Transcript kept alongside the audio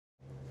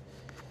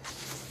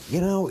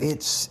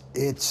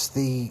It's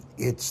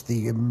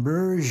the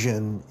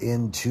immersion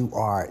into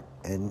art,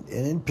 and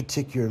in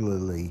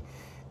particular,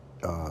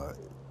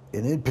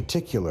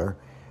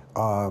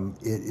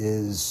 it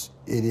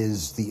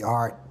is the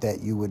art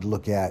that you would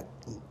look at,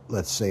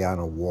 let's say, on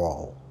a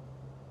wall.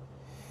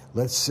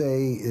 Let's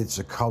say it's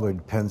a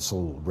colored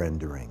pencil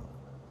rendering.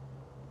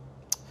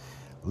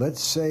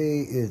 Let's say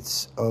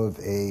it's of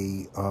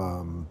a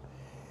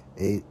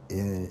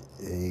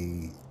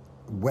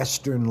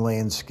Western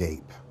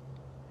landscape.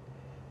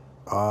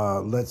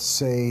 Let's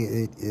say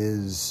it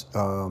is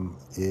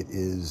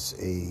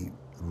a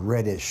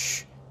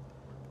reddish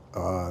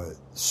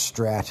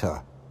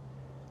strata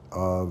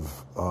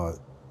of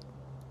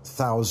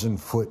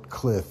 1,000-foot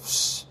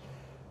cliffs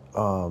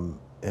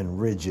and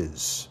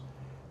ridges,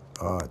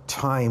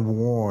 time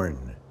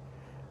worn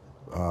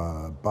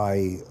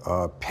by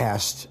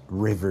past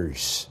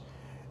rivers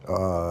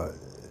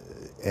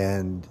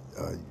and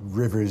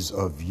rivers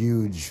of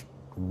huge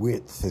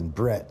width and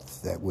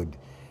breadth that would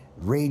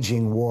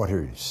raging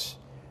waters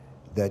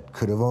that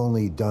could have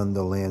only done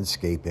the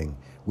landscaping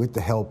with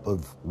the help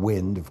of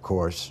wind, of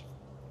course.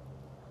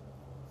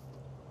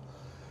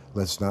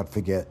 Let's not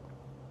forget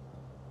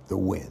the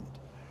wind,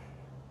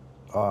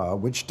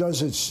 which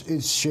does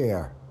its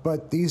share.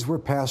 But these were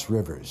past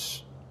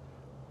rivers,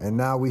 and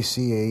now we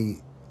see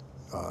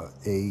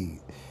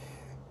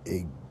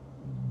a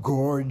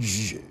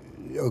gorged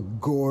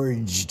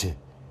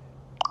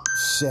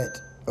set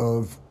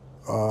of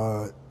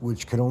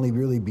which can only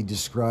really be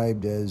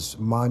described as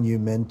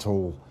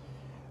monumental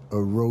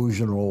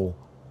erosional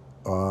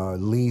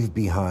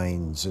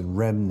leave-behinds and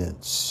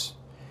remnants,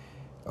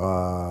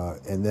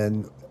 and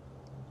then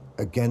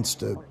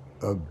against a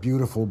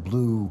beautiful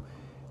blue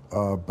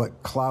but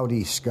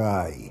cloudy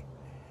sky,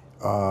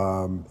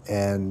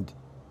 and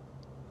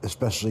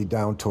especially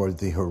down toward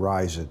the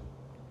horizon.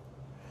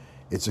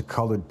 It's a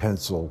colored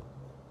pencil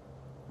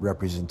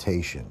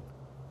representation.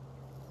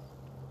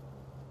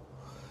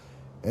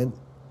 And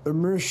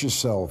immerse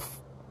yourself.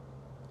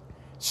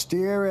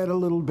 Stare at a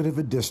little bit of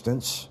a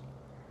distance,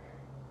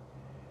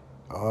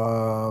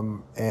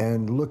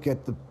 and look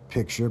at the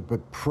picture,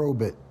 but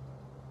probe it.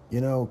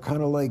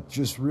 Kind of like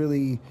just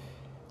really,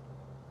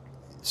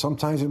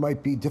 sometimes it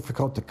might be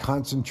difficult to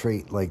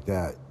concentrate like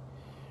that.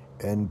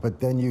 But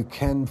then you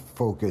can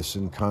focus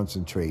and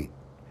concentrate.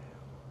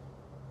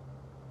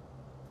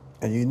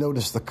 And you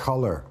notice the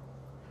color,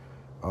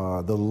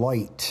 the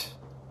light,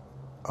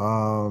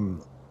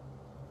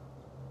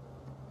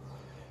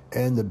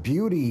 and the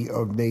beauty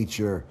of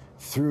nature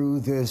through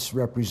this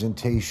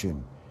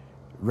representation,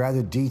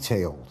 rather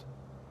detailed,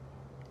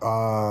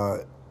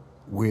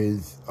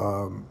 with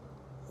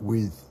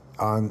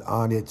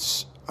on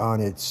its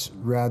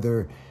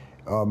rather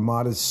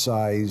modest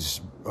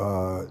size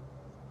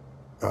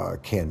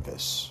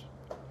canvas,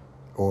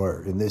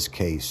 or in this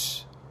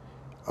case,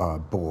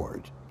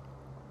 board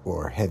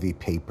or heavy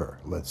paper,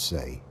 let's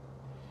say.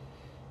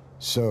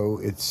 So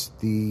it's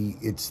the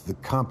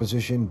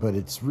composition, but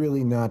it's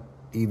really not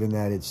even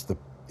that.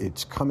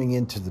 It's coming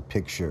into the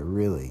picture,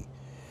 really.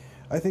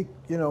 I think,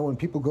 when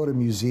people go to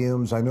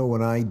museums, I know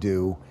when I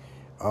do,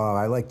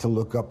 I like to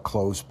look up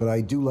close, but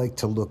I do like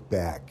to look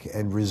back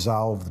and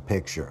resolve the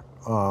picture.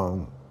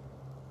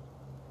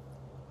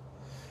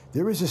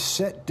 There is a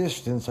set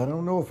distance. I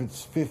don't know if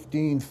it's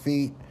 15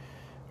 feet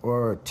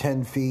or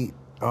 10 feet.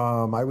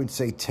 I would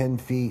say 10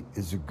 feet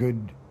is a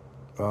good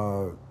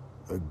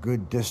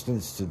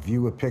distance to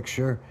view a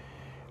picture,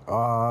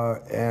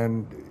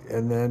 and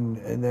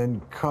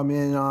then come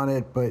in on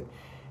it. But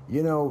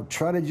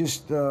try to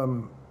just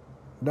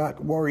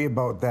not worry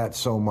about that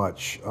so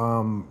much.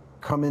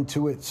 Come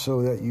into it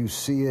so that you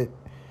see it,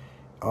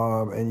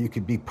 and you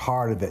could be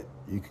part of it.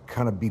 You could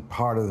kind of be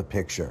part of the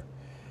picture.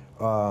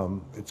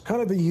 It's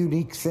kind of a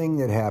unique thing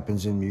that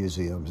happens in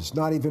museums. It's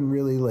not even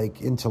really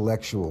like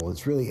intellectual.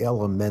 It's really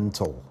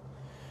elemental.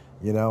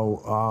 It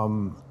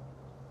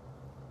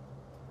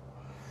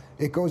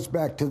goes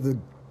back to the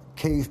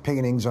cave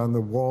paintings on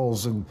the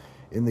walls in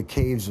the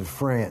caves of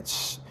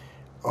France.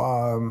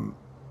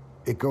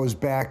 It goes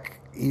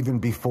back even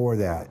before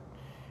that.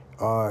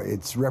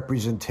 It's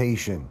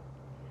representation.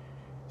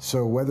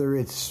 So whether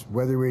it's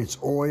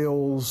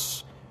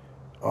oils,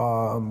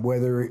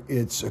 whether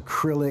it's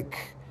acrylic,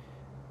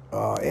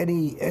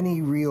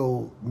 any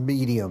real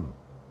medium,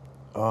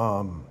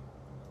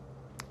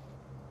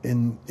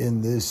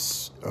 in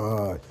this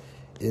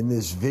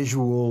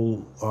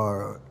visual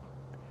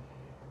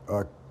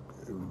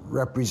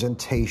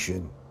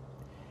representation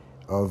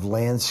of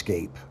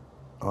landscape,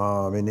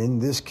 and in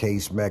this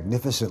case,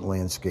 magnificent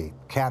landscape,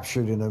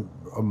 captured in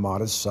a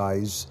modest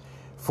size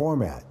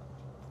format.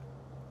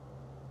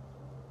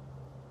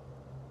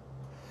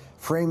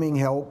 Framing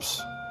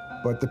helps,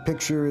 but the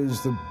picture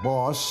is the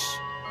boss.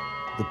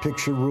 The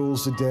picture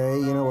rules the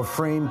day. A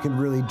frame can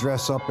really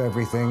dress up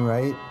everything,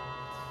 right?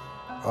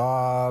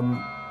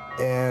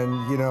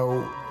 And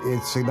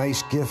it's a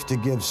nice gift to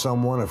give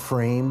someone a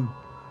frame.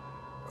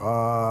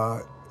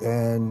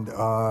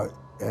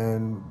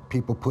 And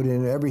people put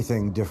in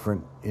everything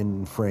different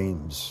in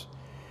frames.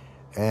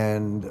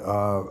 And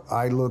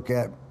I look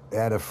at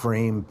a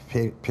frame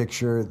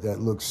picture that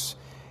looks,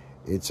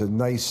 it's a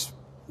nice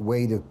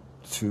way to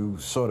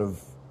sort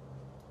of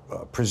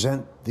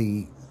present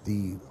the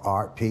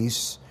art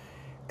piece,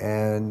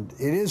 and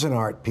it is an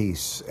art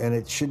piece, and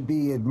it should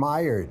be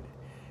admired.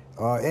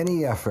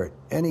 Any effort.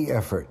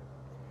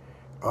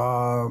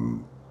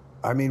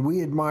 I mean,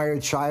 we admire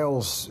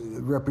child's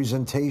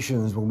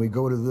representations when we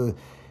go to the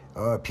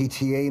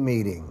PTA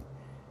meeting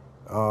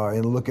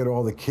and look at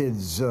all the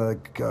kids,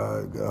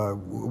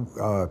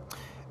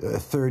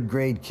 third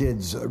grade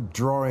kids'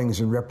 drawings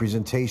and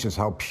representations,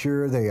 how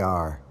pure they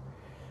are,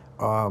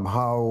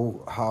 how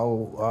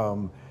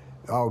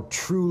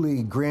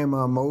truly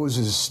Grandma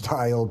Moses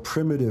style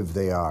primitive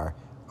they are,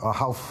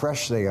 how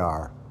fresh they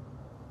are.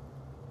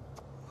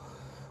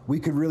 We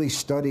could really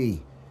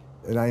study,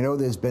 and I know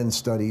there's been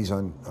studies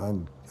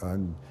on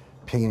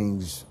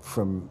paintings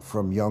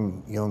from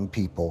young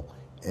people,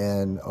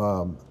 and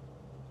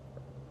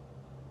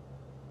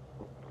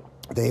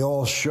they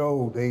all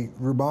show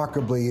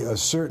remarkably a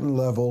certain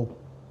level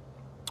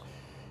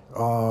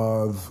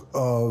of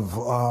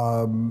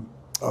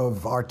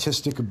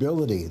artistic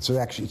ability. It's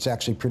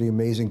actually pretty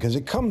amazing because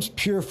it comes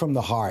pure from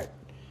the heart.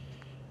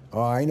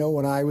 I know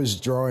when I was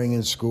drawing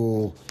in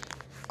school,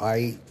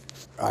 I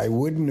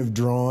wouldn't have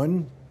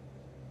drawn.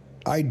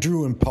 I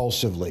drew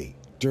impulsively.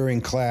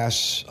 During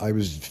class, I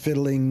was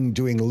fiddling,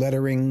 doing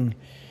lettering,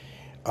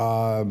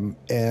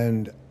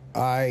 and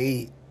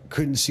I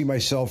couldn't see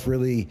myself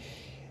really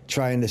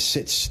trying to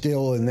sit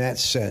still in that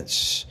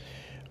sense.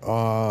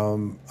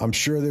 I'm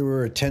sure there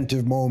were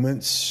attentive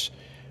moments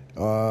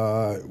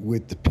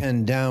with the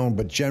pen down,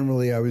 but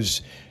generally I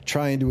was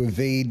trying to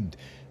evade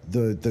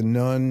the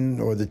nun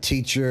or the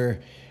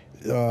teacher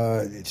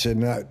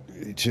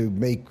to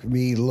make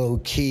me low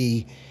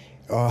key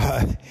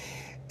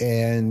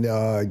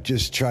and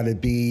just try to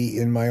be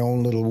in my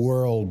own little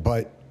world,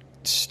 but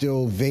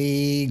still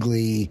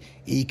vaguely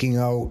eking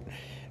out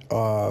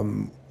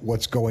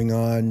what's going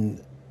on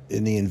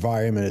in the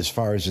environment as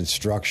far as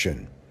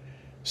instruction.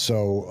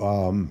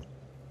 So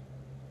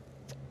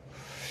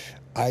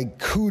I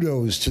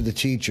kudos to the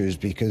teachers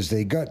because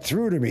they got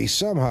through to me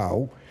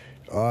somehow.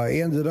 I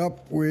ended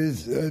up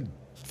with a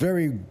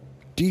very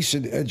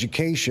decent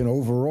education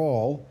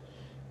overall,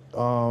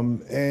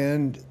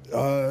 and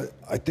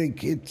I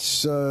think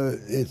it's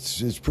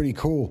pretty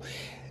cool.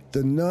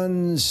 The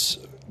nuns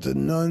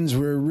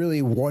were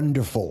really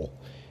wonderful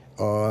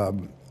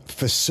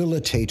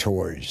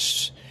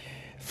facilitators.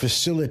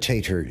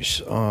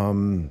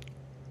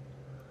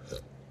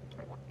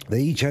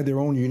 They each had their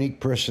own unique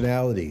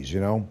personalities, you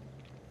know.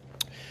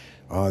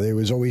 There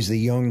was always the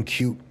young,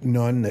 cute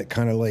nun that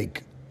kind of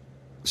like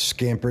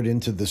scampered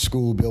into the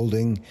school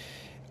building,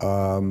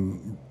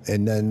 and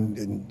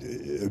then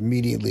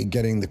immediately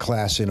getting the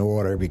class in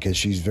order because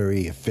she's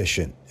very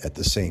efficient at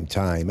the same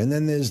time. And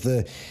then there's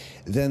the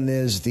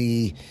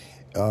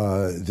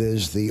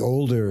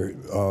older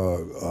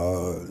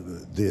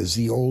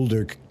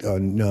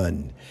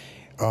nun,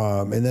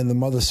 and then the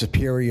Mother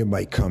Superior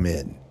might come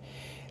in,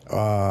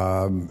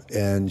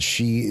 and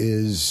she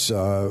is.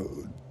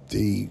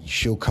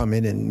 She'll come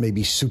in and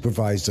maybe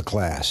supervise the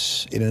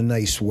class in a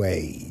nice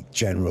way,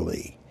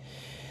 generally.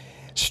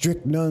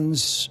 Strict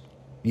nuns,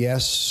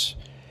 yes,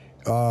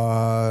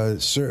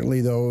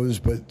 certainly those,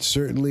 but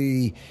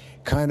certainly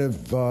kind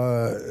of,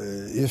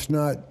 if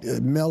not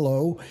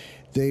mellow,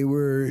 they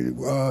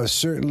were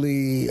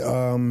certainly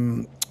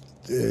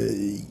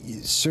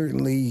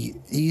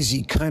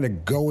easy kind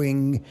of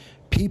going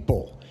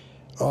people,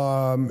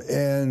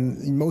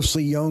 and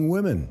mostly young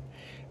women,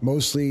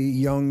 mostly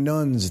young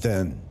nuns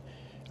then.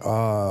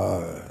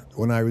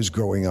 When I was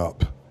growing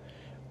up,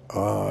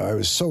 I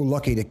was so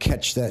lucky to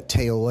catch that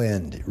tail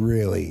end.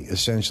 Really,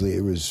 essentially,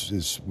 it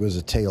was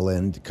a tail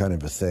end kind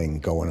of a thing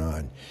going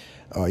on.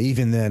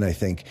 Even then, I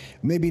think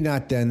maybe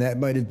not then. That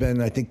might have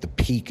been, I think, the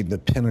peak and the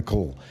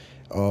pinnacle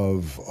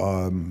of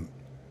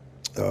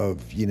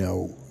you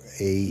know,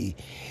 a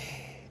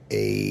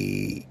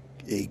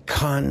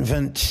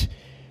convent,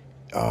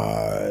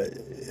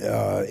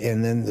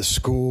 and then the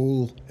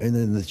school, and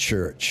then the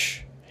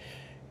church.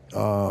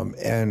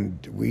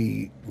 And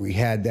we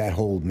had that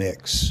whole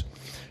mix.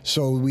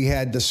 So we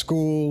had the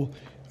school,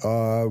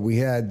 we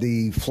had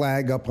the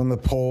flag up on the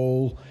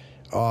pole,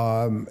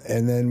 and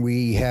then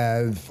we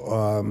have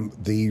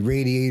the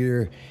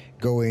radiator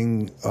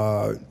going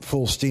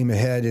full steam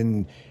ahead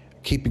and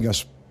keeping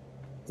us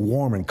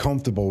warm and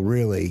comfortable,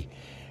 really.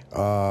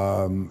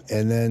 And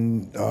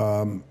then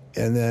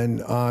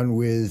on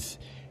with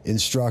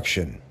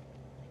instruction,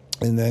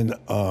 and then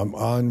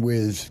on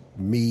with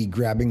me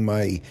grabbing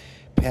my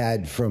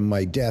pad from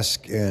my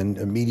desk and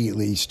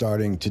immediately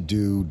starting to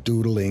do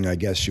doodling, I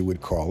guess you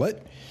would call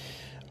it.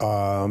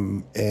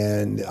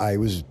 And I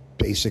was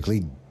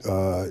basically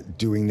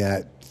doing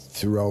that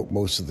throughout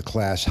most of the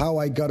class. How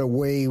I got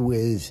away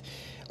with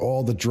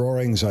all the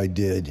drawings I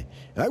did,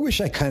 I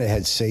wish I kind of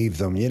had saved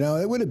them. You know,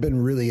 it would have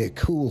been really a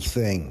cool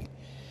thing.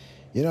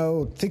 You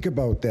know, think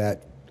about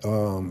that.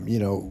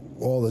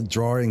 all the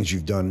drawings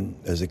you've done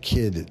as a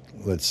kid,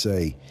 let's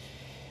say,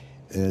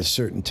 in a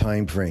certain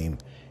time frame.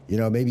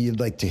 Maybe you'd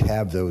like to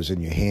have those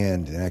in your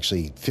hand and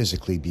actually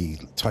physically be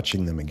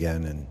touching them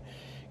again and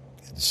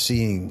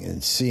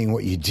seeing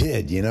what you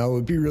did. It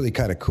would be really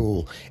kind of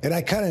cool. And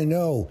I kind of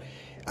know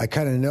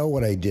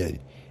what I did.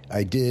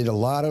 I did a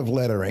lot of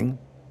lettering.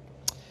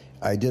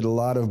 I did a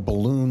lot of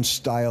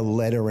balloon-style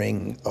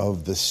lettering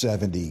of the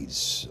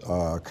 70s,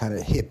 kind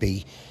of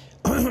hippie,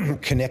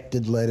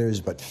 connected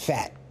letters, but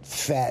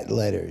fat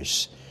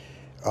letters.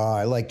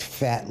 I liked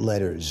fat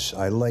letters.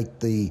 I liked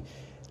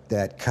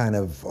that kind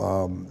of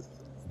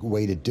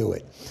way to do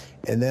it.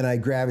 And then I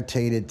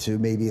gravitated to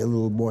maybe a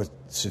little more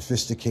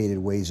sophisticated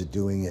ways of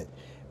doing it.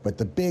 But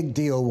the big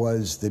deal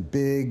was the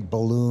big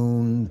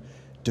balloon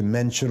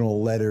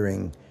dimensional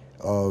lettering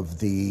of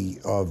the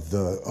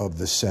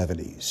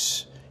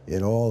 70s.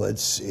 In all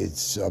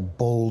its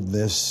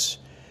boldness,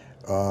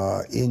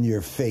 in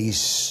your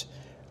face,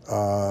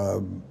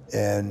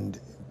 and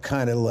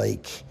kind of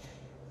like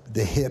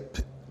the hip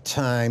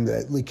time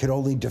that we could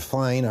only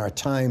define our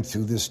time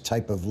through this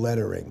type of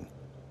lettering,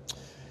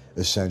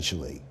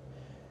 essentially.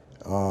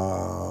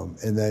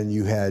 And then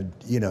you had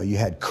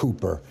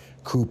Cooper.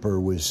 Cooper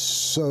was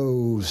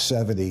so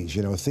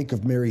 70s. Think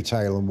of Mary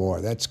Tyler Moore.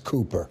 That's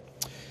Cooper,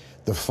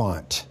 the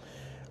font,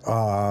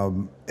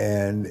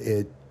 and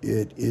it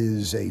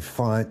is a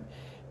font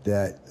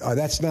that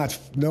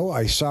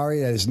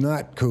that is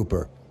not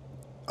Cooper.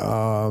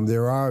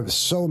 There are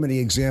so many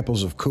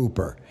examples of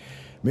Cooper.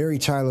 Mary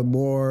Tyler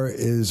Moore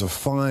is a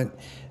font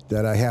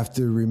that I have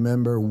to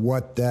remember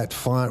what that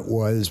font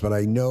was, but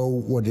I know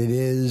what it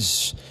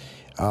is.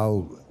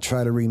 I'll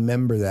try to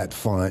remember that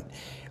font.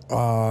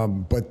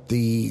 But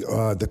the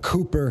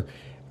Cooper,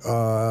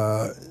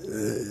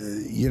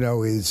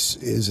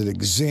 is an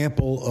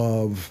example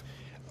of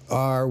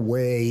our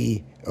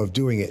way of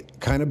doing it.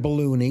 Kind of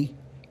balloony,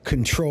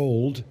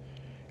 controlled,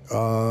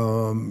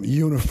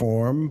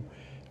 uniform,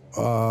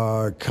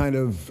 kind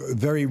of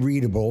very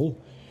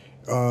readable,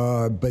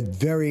 but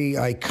very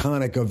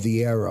iconic of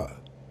the era.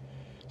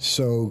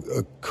 So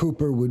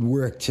Cooper would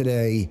work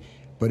today,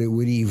 but it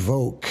would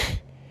evoke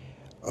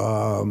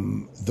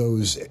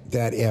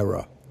that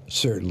era,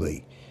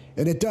 certainly,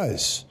 and it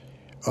does.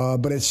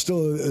 But it's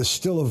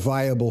still a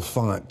viable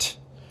font.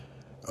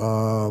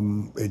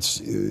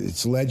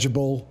 It's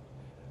legible.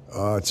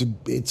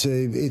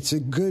 It's a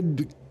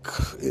good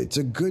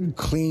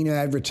clean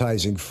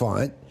advertising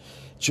font,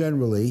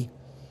 generally.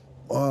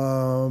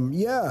 But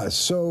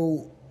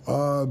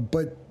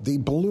the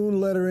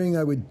balloon lettering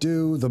I would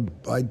do.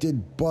 I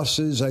did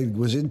buses. I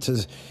was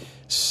into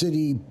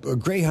city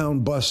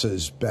Greyhound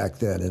buses back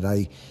then, and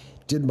I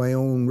did my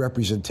own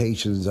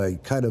representations. I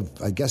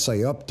guess I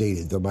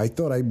updated them. I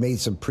thought I made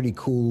some pretty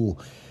cool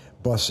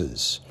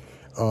buses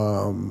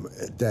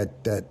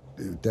that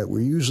were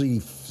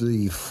usually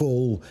the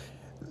full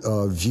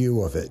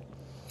view of it.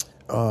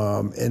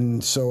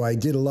 And so I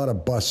did a lot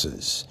of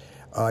buses.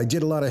 I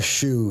did a lot of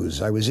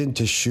shoes. I was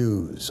into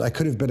shoes. I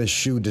could have been a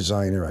shoe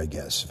designer, I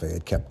guess, if I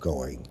had kept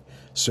going,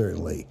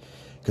 certainly.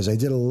 Because I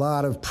did a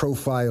lot of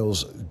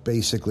profiles,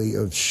 basically,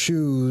 of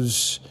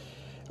shoes,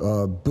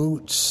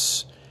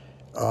 boots.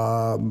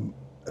 I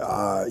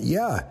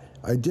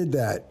did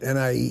that, and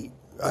I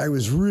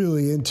was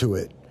really into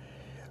it.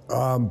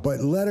 But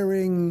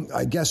lettering,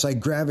 I guess I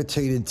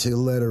gravitated to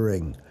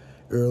lettering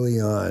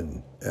early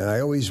on. And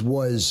I always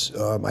was.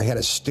 I had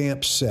a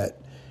stamp set.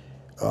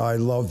 I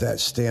love that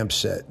stamp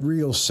set.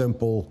 Real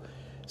simple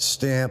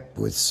stamp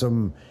with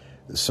some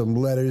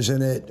letters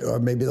in it, or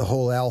maybe the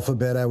whole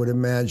alphabet, I would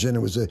imagine.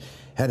 It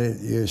had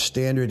your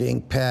standard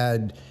ink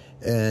pad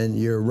and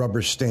your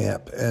rubber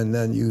stamp, and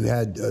then you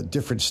had a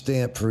different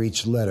stamp for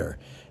each letter.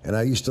 And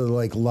I used to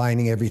like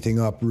lining everything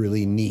up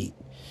really neat.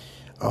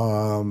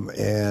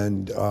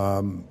 And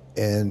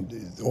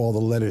all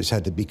the letters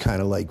had to be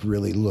kind of like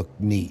really look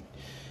neat.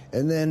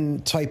 And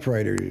then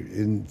typewriter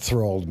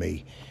enthralled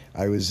me.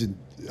 I was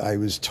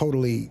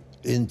totally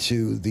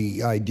into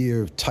the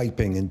idea of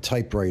typing and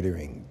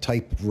typewriting,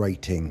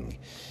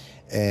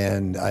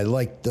 and I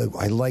liked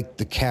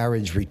the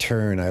carriage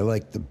return. I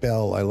liked the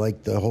bell. I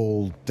liked the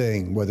whole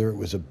thing. Whether it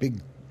was a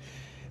big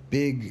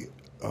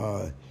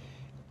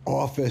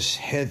office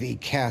heavy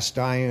cast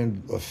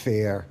iron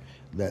affair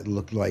that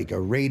looked like a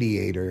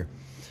radiator,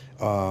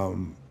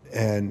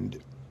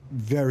 and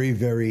very,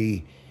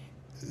 very.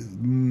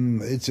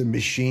 It's a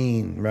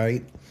machine,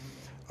 right?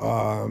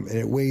 And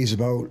it weighs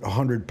about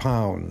 100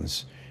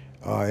 pounds,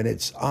 and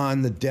it's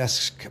on the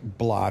desk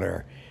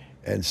blotter,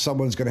 and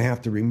someone's going to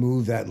have to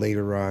remove that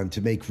later on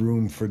to make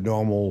room for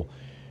normal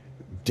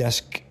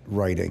desk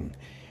writing.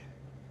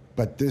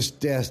 But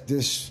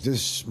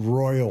this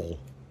royal,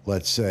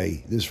 let's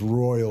say, this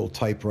royal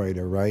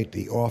typewriter, right?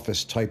 The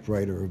office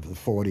typewriter of the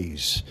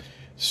 40s,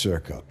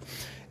 circa,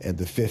 and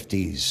the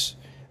 50s,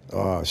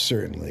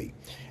 certainly.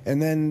 And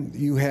then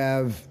you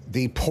have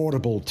the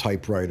portable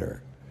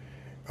typewriter.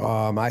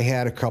 I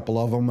had a couple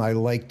of them. I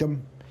liked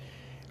them.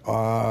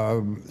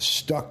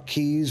 Stuck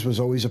keys was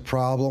always a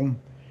problem.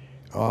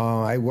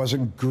 I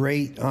wasn't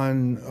great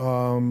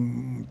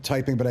on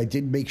typing, but I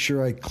did make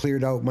sure I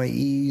cleared out my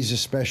E's,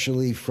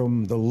 especially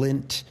from the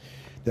lint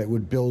that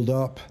would build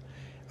up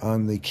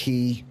on the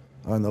key,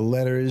 on the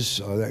letters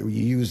that you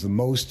use the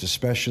most,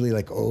 especially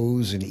like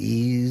O's and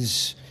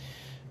E's.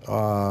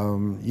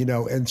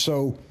 And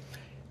so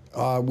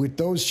with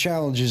those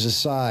challenges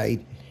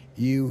aside,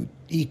 you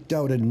eked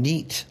out a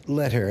neat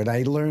letter, and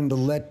I learned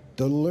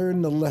to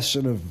learn the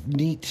lesson of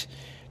neat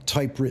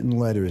typewritten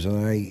letters,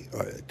 and I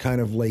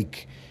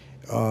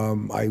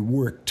I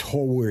worked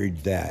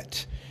toward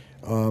that.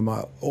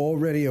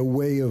 Already a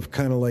way of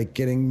kind of like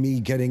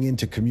getting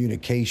into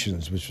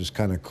communications, which was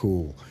kind of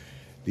cool.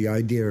 The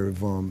idea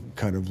of on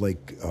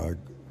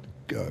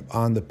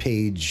the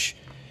page,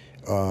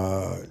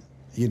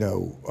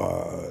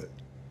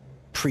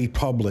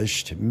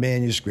 pre-published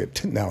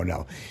manuscript.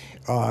 No.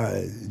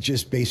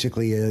 Just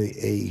basically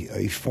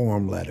a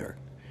form letter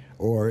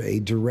or a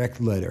direct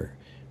letter,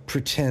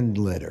 pretend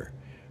letter.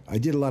 I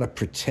did a lot of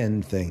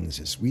pretend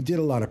things. We did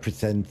a lot of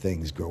pretend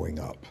things growing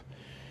up.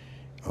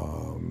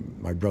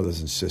 My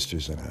brothers and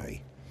sisters and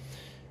I,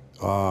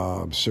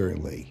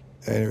 certainly.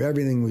 And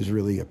everything was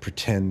really a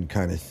pretend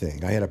kind of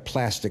thing. I had a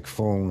plastic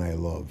phone I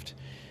loved.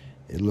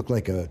 It looked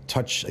like a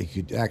touch,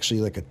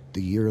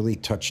 the early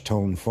touch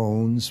tone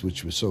phones,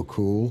 which was so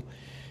cool.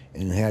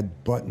 And it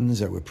had buttons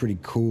that were pretty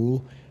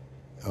cool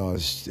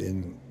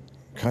and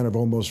kind of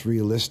almost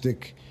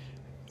realistic.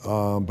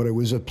 But it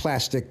was a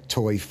plastic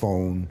toy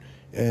phone,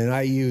 and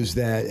I used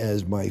that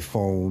as my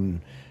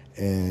phone,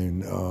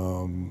 and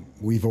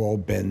we've all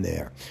been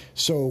there.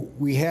 So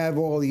we have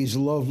all these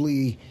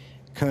lovely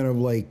kind of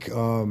like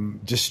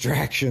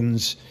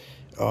distractions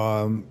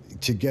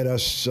to get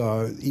us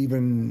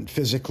even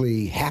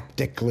physically,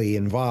 haptically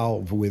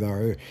involved with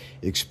our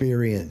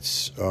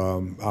experience,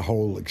 our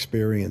whole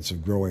experience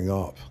of growing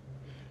up.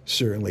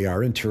 Certainly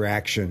our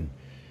interaction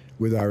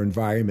with our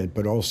environment,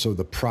 but also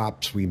the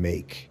props we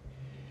make.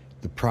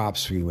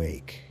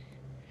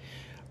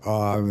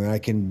 I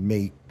can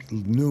make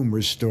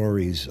numerous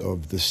stories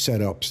of the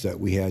setups that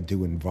we had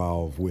to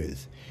involve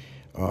with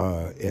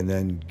and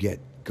then get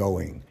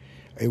going.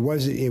 It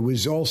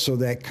was also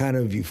that kind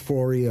of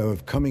euphoria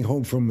of coming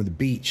home from the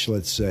beach,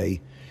 let's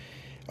say,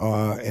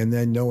 and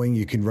then knowing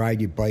you can ride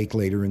your bike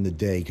later in the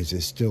day because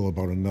there's still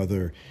about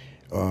another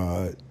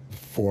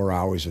 4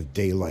 hours of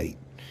daylight.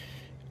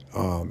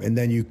 And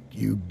then you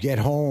get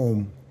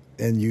home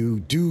and you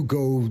do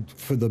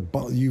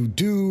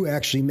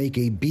actually make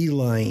a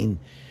beeline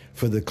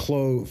for the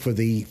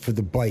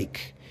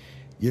bike,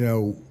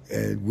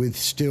 with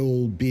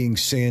still being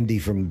sandy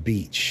from the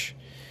beach.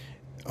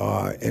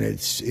 And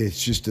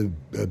it's just a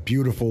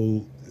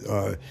beautiful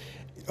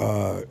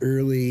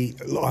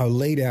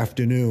late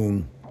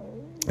afternoon,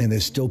 and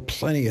there's still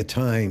plenty of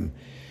time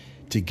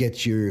to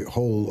get your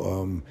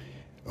whole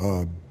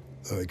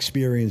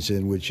experience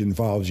in, which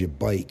involves your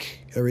bike.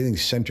 Everything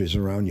centers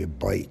around your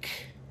bike.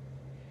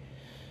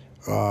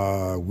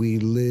 We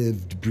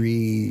lived,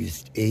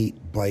 breathed,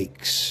 ate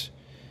bikes.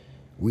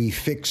 We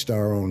fixed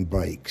our own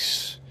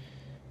bikes.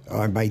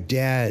 My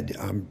dad,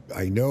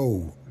 I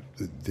know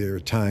there are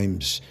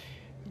times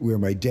where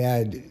my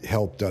dad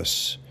helped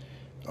us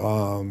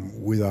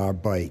with our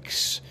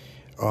bikes.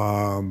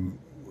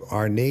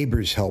 Our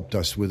neighbors helped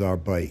us with our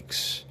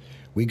bikes.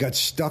 We got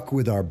stuck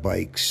with our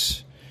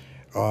bikes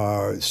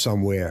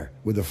somewhere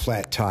with a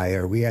flat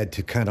tire. We had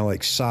to kind of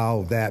like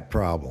solve that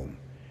problem.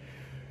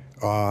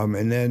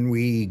 And then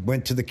we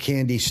went to the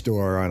candy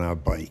store on our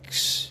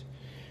bikes.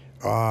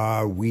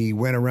 We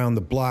went around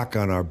the block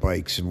on our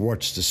bikes and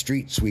watched the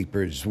street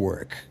sweepers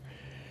work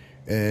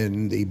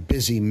and the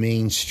busy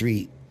main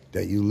street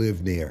that you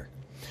live near.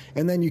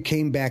 And then you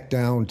came back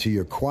down to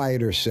your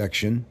quieter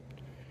section,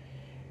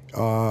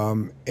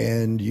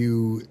 and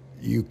you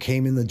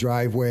came in the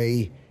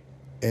driveway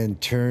and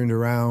turned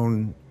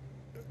around,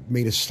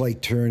 made a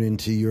slight turn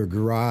into your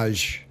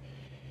garage,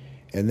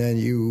 and then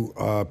you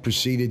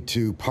proceeded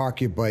to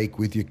park your bike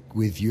with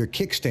your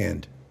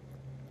kickstand.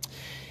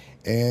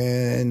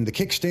 And the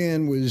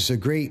kickstand was a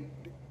great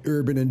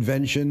urban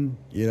invention,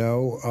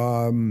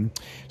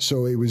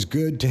 so it was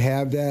good to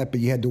have that,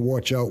 but you had to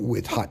watch out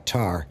with hot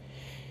tar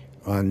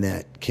on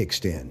that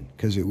kickstand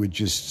because it would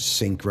just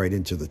sink right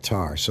into the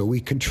tar. So we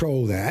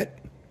control that.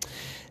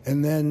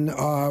 And then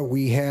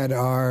we had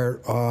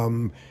our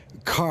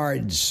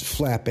cards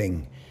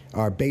flapping,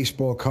 our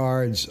baseball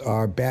cards,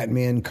 our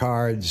Batman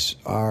cards,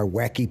 our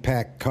Wacky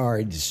Pack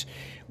cards,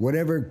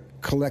 whatever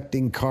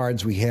collecting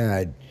cards we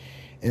had.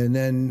 And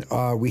then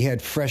we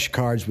had fresh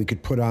cards we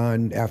could put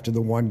on after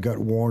the one got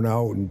worn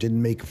out and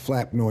didn't make a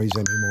flap noise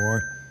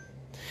anymore.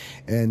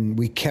 And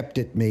we kept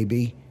it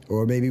maybe,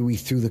 or maybe we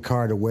threw the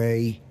card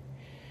away.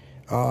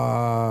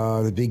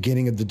 The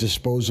beginning of the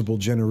disposable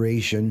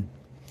generation.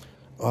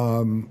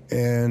 So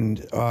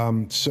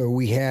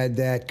we had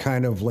that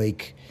kind of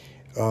like,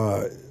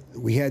 cool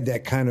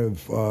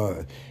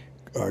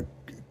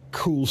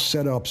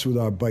setups with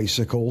our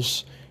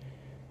bicycles.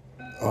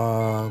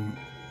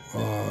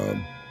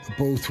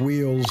 Both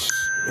wheels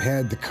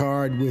had the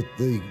card with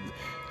the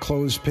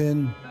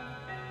clothespin,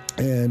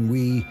 and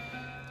we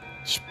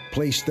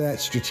placed that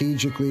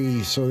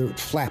strategically so that it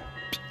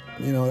flapped.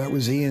 You know, that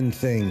was the in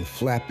thing,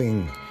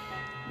 flapping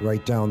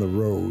right down the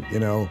road. You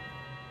know,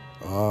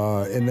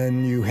 and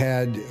then you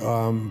had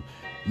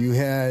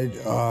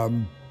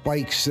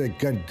bikes that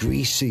got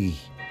greasy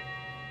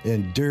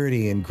and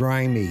dirty and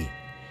grimy,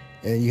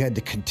 and you had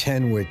to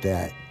contend with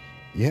that.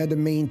 You had to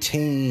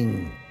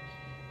maintain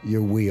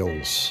your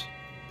wheels,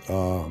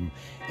 and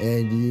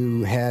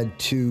you had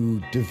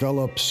to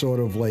develop sort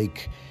of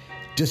like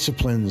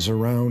disciplines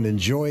around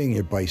enjoying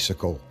your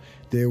bicycle.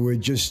 There were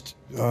just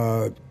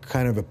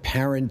kind of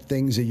apparent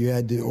things that you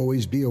had to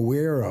always be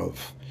aware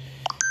of.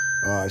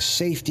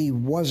 Safety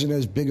wasn't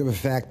as big of a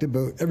factor,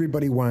 but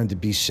everybody wanted to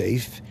be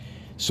safe,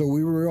 so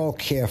we were all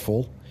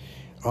careful.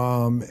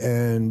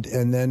 And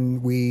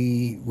then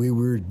we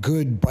were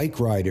good bike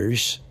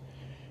riders.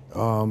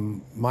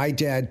 My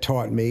dad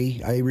taught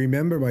me. I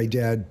remember my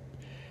dad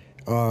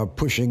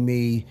pushing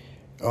me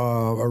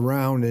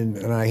around,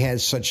 and I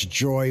had such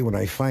joy when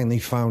I finally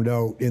found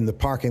out in the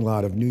parking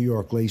lot of New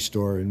York Lace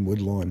Store in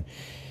Woodlawn,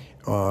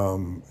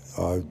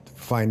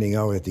 finding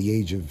out at the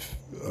age of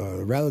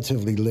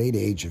relatively late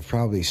age of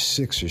probably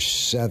 6 or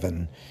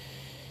 7,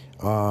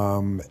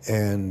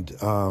 and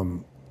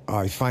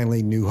I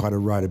finally knew how to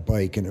ride a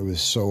bike, and it was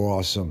so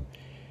awesome.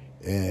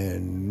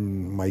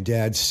 And my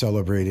dad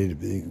celebrated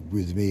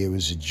with me. It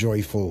was a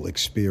joyful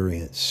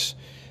experience,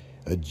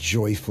 a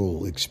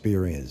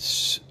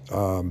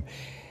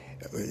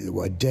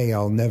day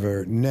I'll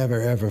never,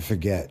 ever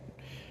forget.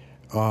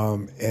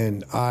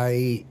 And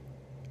I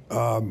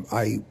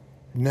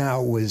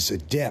now was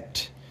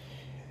adept,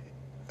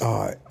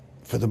 for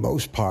the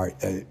most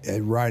part,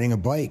 at riding a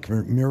bike,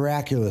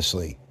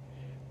 miraculously.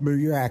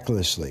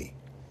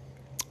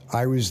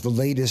 I was the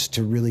latest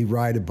to really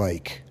ride a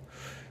bike,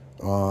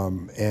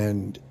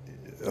 and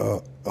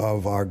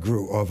of our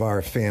group, of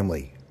our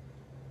family.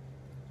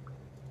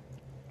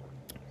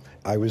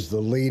 I was the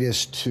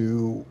latest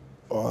to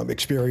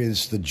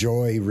experience the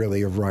joy,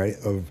 really, of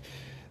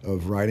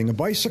riding a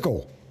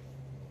bicycle.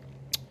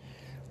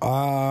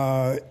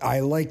 I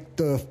liked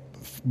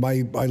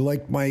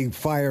my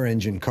fire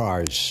engine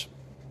cars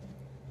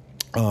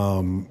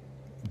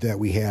that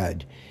we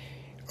had.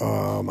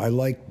 I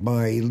liked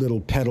my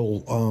little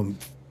pedal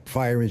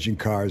fire engine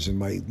cars and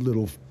my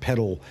little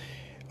pedal.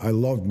 I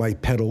loved my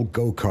pedal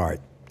go-kart.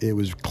 It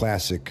was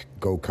classic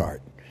go-kart.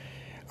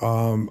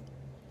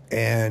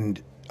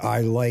 And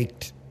I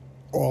liked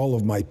all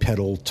of my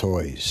pedal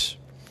toys.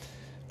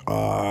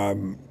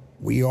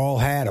 We all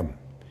had them.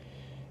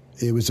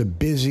 It was a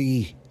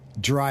busy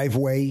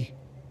driveway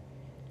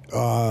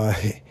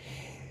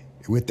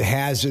with the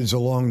hazards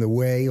along the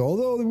way,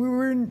 although we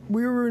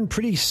were in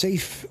pretty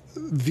safe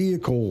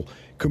vehicle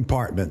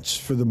compartments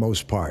for the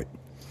most part.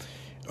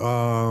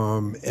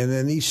 And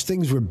then these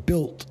things were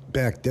built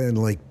back then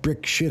like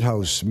brick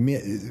shithouse,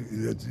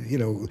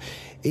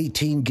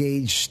 18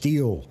 gauge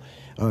steel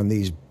on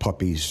these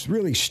puppies,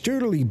 really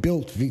sturdily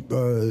built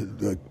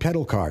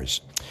pedal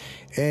cars.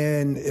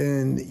 And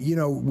you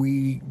know,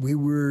 we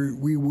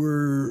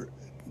were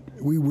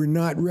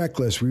not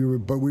reckless. We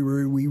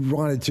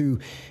wanted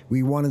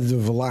the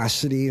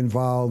velocity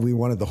involved. We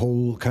wanted the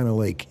whole kind of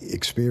like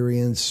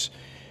experience,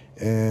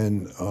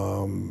 and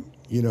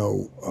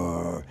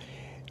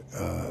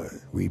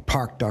we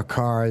parked our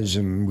cars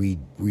and we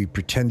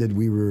pretended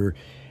it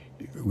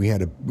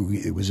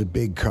was a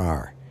big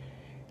car,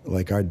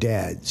 like our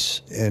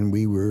dad's, and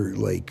we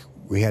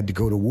had to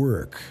go to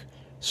work,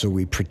 so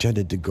we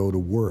pretended to go to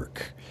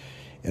work,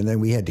 and then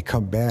we had to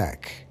come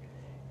back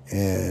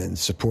and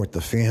support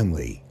the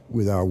family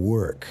with our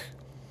work.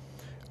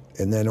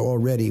 And then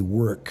already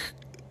work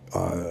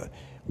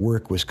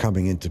was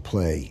coming into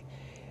play.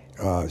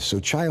 So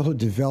childhood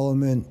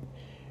development,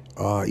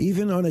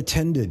 even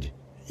unattended,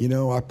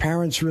 our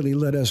parents really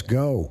let us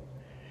go.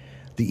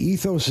 The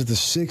ethos of the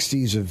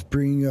 60s of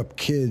bringing up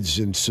kids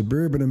in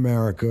suburban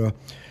America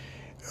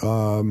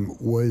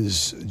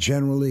was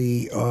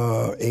generally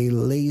a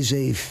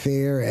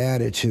laissez-faire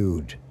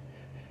attitude,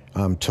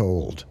 I'm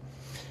told.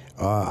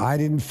 I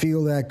didn't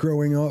feel that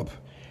growing up,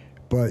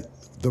 but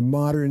the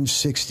modern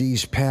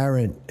 60s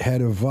parent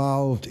had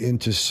evolved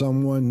into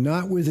someone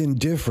not with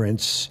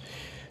indifference,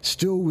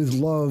 still with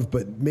love,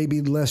 but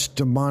maybe less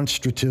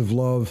demonstrative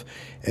love,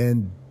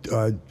 and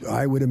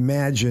I would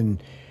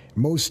imagine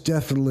most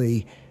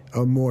definitely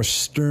a more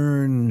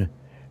stern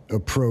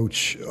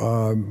approach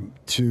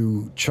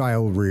to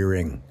child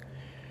rearing.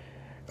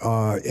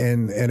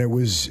 And it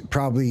was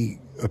probably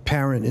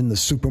apparent in the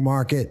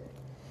supermarket.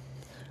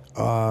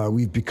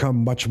 We've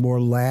become much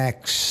more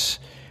lax.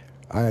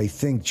 I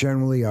think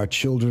generally our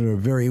children are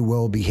very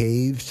well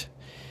behaved,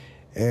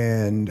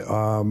 and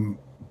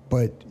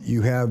but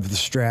you have the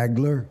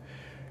straggler,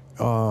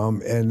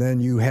 and then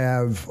you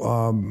have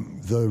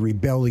the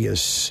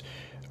rebellious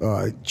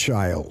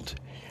child.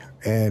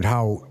 And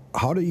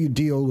how do you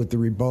deal with the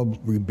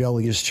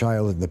rebellious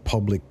child in the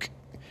public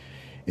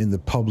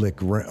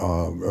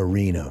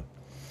arena,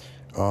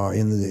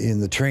 in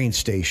the train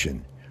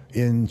station,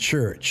 in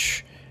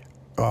church?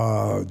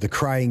 the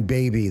crying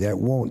baby that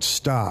won't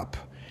stop,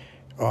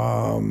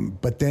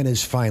 but then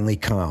is finally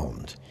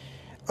calmed,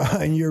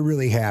 and you're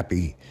really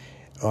happy.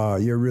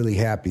 You're really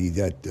happy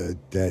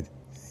that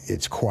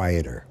it's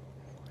quieter.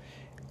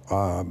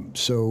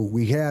 So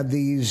we have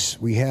these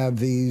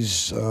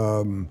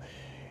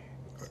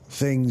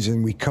things,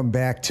 and we come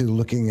back to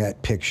looking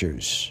at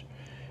pictures.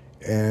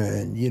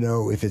 And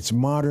if it's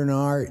modern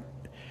art,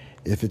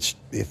 if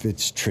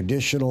it's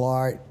traditional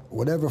art,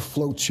 whatever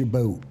floats your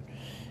boat.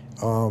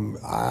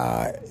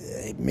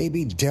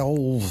 Maybe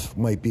delve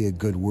might be a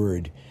good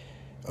word.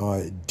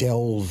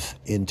 Delve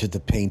into the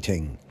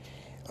painting.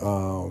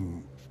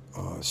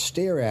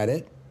 Stare at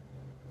it.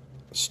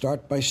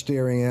 Start by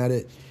staring at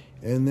it,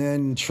 and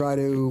then try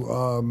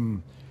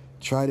to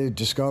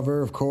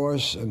discover, of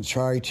course, and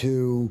try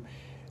to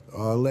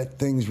let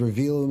things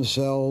reveal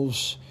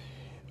themselves.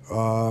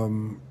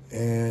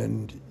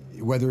 And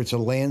whether it's a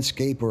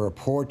landscape or a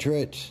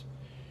portrait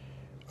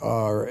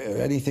or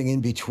anything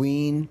in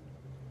between,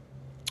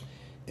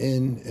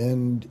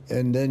 and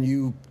then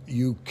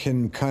you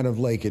can kind of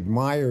like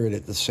admire it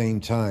at the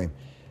same time,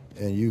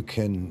 and you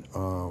can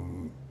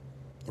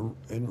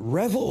and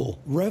revel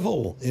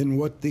in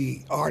what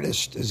the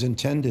artist has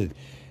intended.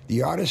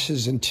 The artist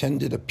has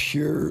intended a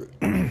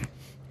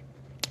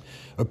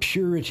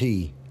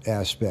purity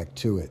aspect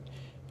to it.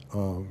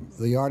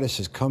 The artist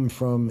has come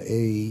from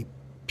a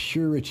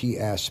purity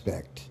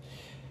aspect.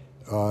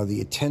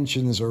 The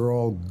intentions are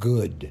all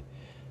good.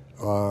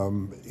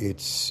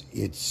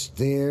 It's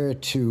there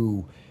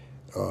to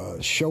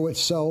show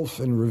itself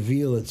and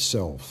reveal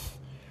itself,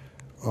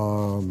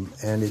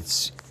 and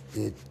it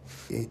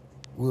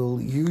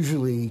will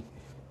usually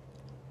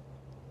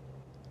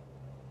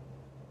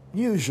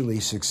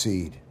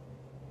succeed.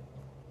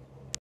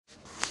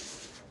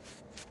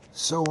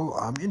 So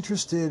I'm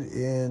interested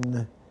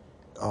in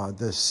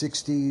the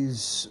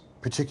 60s,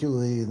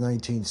 particularly the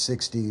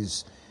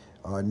 1960s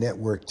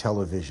network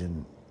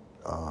television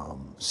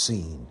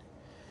scene.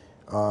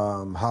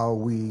 How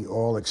we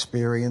all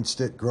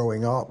experienced it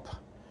growing up.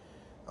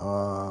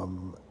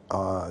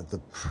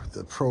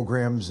 The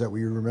programs that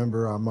we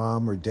remember our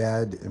mom or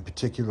dad in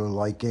particular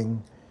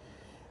liking.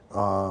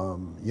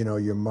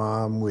 Your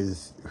mom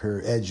with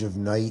her Edge of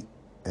Night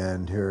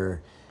and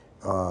her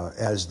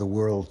As the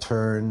World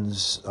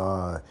Turns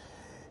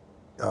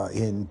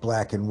in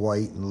black and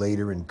white and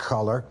later in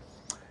color.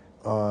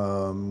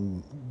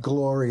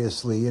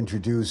 Gloriously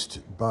introduced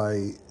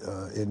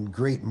in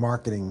great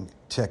marketing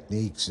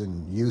techniques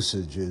and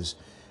usages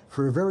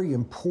for a very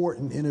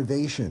important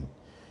innovation,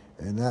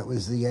 and that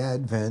was the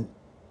advent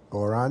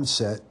or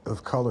onset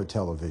of color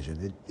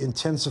television. It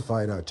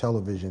intensified our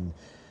television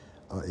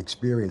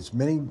experience.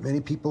 Many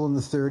people in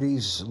the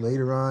 30s,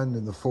 later on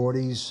in the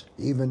 40s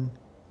even.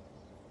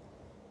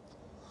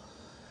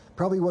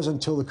 Probably wasn't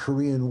until the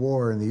Korean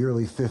War in the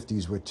early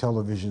 50s where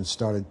television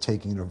started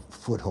taking a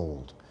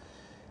foothold.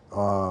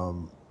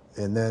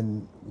 And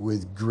then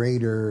with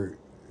greater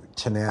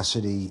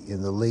tenacity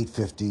in the late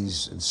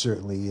 50s and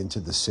certainly into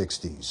the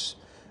 60s,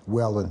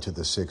 well into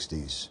the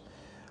 60s.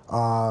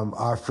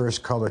 Our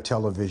first color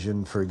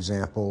television, for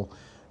example,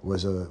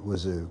 was a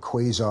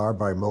Quasar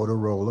by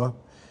Motorola,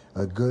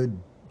 a good,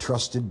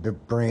 trusted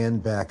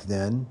brand back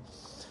then,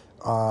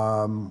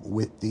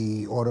 with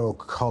the auto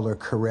color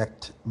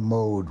correct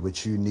mode,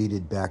 which you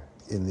needed back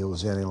in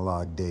those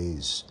analog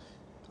days.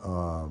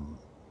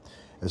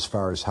 As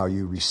far as how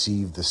you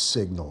received the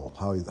signal,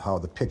 how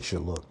the picture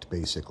looked,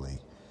 basically.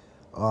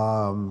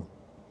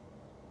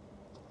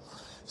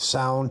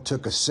 Sound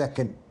took a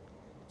second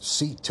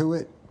seat to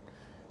it.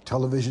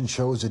 Television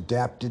shows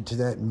adapted to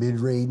that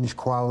mid-range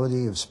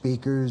quality of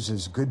speakers.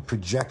 There's good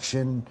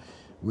projection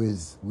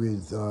with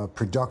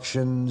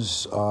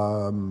productions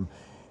and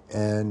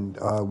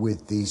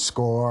with the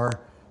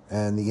score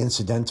and the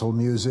incidental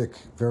music,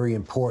 very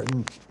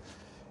important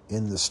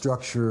in the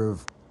structure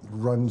of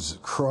runs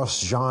cross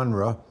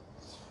genre,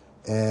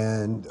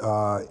 and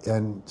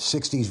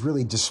 60s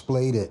really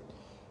displayed it,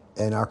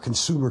 and our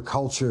consumer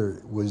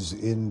culture was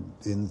in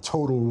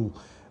total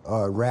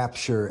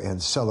rapture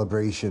and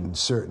celebration,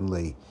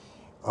 certainly.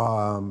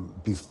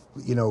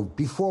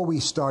 Before we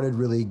started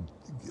really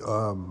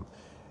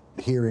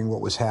hearing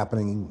what was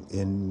happening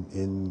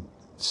in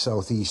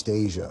Southeast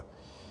Asia,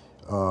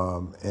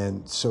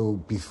 and so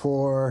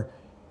before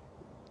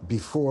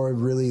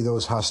really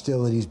those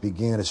hostilities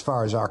began, as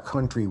far as our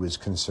country was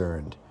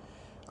concerned,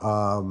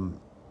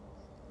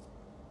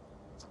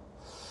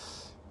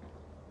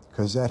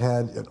 because that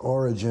had an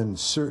origin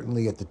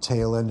certainly at the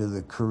tail end of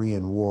the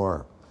Korean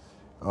War.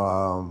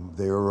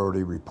 They were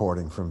already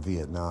reporting from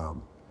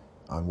Vietnam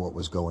on what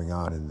was going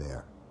on in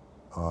there.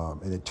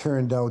 And it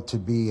turned out to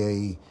be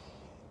a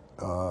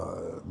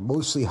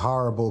mostly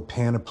horrible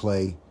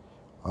panoply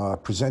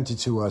presented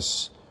to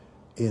us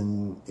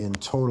in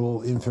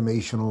total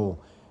informational,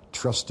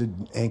 trusted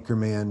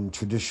anchorman,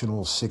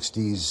 traditional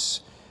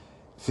 60s,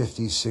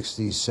 50s,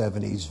 60s,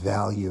 70s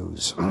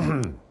values.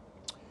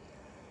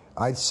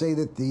 I'd say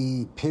that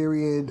the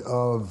period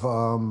of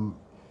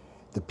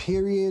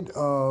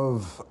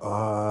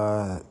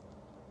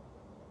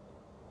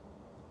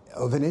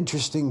of an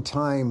interesting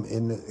time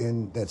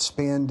in that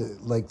spanned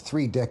like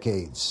 3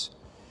 decades,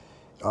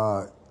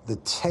 the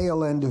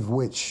tail end of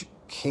which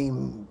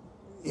came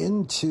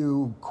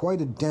into quite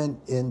a dent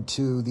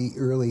into the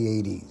early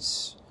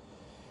 80s.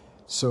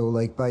 So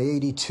like by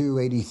 82,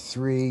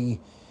 83,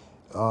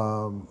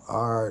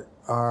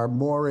 our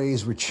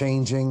mores were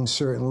changing,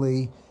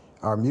 certainly.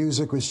 Our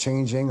music was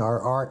changing. Our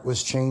art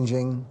was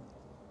changing.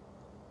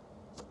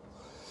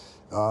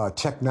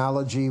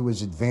 Technology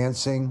was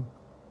advancing.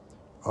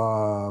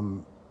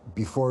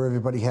 Before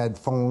everybody had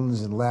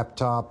phones and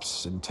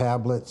laptops and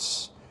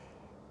tablets,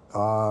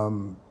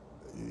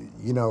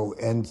 you know,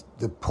 and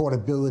the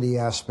portability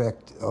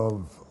aspect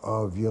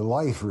of your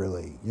life,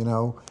 really, you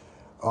know.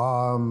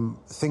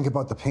 Think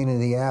about the pain in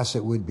the ass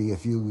it would be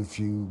if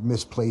you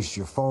misplaced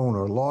your phone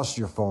or lost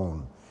your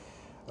phone.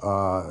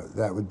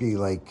 That would be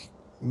like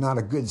not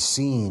a good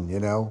scene, you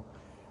know.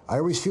 I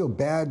always feel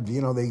bad,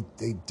 you know, they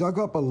dug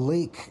up a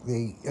lake,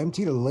 they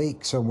emptied a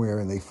lake somewhere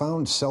and they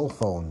found cell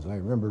phones. I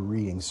remember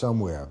reading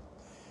somewhere.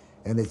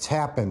 And it's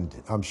happened,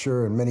 I'm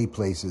sure, in many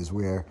places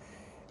where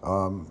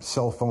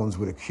cell phones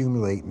would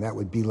accumulate, and that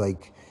would be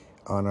like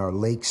on our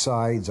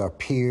lakesides, our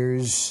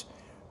piers,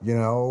 you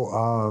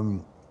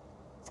know.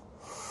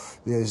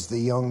 There's the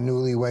young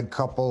newlywed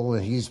couple,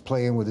 and he's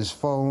playing with his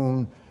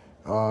phone,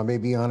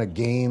 maybe on a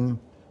game,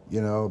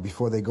 you know,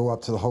 before they go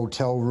up to the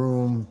hotel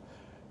room,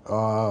 you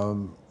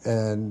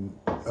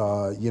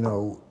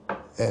know,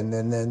 and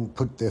then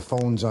put their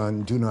phones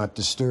on Do Not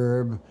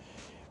Disturb.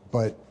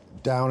 But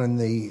down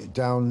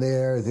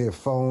there, their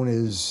phone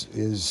is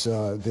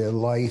their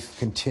life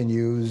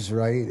continues,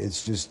 right?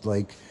 It's just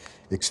like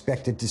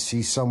expected to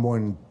see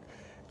someone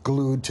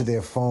glued to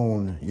their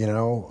phone, you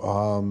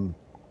know,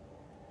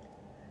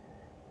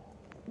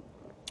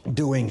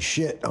 doing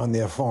shit on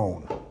their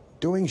phone,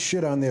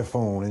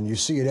 and you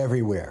see it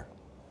everywhere.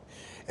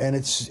 And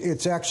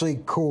it's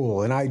actually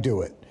cool, and I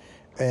do it.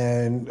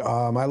 And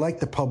I like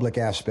the public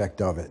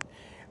aspect of it.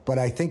 But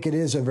I think it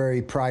is a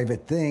very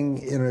private thing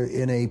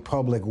in a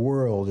public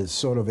world. It's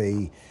sort of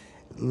a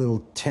little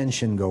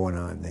tension going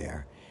on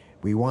there.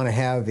 We want to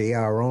have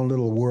our own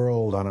little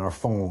world on our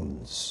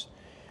phones.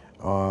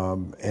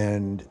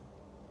 And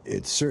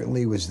it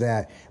certainly was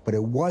that. But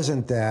it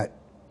wasn't that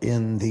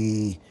in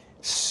the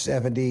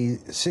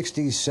 60s,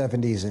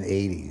 70s, and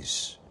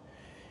 80s.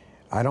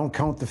 I don't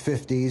count the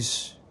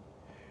 50s.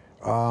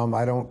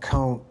 I don't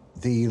count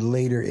the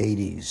later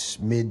 80s,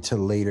 mid to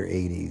later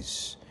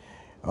 80s.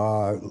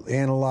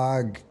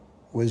 Analog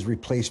was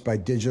replaced by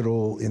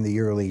digital in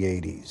the early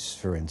 80s,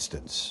 for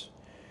instance.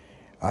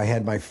 I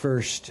had my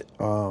first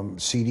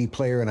CD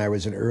player, and I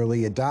was an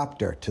early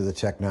adopter to the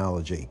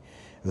technology.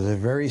 It was a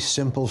very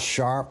simple,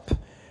 sharp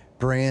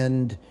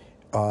brand,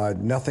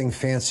 nothing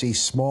fancy,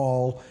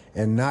 small,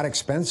 and not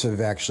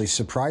expensive, actually,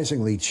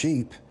 surprisingly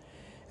cheap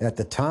at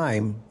the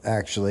time,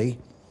 actually.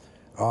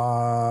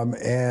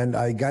 And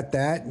I got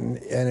that,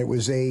 and it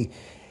was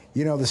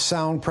you know, the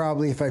sound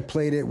probably, if I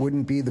played it,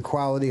 wouldn't be the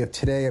quality of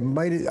today.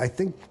 I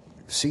think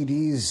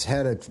CDs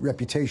had a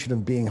reputation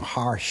of being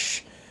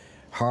harsh.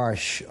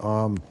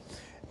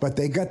 But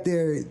they got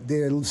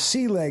their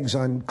sea legs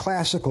on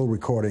classical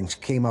recordings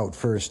came out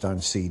first on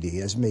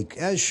CD,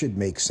 as should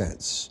make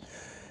sense.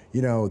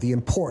 You know, the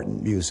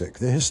important music,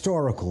 the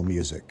historical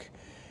music,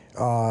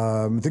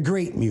 the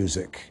great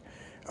music,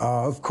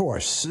 of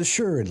course,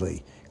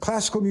 assuredly.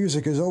 Classical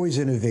music has always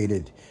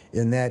innovated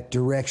in that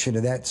direction,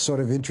 and that sort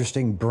of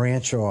interesting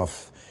branch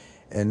off,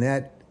 and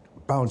that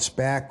bounced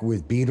back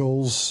with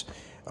Beatles,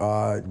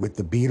 with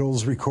the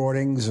Beatles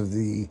recordings of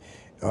the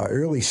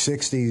early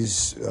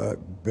 60s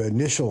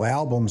initial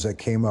albums that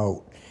came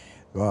out,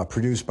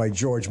 produced by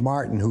George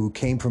Martin, who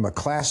came from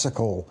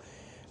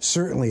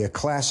certainly a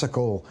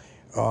classical,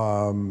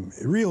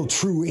 real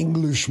true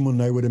Englishman,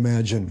 I would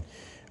imagine.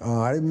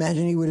 I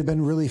imagine he would have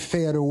been really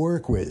fair to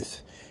work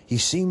with. He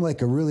seemed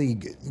like a really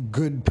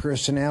good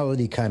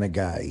personality kind of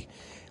guy.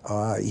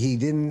 He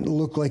didn't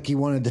look like he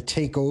wanted to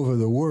take over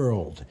the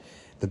world.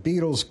 The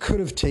Beatles could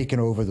have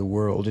taken over the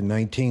world in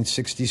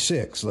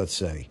 1966, let's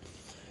say,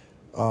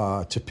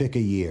 to pick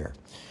a year.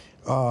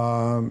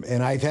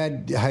 And I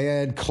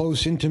had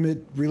close,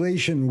 intimate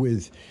relation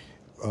with,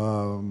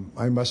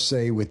 I must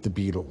say, with the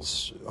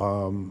Beatles.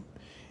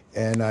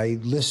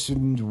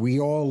 And we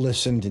all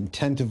listened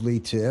attentively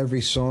to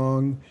every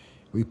song.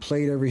 We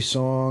played every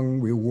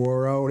song. We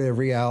wore out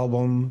every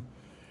album,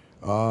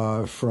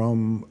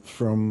 from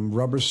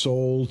Rubber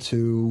Soul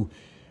to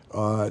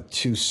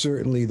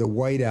certainly the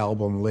White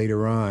Album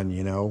later on.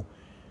 You know,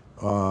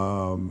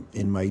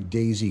 in my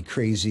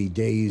crazy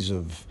days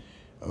of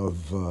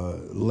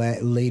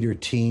later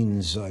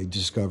teens, I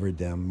discovered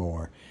them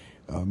more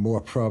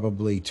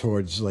probably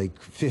towards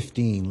like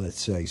 15, let's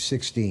say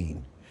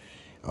 16.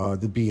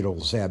 The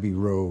Beatles, Abbey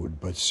Road,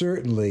 but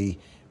certainly,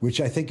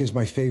 which I think is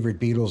my favorite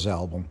Beatles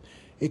album.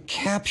 It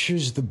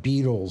captures the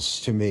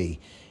Beatles to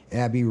me,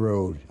 Abbey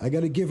Road. I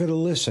got to give it a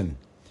listen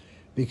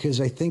because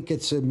I think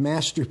it's a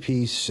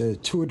masterpiece, a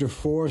tour de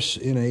force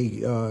in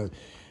a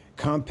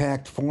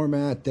compact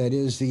format that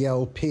is the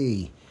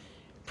LP.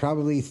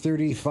 probably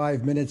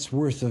 35 minutes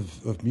worth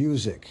of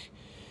music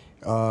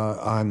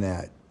on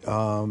that.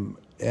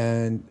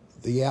 And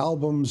the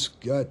albums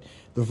got,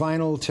 the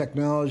vinyl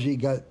technology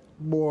got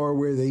more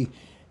where the,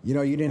 you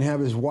know, you didn't have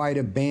as wide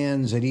of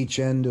bands at each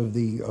end of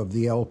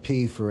the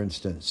LP, for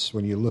instance,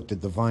 when you looked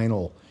at the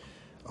vinyl.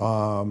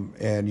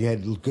 And you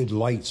had good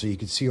light so you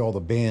could see all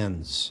the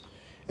bands.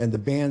 And the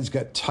bands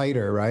got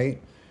tighter,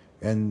 right?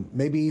 And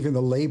maybe even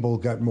the label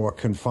got more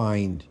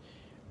confined.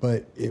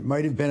 But it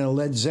might have been a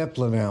Led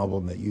Zeppelin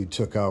album that you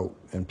took out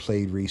and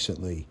played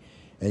recently.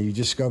 And you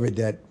discovered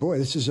that, boy,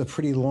 this is a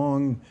pretty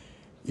long,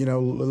 you know,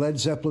 Led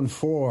Zeppelin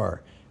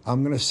 4.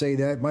 I'm going to say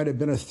that might have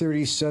been a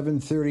 37,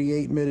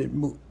 38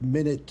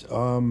 minute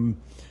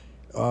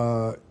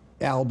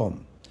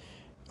album.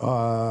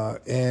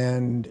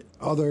 And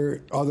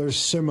other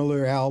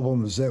similar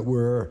albums that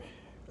were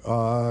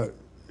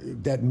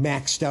that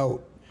maxed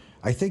out.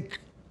 I think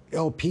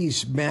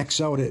LPs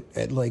max out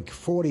at like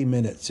 40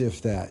 minutes,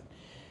 if that.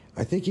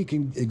 I think you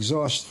can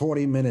exhaust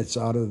 40 minutes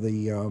out of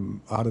the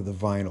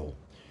vinyl.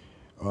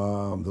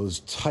 Those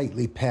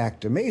tightly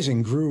packed,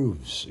 amazing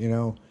grooves. You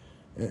know,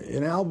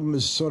 an album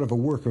is sort of a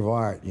work of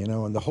art. You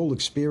know, and the whole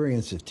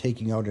experience of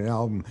taking out an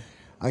album,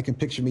 I can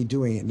picture me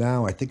doing it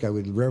now. I think I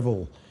would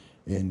revel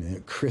in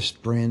a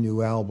crisp, brand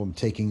new album,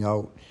 taking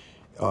out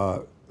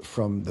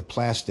from the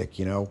plastic,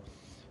 you know,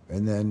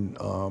 and then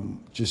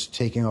just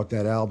taking out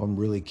that album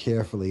really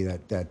carefully,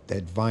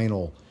 that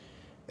vinyl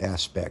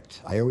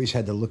aspect. I always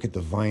had to look at the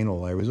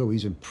vinyl. I was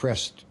always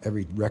impressed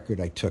every record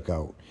I took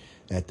out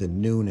at the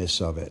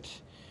newness of it,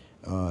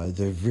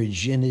 the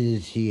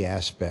virginity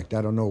aspect.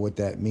 I don't know what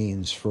that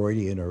means,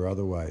 Freudian or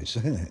otherwise,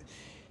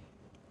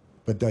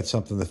 but that's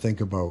something to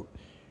think about.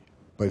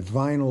 But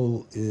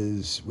vinyl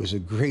was a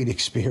great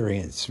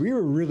experience. We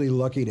were really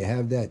lucky to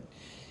have that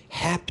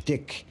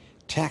haptic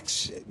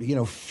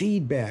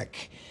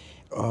feedback,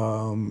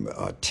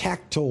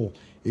 tactile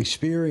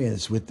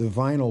experience with the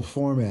vinyl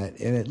format,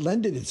 and it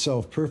lended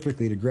itself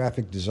perfectly to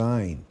graphic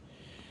design.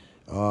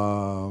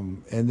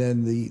 And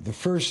then the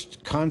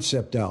first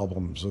concept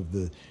albums of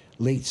the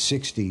late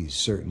 60s,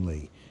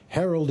 certainly,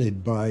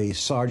 heralded by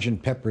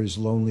Sgt. Pepper's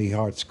Lonely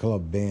Hearts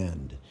Club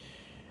Band.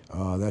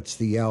 That's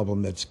the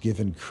album that's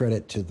given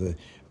credit to the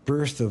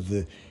birth of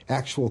the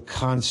actual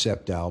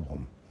concept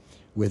album,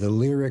 where the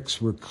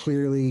lyrics were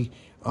clearly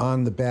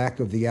on the back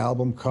of the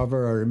album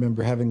cover. I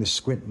remember having to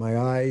squint my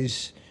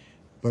eyes,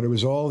 but it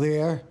was all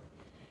there.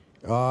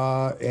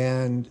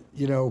 And,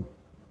 you know,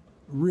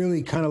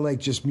 really kind of like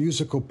just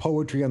musical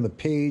poetry on the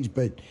page,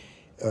 but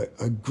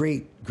a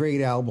great,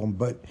 great album.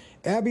 But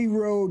Abbey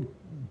Road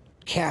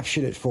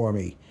captured it for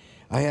me.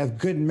 I have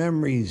good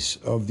memories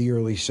of the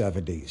early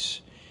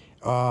 70s.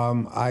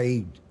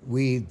 The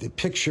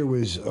picture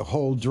was a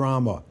whole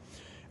drama.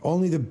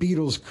 Only the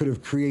Beatles could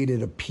have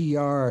created a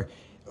PR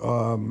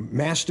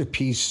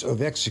masterpiece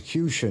of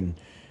execution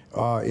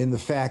in the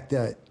fact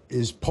that,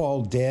 is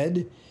Paul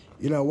dead?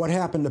 You know, what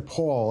happened to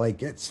Paul?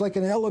 Like, it's like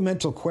an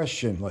elemental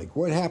question. Like,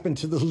 what happened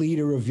to the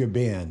leader of your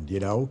band,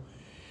 you know?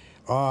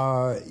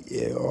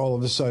 All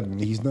of a sudden,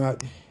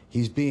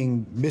 he's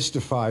being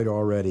mystified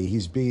already.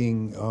 He's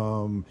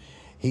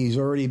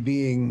already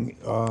being,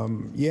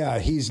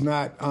 he's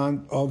not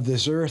of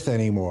this earth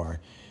anymore.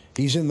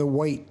 He's in the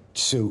white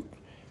suit,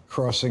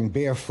 crossing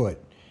barefoot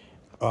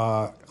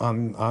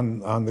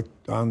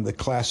on the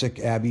classic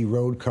Abbey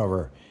Road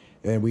cover,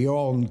 and we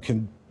all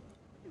can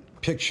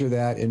picture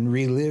that and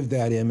relive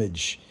that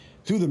image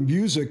through the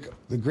music,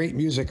 the great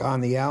music on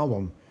the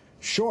album.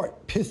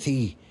 Short,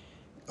 pithy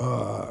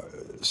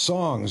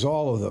songs,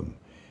 all of them.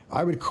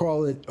 I would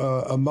call it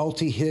a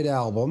multi-hit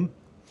album,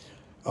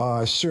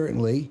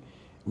 certainly.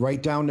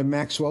 Right down to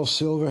Maxwell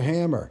Silver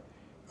Hammer.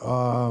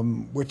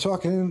 We're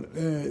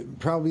talking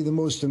probably the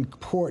most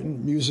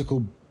important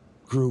musical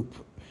group,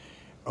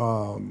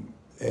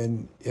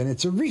 and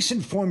it's a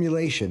recent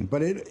formulation,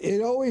 but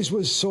it always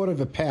was sort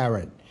of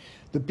apparent.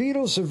 The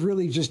Beatles have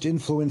really just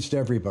influenced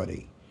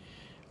everybody.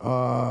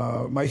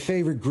 My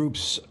favorite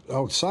groups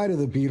outside of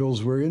the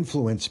Beatles were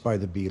influenced by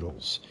the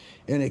Beatles,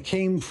 and it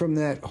came from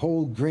that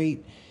whole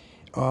great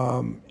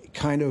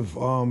kind of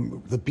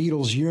the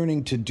Beatles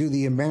yearning to do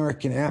the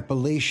American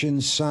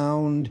Appalachian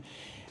sound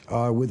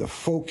with a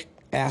folk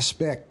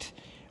aspect,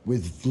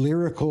 with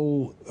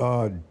lyrical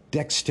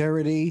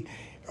dexterity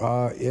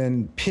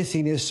and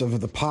pithiness of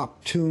the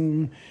pop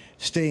tune,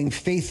 staying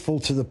faithful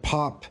to the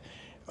pop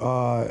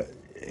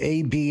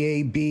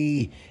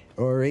ABAB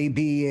or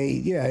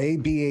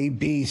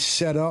ABAB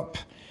setup,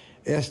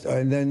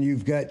 and then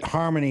you've got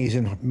harmonies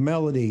and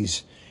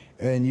melodies,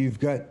 and you've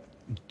got,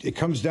 it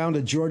comes down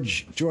to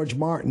George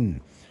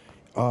Martin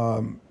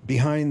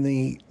behind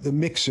the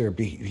mixer,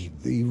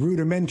 the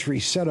rudimentary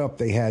setup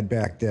they had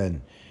back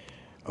then,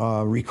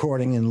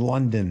 recording in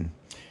London.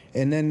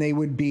 And then they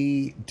would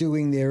be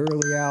doing their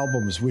early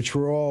albums, which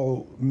were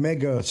all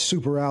mega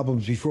super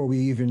albums before we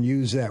even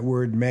used that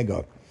word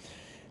mega.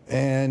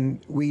 And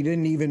we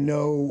didn't even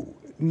know,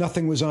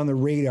 nothing was on the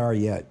radar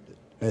yet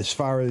as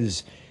far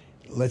as,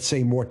 let's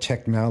say, more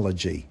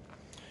technology,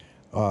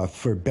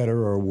 for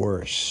better or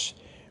worse.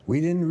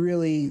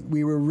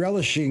 we were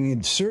relishing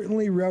and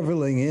certainly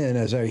reveling in,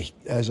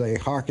 as I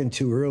hearkened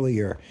to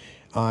earlier,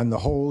 on the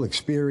whole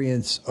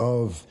experience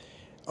of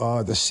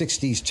the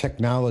 60s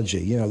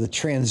technology, the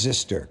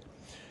transistor,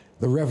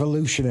 the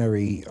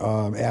revolutionary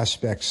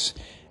aspects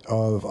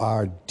of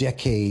our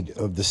decade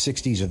of the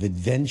 60s of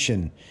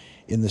invention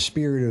in the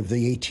spirit of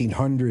the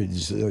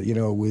 1800s,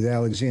 with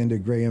Alexander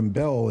Graham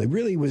Bell. It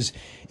really was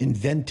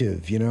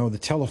inventive. The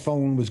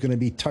telephone was going to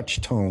be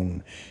touch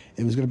tone.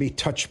 It was going to be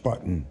touch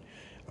button.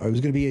 It was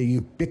going to be a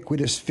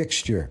ubiquitous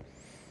fixture.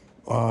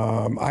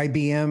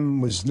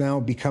 IBM was now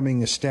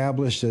becoming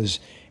established as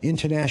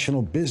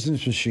international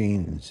business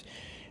machines.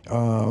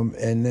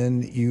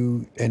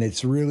 And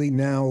it's really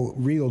now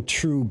real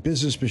true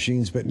business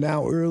machines, but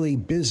now early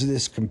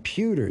business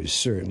computers,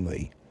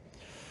 certainly.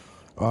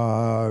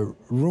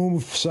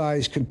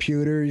 Room-size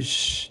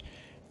computers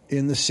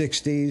in the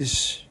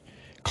 60s,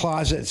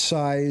 closet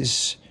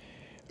size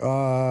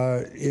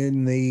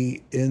in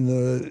the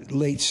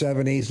late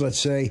 70s, let's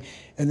say,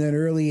 and then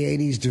early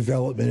 80s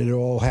development. It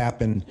all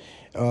happened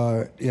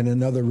in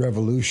another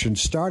revolution.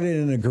 Started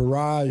in a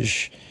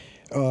garage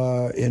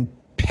in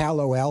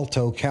Palo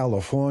Alto,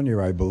 California,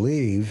 I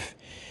believe,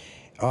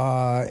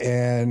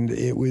 and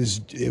it was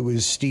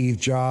Steve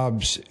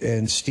Jobs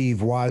and Steve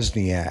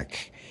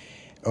Wozniak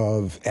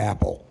of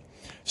Apple.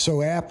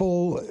 So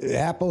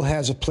Apple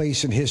has a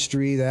place in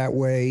history that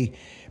way,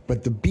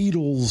 but the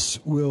Beatles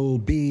will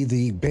be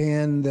the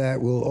band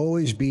that will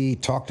always be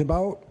talked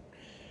about,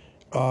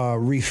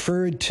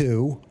 referred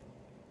to.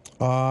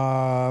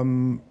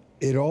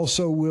 It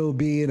also will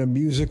be, in a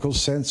musical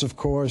sense, of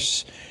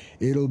course,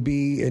 it'll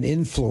be an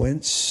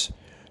influence,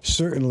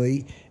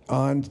 certainly,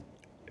 and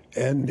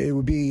it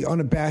would be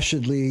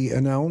unabashedly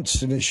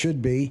announced, and it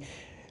should be,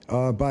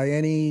 by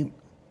any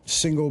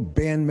single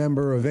band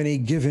member of any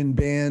given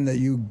band that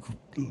you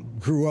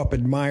grew up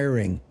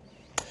admiring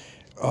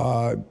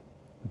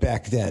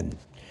back then.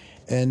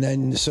 And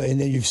then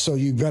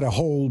you've got a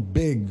whole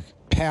big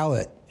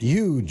palette,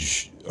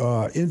 huge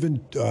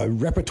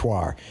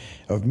repertoire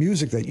of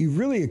music that you've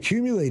really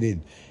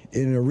accumulated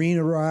in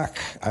arena rock.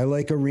 I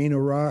like arena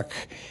rock.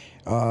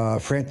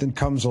 Frampton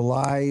Comes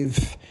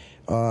Alive.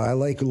 I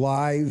like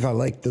live. I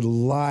like the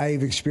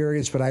live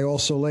experience, but I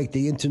also like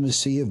the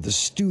intimacy of the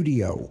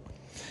studio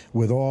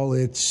with all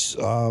its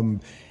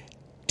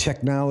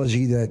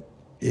technology that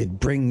it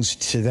brings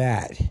to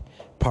that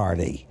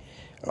party.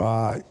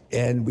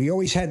 And we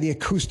always had the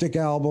acoustic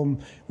album.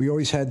 We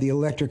always had the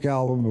electric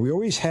album. We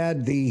always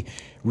had the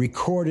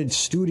recorded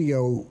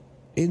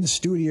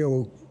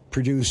in-studio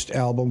produced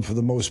album for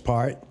the most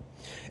part.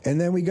 And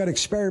then we got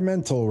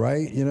experimental,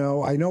 right?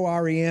 I know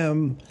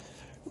REM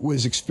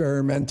was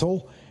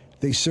experimental.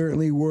 They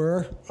certainly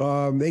were.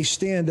 They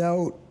stand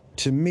out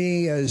to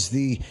me as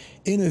the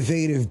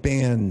innovative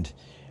band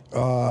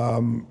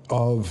of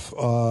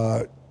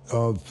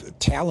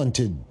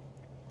talented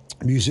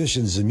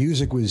musicians. The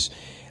music was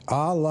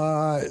a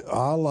la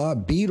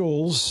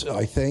Beatles,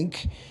 I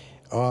think.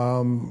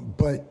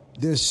 But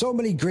there's so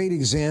many great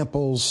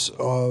examples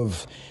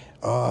of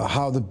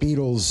how the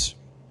Beatles,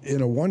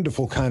 in a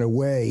wonderful kind of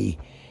way,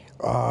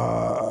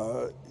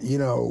 and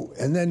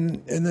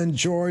then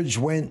George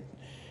went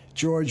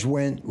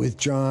with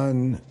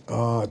John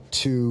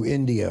to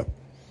India,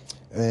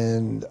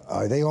 and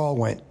they all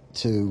went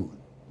to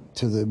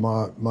the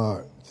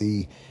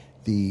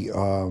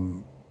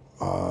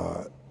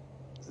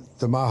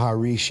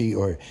Maharishi,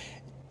 or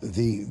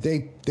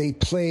they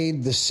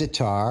played the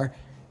sitar,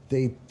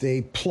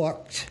 they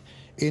plucked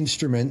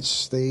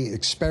instruments, they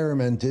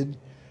experimented.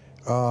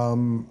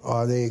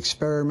 They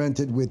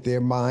experimented with their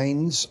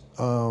minds,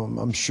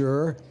 I'm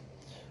sure.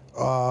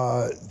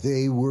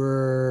 They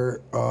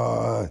were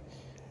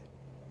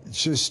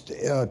just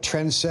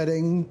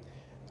trend-setting.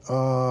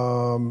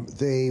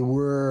 They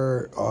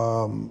were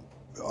on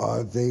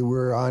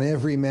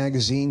every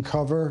magazine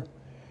cover.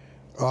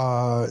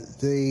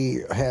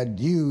 They had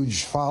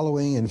huge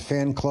following and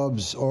fan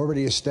clubs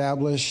already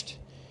established.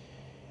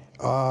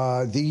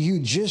 The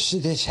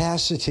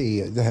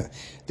hugeicity,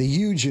 the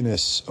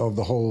hugeness of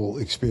the whole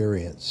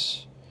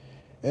experience.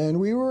 And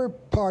we were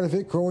part of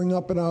it growing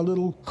up in our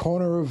little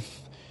corner of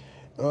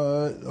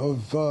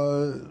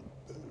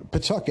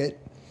Pawtucket,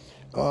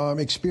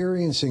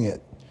 experiencing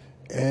it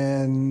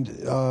and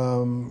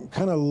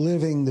kind of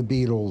living the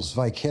Beatles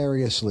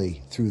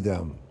vicariously through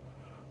them,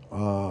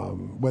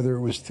 whether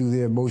it was through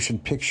their motion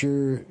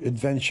picture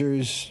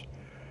adventures,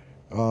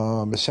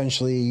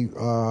 essentially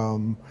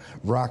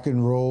rock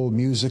and roll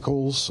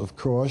musicals, of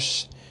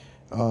course,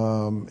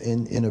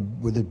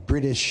 with a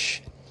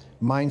British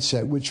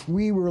mindset, which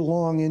we were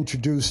long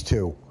introduced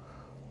to.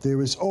 There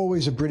was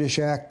always a British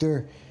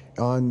actor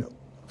on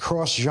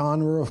cross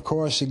genre, of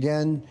course.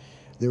 Again,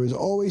 there was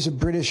always a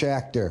British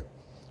actor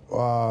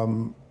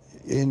in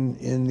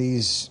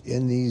these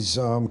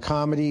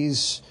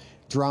comedies,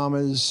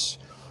 dramas.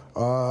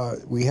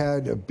 We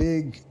had a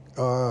big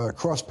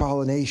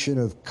cross-pollination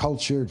of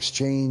culture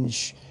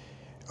exchange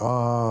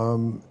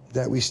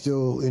that we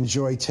still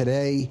enjoy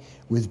today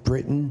with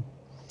Britain.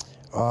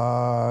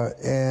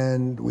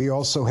 And we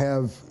also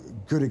have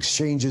good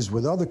exchanges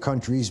with other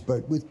countries,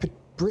 but with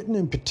Britain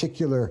in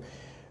particular,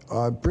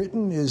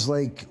 Britain is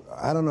like,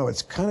 I don't know,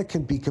 it's kind of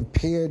can be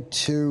compared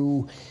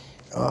to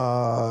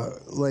I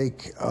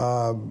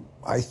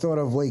thought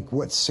of like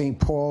what St.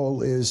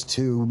 Paul is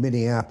to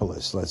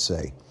Minneapolis, let's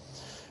say.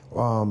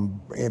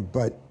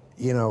 But,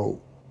 you know,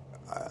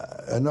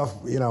 enough,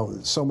 you know,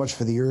 so much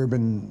for the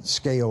urban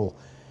scale.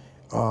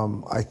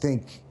 I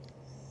think,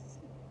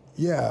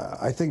 yeah,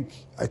 I think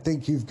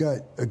you've got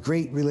a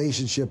great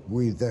relationship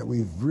that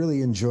we've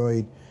really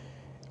enjoyed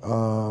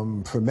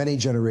for many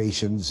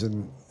generations,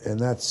 and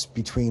that's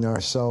between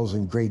ourselves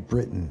and Great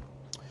Britain.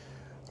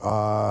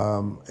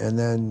 And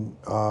then,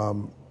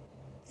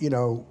 you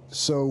know,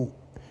 so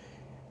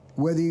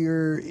whether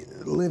you're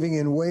living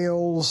in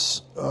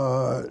Wales,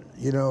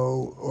 you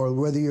know, or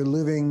whether you're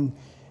living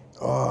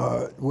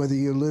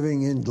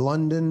in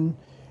London,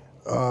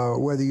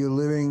 whether you're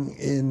living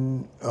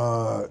in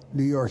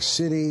New York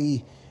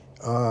City,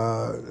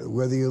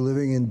 whether you're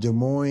living in Des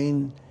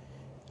Moines,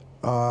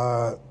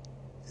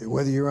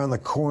 whether you're on the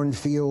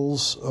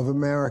cornfields of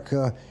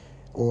America,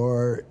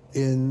 or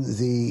in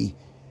the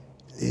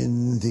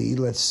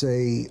let's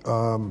say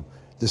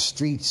the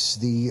streets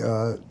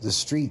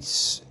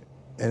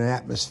and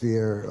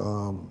atmosphere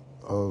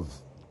of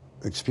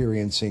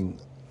experiencing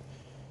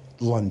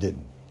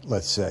London,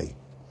 let's say.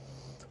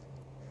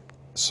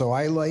 So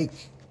I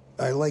like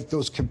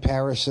those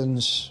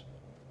comparisons,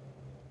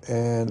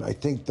 and I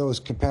think those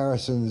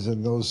comparisons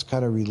and those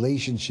kind of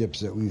relationships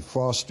that we've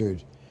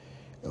fostered,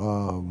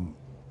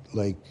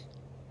 like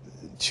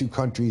two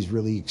countries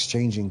really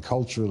exchanging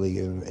culturally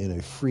in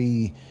a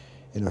free,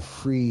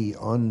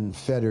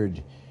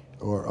 unfettered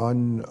or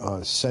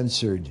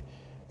uncensored,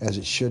 as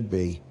it should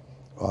be,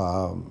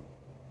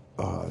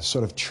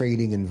 sort of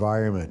trading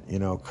environment. You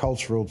know,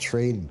 cultural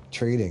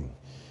trading,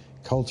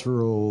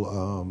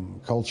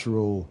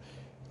 cultural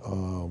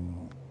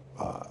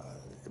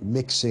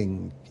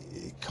mixing,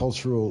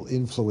 cultural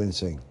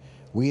influencing.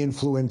 We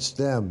influenced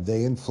them;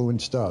 they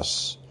influenced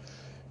us.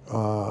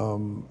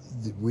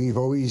 We've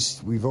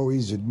always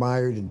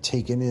admired and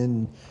taken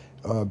in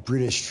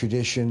British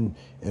tradition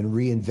and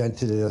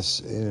reinvented us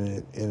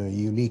in a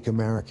unique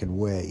American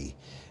way.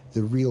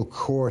 The real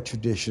core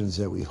traditions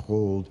that we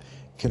hold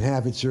can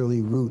have its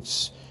early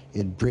roots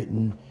in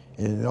Britain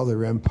and in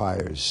other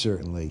empires,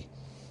 certainly,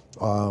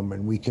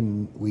 and we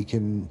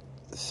can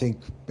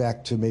think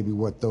back to maybe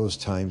what those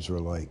times were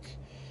like.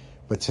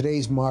 But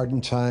today's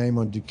modern time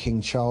under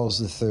King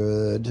Charles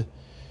III,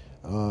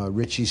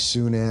 Richie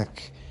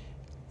Sunak,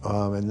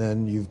 and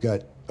then you've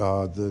got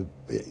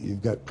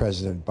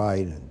President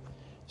Biden.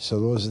 So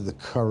those are the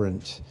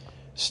current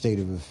state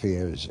of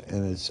affairs,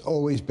 and it's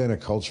always been a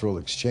cultural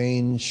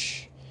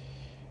exchange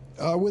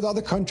with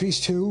other countries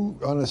too,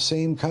 on the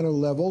same kind of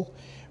level,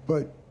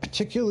 but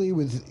particularly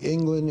with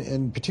England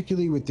and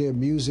particularly with their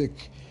musical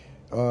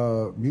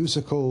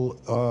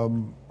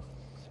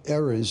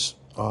eras.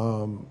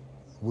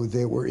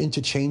 They were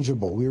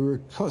interchangeable. We were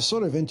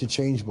sort of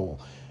interchangeable.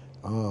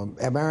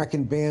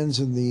 American bands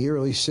in the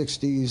early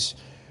 60s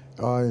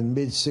and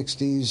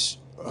mid-60s,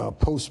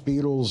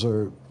 post-Beatles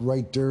or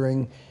right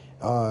during,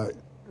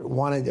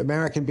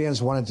 American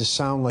bands wanted to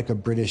sound like a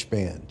British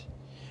band.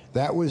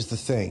 That was the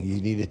thing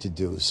you needed to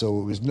do. So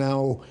it was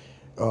now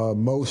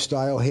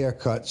Mo-style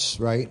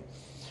haircuts, right?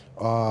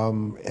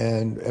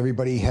 And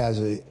everybody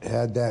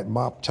had that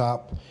mop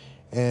top,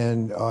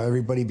 and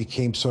everybody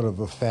became sort of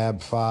a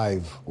Fab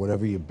Five,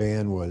 whatever your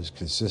band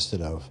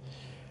consisted of.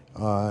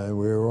 And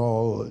we were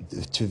all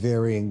to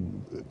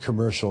varying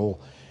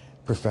commercial,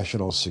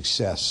 professional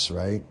success,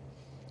 right?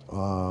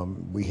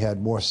 We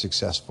had more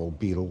successful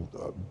Beatle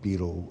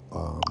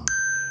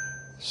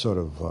sort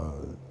of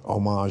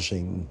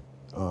homaging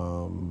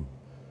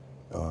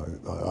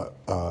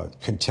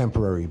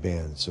contemporary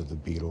bands of the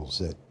Beatles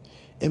that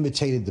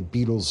imitated the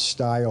Beatles'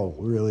 style,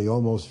 really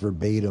almost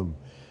verbatim,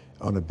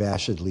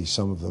 unabashedly,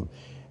 some of them.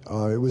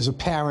 It was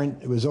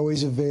apparent, it was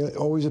always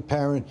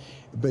apparent,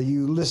 but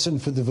you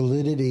listened for the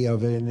validity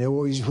of it, and it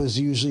always was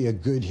usually a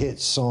good hit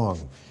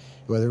song,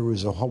 whether it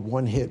was a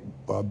one-hit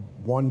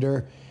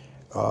wonder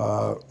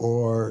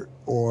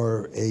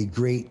or a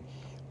great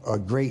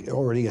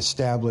already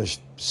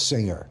established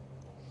singer.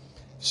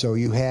 So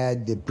you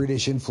had the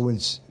British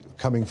influence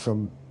coming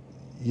from,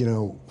 you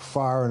know,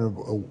 far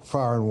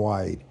and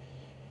wide,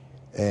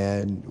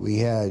 and we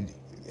had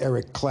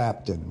Eric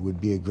Clapton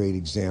would be a great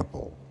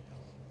example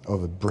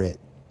of a Brit.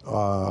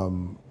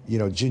 You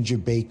know, Ginger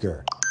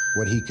Baker,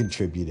 what he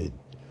contributed.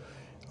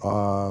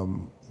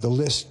 The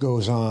list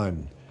goes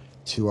on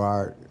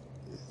to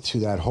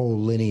that whole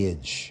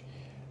lineage,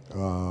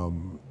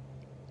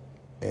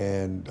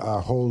 and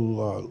our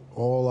whole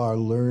all our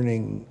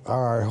learning,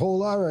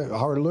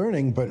 our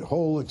learning, but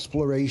whole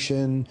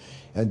exploration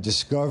and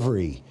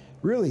discovery.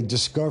 Really,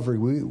 discovery.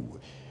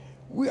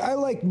 I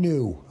like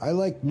new. I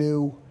like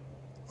new.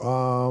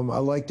 I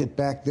liked it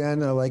back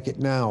then. I like it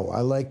now.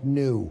 I like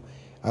new.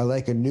 I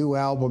like a new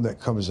album that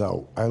comes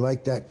out. I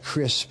like that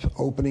crisp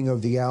opening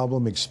of the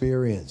album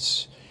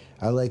experience.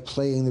 I like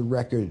playing the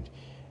record.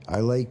 I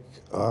like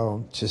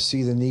to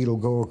see the needle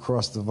go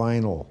across the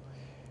vinyl.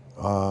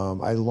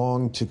 I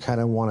long to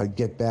kind of want to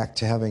get back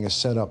to having a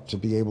setup to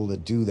be able to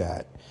do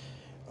that.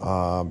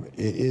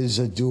 It is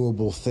a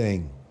doable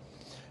thing.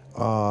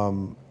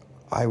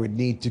 I would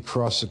need to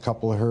cross a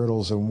couple of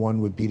hurdles, and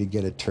one would be to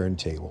get a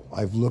turntable.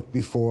 I've looked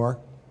before.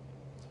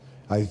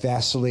 I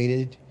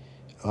vacillated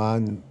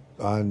on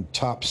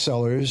top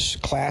sellers,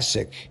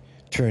 classic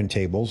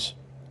turntables.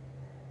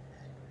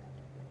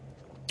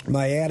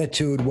 My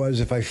attitude was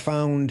if I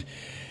found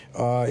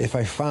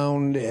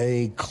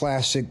a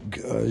classic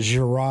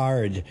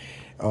Girard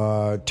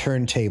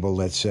turntable,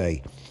 let's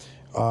say,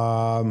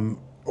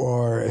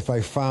 or if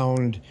I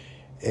found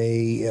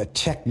a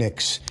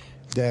Technics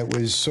that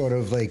was sort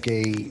of like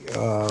a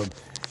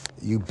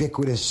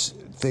ubiquitous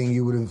thing,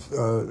 you would have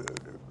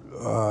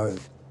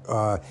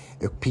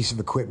a piece of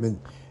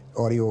equipment,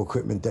 audio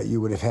equipment that you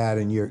would have had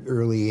in your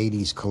early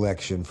 80s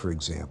collection, for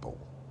example.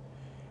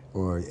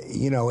 Or,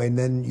 and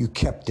then you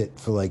kept it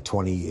for like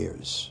 20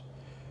 years,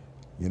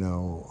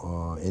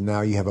 and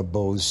now you have a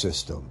Bose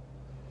system,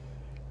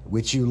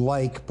 which you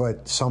like,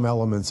 but some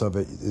elements of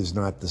it is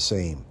not the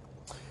same.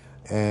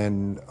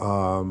 And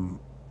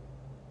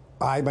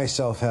I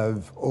myself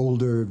have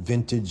older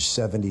vintage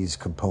 70s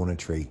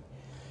componentry.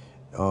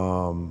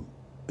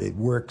 It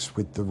works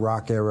with the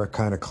rock era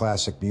kind of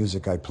classic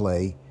music I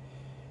play,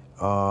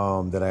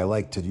 that I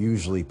like to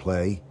usually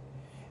play.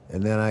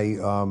 And then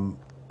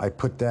I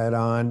put that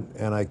on,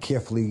 and I'm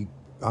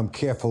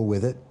careful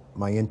with it.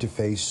 My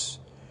interface,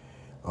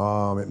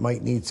 it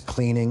might need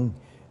cleaning.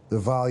 The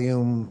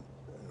volume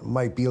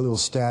might be a little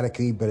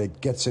staticky, but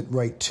it gets it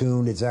right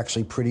tuned. It's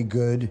actually pretty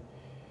good.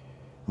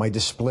 My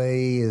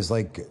display is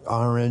like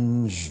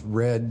orange,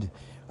 red.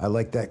 I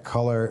like that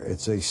color.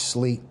 It's a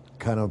slate,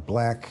 kind of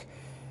black,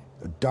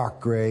 dark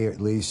gray at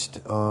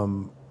least,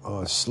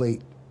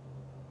 slate,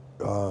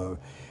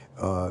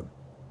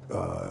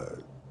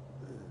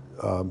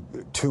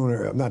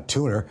 tuner, not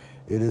tuner,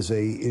 it is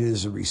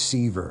a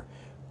receiver.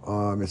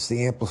 It's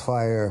the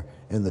amplifier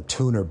and the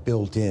tuner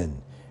built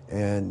in.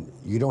 And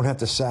you don't have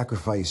to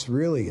sacrifice,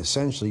 really,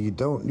 essentially, you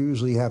don't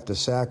usually have to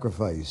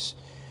sacrifice.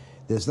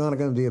 There's not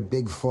going to be a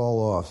big fall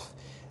off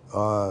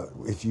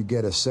if you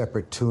get a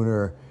separate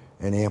tuner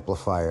and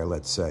amplifier,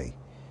 let's say.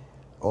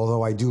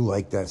 Although I do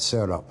like that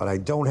setup, but I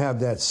don't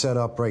have that set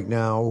up right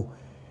now.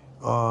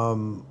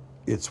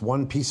 It's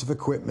one piece of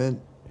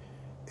equipment.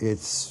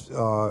 It's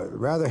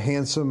rather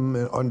handsome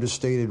and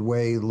understated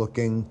way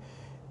looking,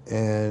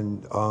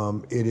 and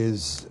it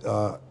is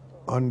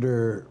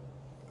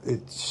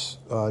it's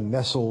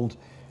nestled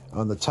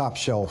on the top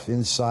shelf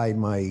inside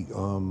my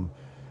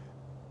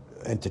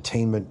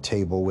entertainment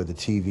table with the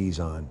TV's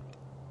on.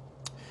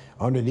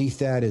 Underneath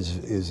that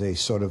is a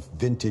sort of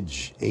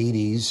vintage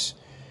 80s,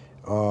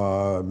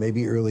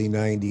 maybe early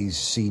 90s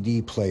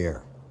CD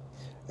player,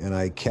 and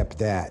I kept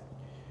that.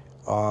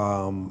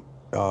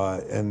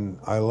 And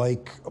I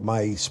like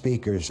my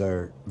speakers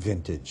are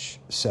vintage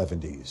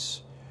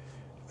 70s,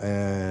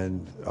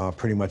 and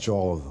pretty much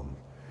all of them.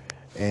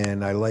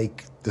 And I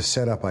like the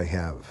setup I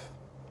have.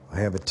 I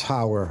have a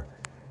tower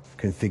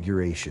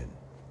configuration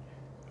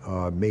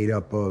made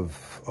up of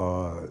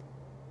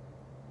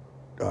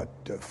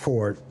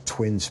 4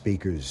 twin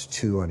speakers,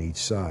 2 on each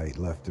side,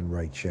 left and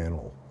right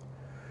channel.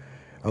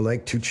 I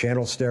like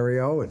 2-channel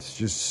stereo. It's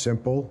just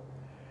simple.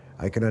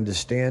 I can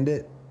understand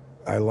it.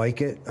 I like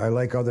it. I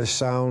like other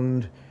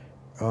sound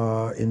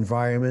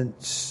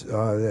environments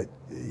that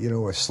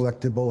are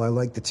selectable. I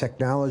like the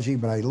technology,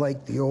 but I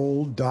like the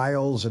old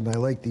dials, and I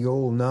like the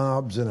old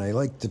knobs, and I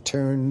like to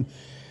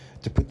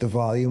put the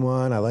volume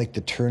on. I like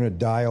to turn a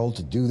dial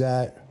to do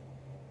that.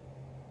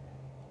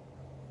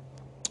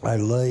 I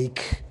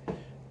like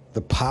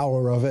the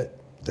power of it,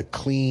 the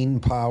clean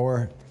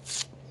power.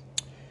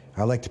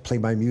 I like to play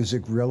my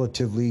music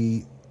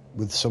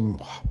with some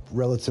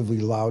relatively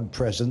loud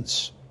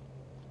presence.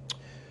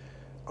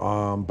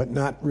 But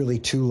not really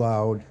too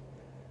loud.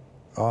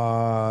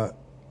 I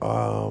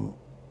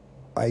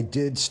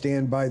did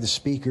stand by the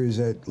speakers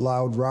at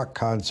loud rock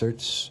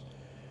concerts,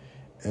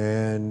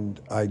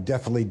 and I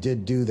definitely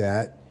did do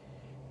that.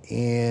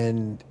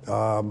 And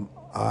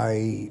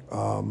I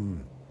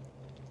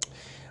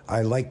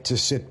like to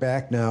sit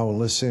back now and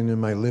listen in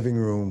my living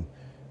room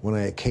when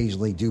I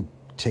occasionally do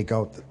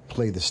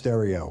play the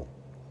stereo.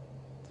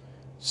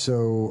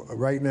 So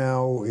right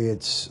now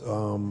it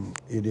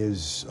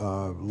is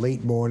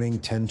late morning,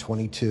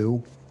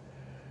 10:22,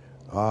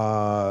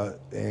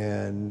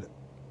 and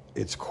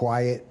it's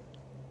quiet.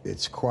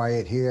 It's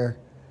quiet here.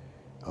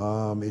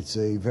 It's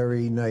a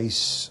very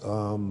nice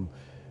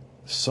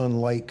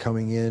sunlight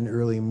coming in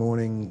early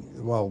morning,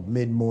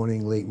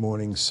 mid-morning, late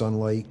morning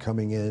sunlight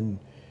coming in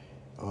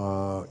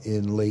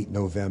late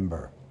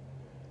November.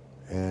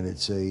 And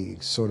it's a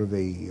sort of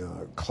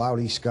a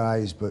cloudy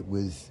skies, but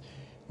with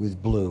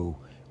blue,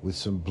 with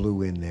some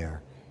blue in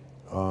there.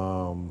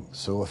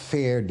 So a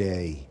fair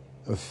day.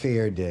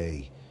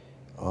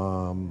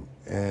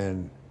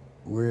 And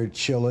we're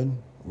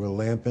chilling, we're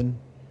lamping,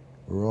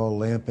 we're all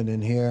lamping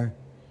in here.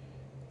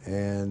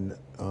 And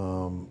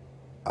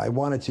I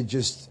wanted to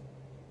just,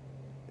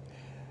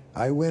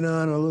 I went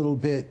on a little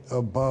bit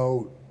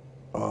about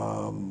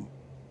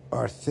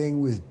our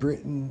thing with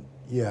Britain.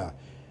 Yeah,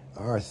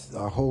 our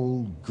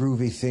whole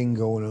groovy thing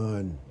going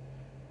on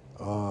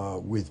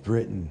with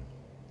Britain.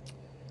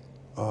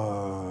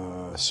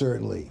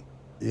 Certainly,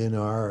 in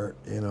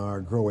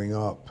our growing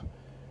up.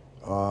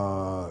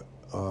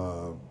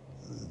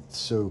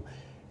 So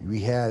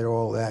we had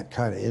all that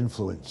kind of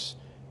influence.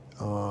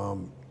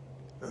 And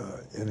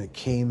it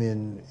came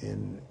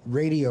in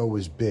radio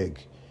was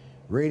big.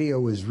 Radio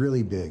was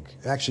really big.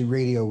 Actually,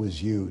 radio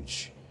was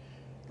huge.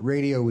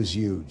 Radio was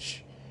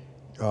huge.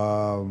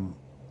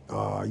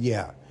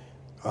 Yeah.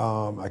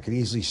 I could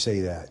easily say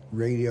that.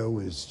 Radio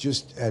was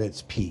just at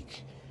its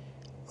peak.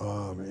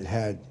 It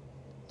had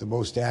the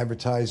most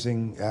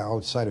advertising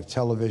outside of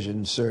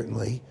television,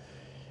 certainly.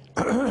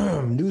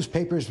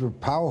 Newspapers were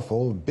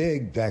powerful,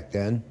 big back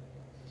then.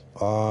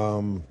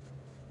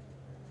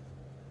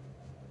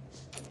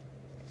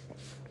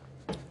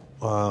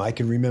 I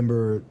can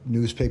remember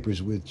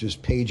newspapers with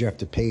just page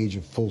after page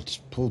of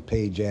full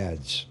page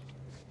ads,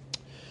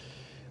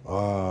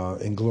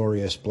 in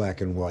glorious black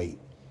and white,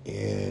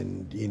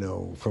 and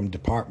from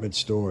department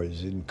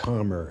stores and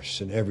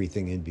commerce and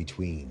everything in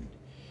between.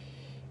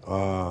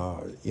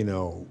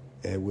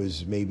 It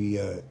was maybe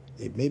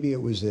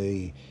it was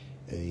a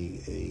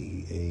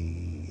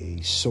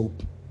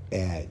soap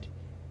ad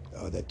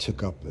that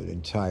took up an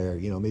entire,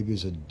 maybe it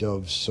was a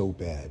Dove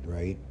soap ad,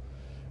 right?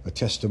 A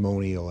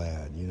testimonial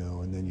ad,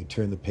 and then you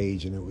turn the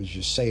page and it was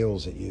your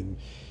sales at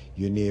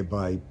your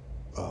nearby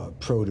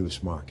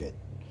produce market.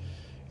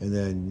 And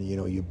then,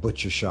 your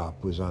butcher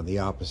shop was on the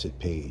opposite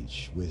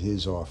page with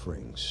his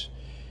offerings.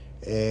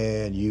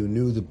 And you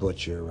knew the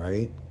butcher,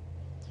 right?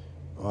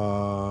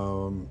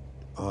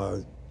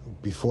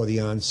 Before the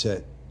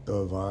onset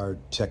of our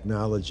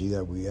technology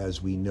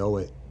as we know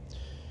it.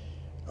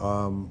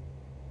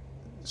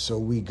 So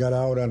we got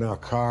out on our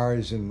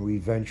cars and we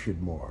ventured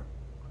more.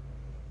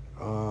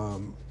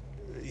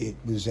 It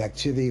was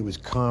activity, it was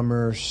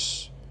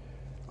commerce.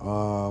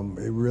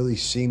 It really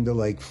seemed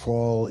to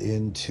fall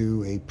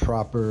into a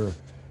proper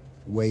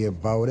way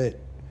about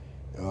it.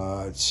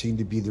 It seemed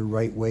to be the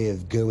right way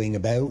of going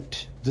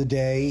about the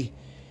day,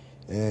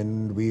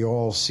 and we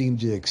all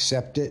seemed to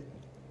accept it.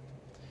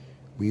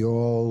 We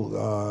all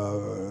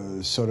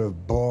sort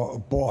of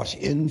bought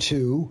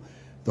into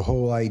the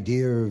whole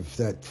idea of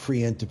that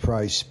free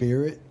enterprise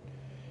spirit.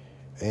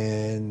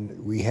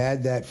 And we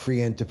had that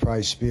free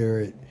enterprise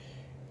spirit,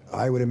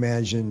 I would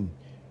imagine,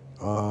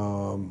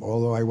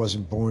 although I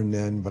wasn't born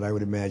then, but I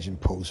would imagine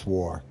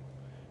post-war.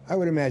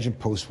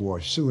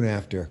 Soon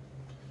after.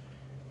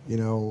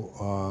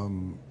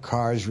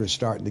 Cars were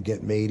starting to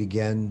get made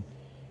again.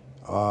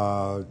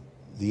 The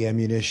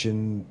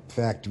ammunition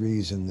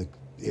factories and the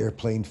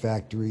airplane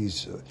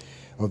factories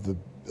of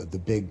the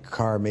big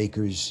car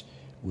makers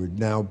were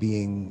now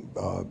being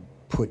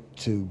put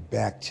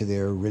back to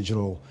their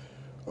original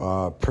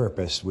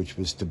purpose, which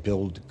was to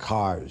build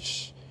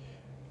cars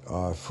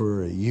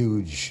for a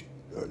huge,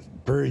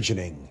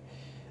 burgeoning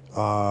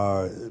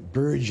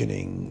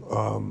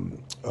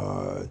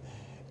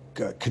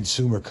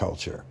consumer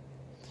culture.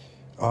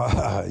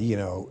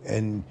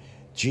 And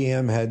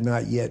GM had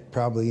not yet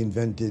probably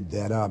invented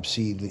that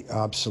obsolete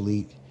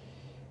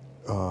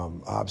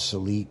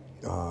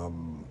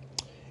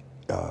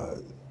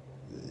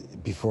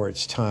before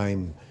its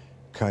time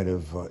kind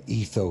of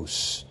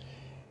ethos.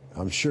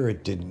 I'm sure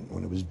it didn't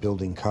when it was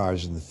building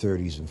cars in the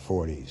 30s and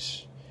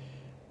 40s.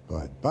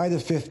 But by the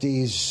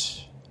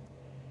 50s,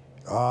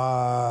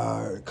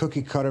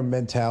 cookie cutter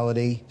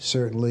mentality,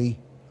 certainly.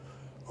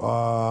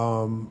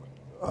 There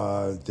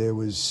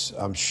was,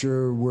 I'm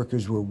sure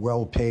workers were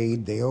well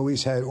paid. They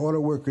always had,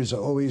 auto workers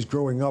always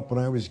growing up when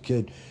I was a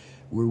kid,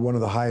 were one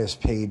of the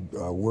highest paid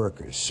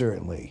workers,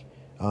 certainly,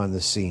 on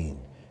the scene,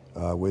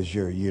 was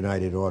your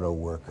United Auto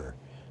Worker.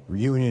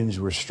 Unions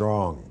were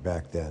strong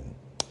back then.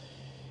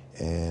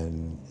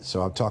 And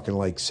so I'm talking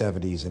like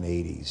 70s and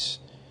 80s,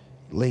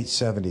 late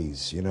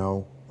 70s,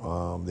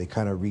 they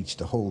kind of reached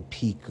the whole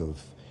peak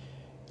of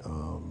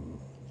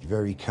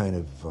very kind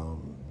of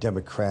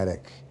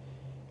democratic,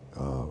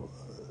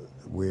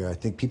 where I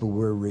think people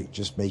were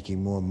just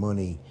making more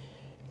money.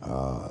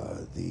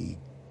 The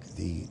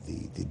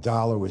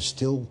dollar was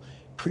still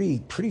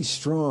pretty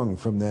strong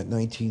from that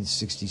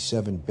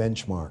 1967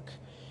 benchmark.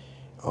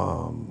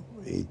 The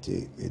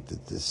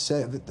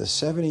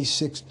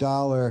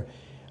 $76,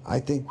 I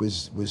think,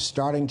 was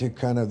starting to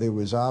kind of, there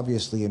was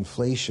obviously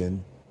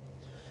inflation,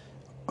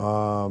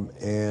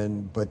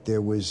 but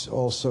there was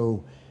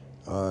also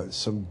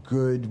some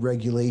good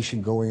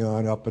regulation going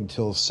on up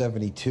until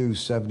 72,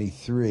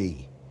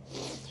 73.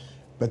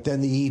 But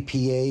then the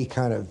EPA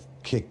kind of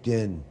kicked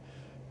in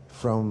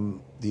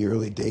from the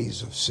early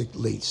days of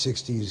late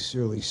 60s,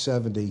 early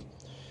 70.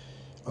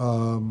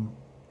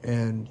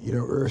 And,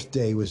 Earth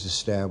Day was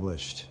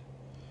established.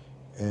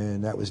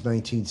 And that was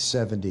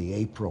 1970,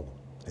 April.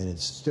 And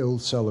it's still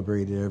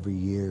celebrated every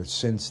year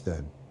since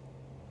then.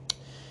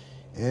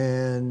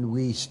 and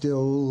we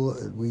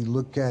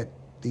look at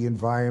the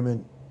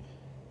environment.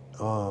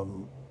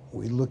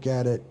 We look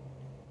at it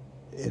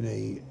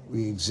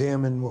we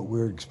examine what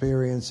we're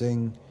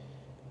experiencing.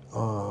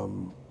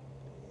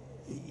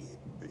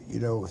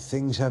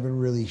 Things haven't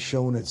really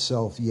shown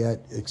itself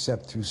yet,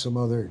 except through some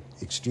other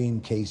extreme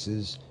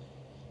cases.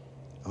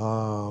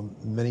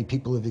 Many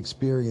people have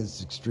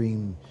experienced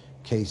extreme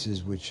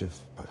cases which have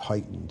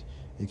heightened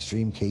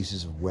extreme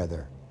cases of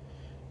weather,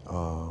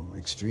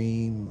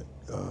 extreme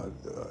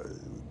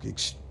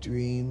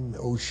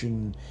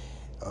ocean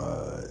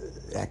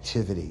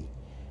activity,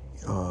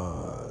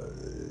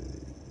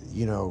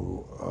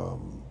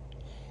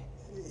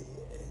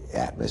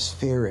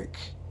 atmospheric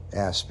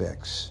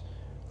aspects,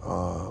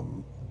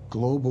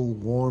 global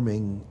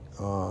warming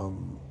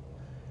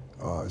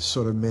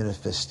sort of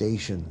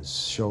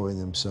manifestations showing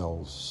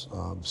themselves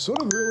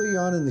sort of early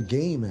on in the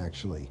game,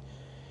 actually.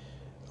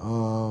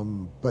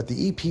 But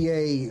the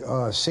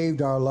EPA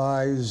saved our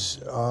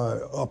lives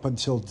up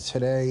until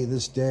today,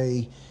 this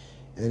day,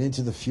 and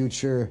into the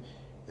future,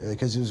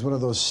 because it was one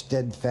of those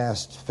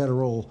steadfast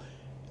federal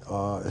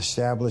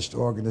established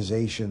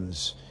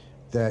organizations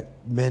that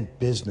meant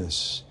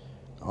business.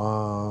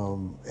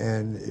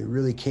 And it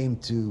really came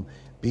to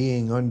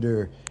being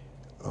under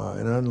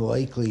an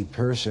unlikely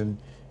person,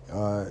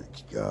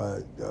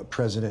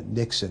 President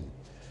Nixon.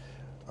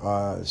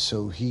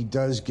 So he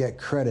does get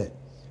credit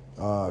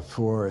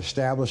for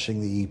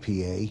establishing the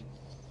EPA,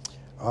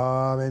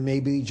 and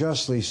maybe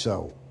justly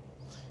so.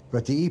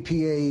 But the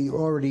EPA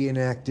already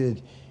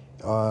enacted,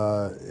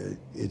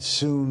 it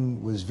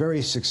soon was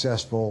very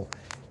successful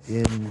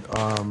in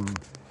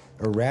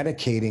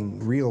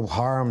eradicating real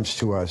harms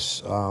to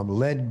us.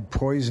 Lead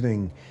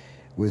poisoning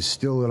was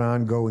still an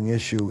ongoing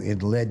issue in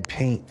lead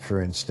paint,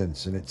 for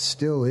instance, and it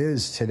still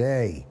is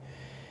today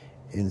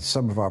in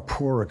some of our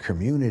poorer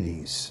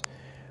communities.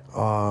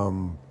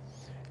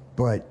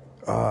 But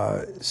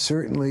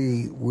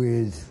certainly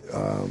with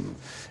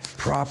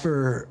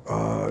proper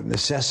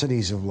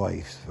necessities of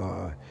life,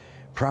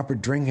 proper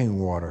drinking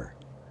water,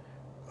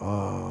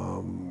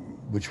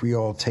 which we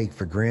all take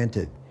for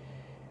granted.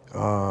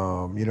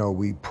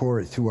 We pour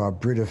it through our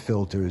Brita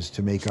filters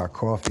to make our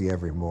coffee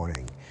every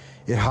morning.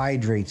 It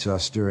hydrates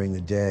us during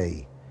the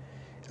day.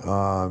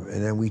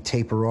 And then we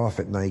taper off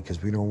at night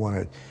because we don't want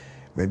to,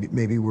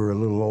 maybe we're a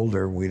little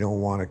older and we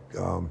don't want to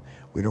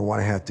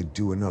have to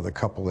do another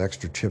couple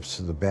extra trips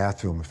to the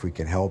bathroom if we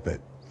can help it.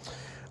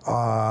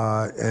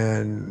 But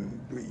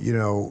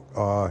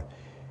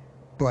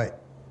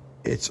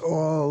it's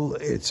all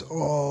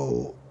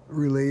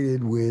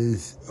related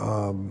with,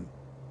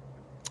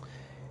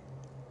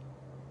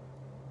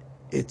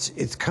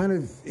 it's kind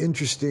of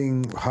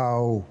interesting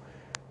how,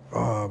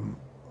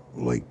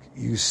 like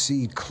you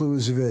see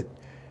clues of it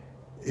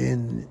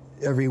in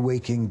every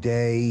waking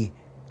day.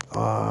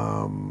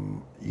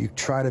 You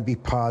try to be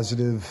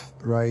positive,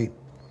 right?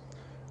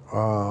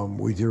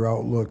 With your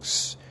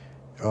outlooks,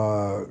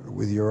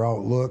 with your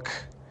outlook.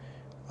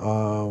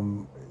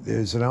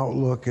 There's an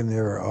outlook and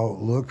there are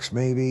outlooks,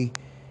 maybe.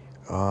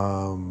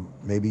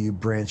 Maybe you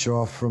branch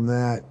off from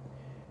that.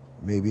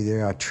 Maybe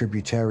there are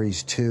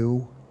tributaries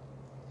too.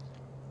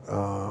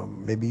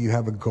 Maybe you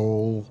have a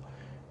goal.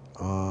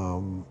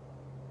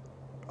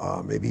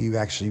 Maybe you've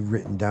actually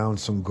written down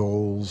some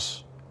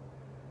goals.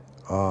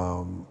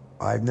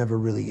 I've never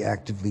really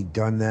actively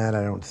done that,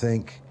 I don't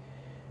think.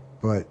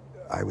 But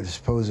I would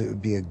suppose it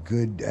would be a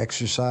good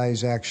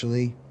exercise,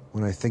 actually,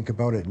 when I think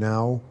about it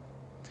now.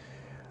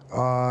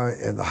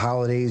 And the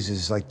holidays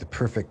is like the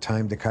perfect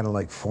time to kind of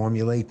like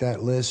formulate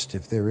that list,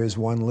 if there is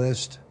one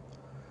list.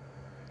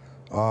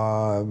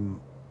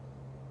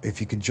 If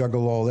you can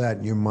juggle all that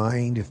in your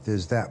mind, if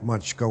there's that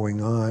much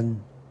going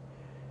on,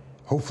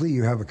 hopefully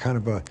you have a kind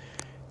of a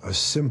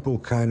simple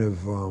kind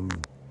of,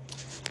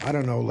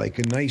 like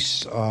a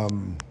nice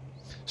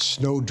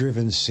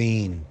snow-driven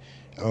scene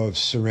of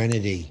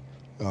serenity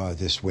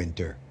this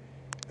winter.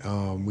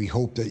 We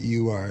hope that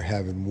you are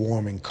having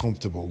warm and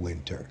comfortable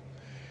winter.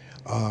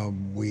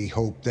 We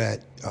hope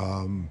that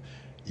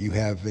you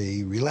have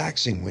a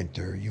relaxing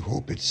winter. You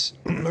hope it's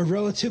a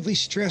relatively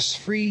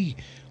stress-free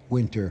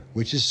winter,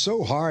 which is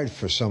so hard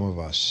for some of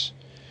us.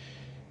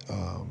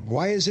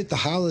 Why is it the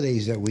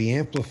holidays that we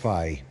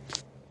amplify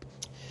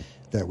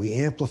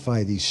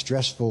these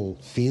stressful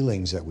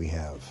feelings that we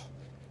have?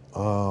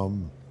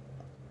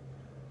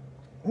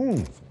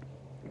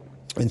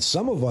 And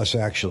some of us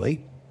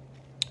actually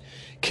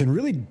can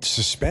really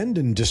suspend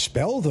and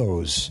dispel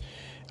those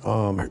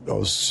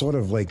sort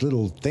of like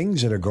little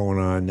things that are going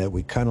on that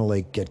we kind of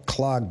like get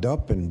clogged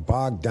up and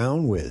bogged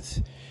down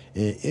with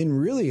in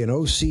really an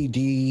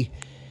OCD,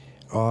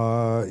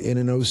 in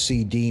an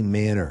OCD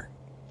manner.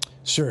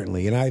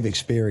 Certainly, and I've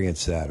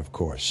experienced that, of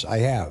course. I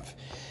have.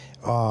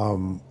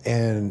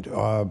 And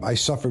I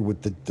suffered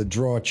with the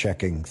draw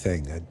checking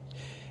thing.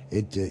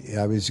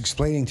 I was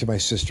explaining to my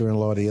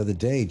sister-in-law the other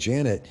day,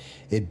 Janet,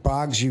 it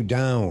bogs you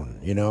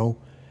down,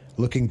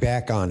 looking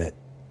back on it.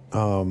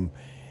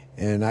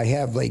 And I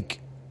have like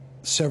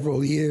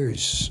several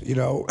years, you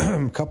know,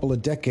 a couple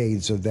of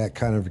decades of that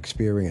kind of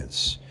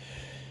experience.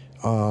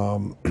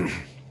 Um,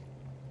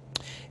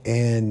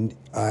 and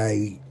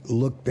I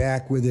look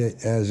back with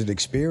it as an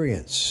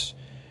experience,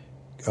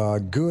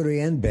 good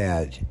and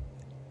bad,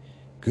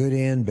 good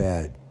and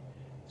bad.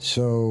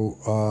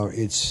 So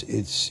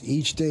it's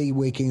each day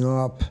waking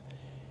up,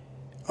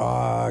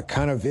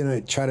 kind of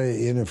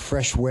in a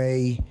fresh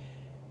way,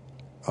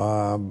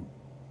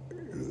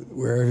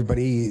 where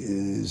everybody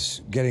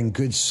is getting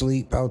good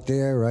sleep out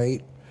there,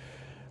 right?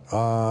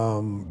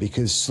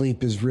 Because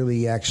sleep is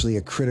really actually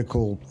a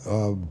critical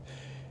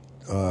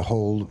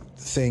whole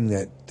thing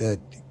that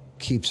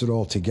keeps it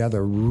all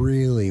together,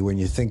 really, when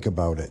you think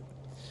about it.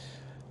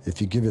 If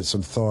you give it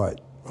some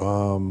thought,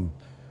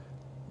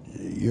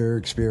 your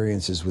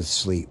experiences with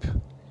sleep.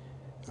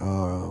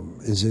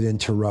 Is it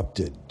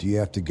interrupted? Do you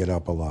have to get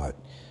up a lot?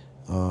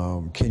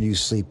 Can you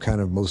sleep kind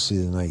of mostly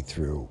the night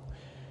through?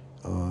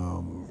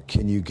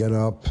 Can you get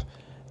up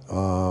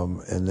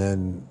and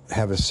then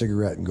have a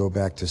cigarette and go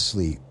back to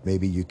sleep?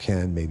 Maybe you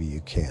can, maybe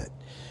you can't.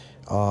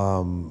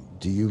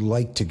 Do you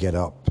like to get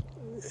up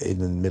in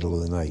the middle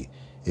of the night?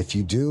 If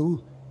you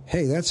do,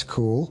 hey, that's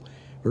cool.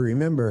 But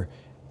remember,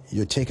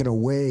 you're taking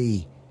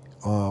away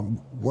how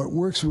it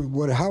works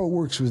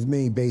with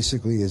me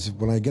basically is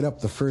when I get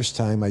up the first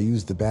time, I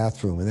use the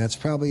bathroom, and that's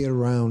probably at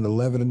around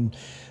 11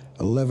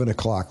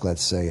 o'clock,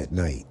 let's say, at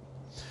night.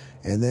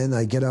 And then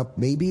I get up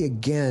maybe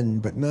again,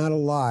 but not a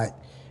lot.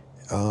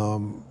 A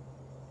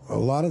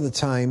lot of the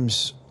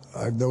times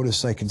I've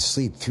noticed I can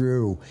sleep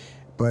through,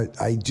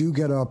 but I do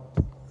get up,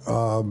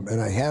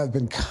 and I have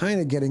been kind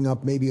of getting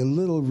up maybe a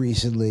little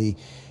recently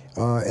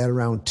at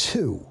around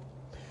 2.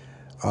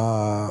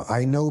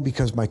 I know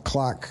because my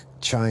clock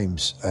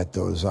chimes at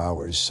those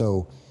hours.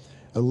 So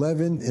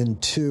 11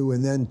 and 2,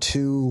 and then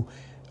 2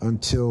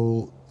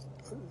 until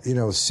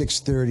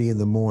 6:30 in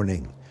the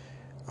morning.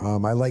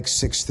 I like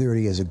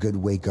 6:30 as a good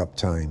wake-up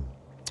time.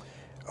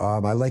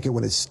 I like it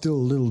when it's still a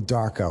little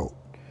dark out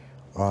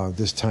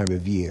this time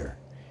of year,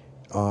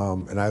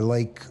 and I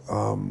like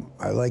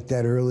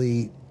that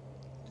early,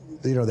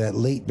 that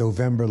late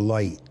November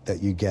light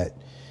that you get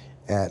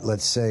at,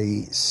 let's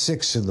say,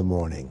 6 in the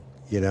morning.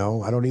 I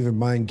don't even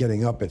mind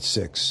getting up at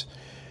 6.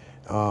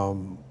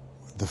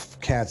 The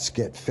cats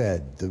get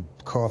fed, the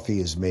coffee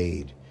is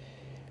made,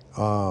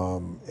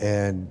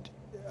 and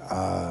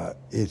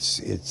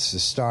it's the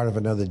start of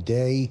another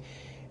day,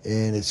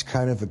 and it's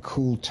kind of a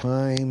cool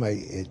time.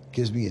 It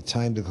gives me a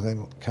time to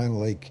kind of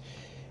like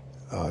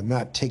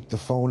not take the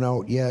phone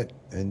out yet,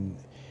 and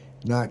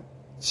not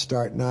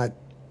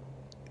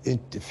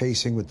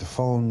interfacing with the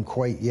phone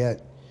quite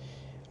yet.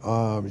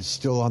 It's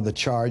still on the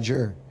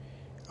charger,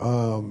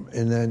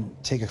 and then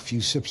take a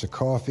few sips of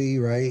coffee,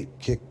 right?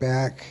 Kick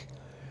back.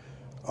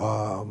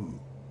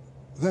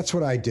 That's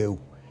what I do.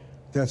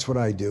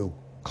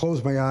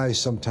 Close my eyes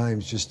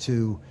sometimes just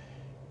to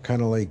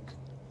kind of like,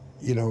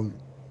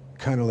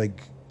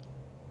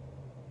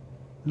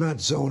 not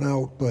zone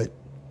out, but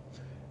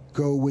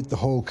go with the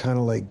whole kind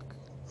of like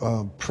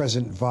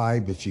present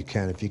vibe if you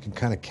can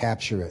kind of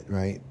capture it,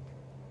 right?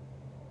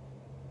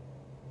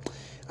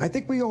 I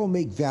think we all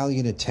make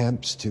valiant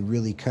attempts to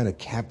really kind of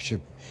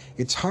capture.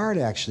 It's hard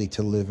actually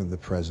to live in the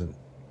present,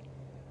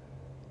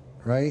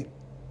 right?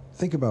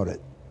 Think about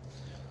it.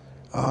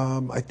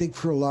 I think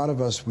for a lot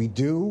of us, we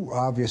do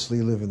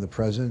obviously live in the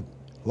present.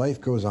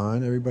 Life goes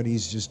on.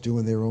 Everybody's just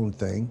doing their own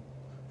thing.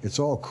 It's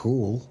all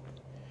cool.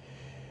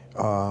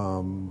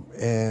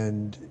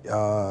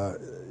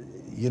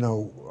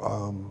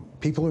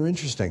 People are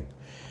interesting.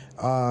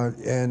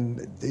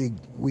 And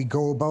we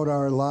go about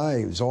our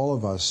lives, all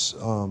of us,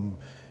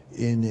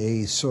 in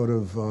a sort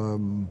of,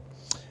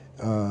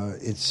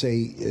 it's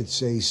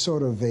a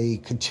sort of a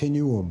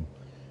continuum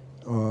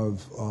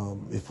of,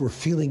 if we're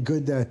feeling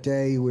good that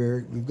day,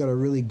 we've got a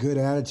really good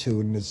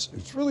attitude, and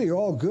it's really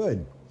all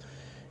good.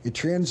 It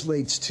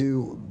translates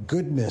to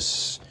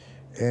goodness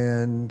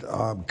and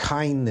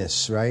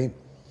kindness, right?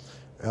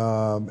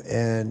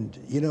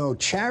 And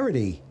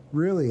charity,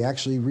 really,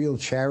 actually real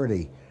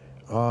charity,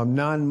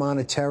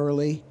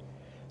 non-monetarily,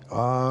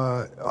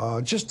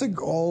 just an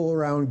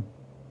all-around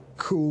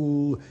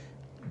cool,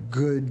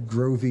 good,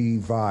 groovy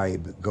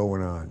vibe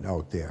going on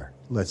out there,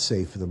 let's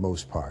say, for the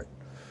most part.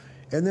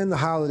 And then the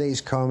holidays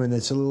come, and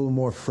it's a little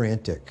more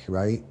frantic,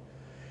 right?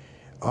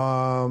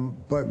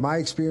 But my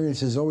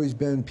experience has always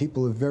been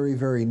people are very,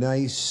 very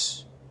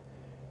nice.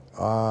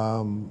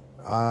 I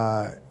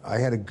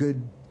had a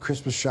good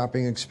Christmas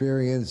shopping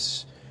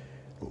experience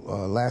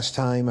last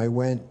time I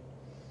went.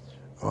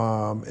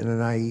 And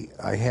then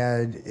I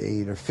had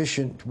an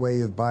efficient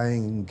way of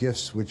buying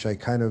gifts, which I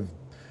kind of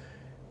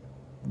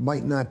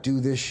might not do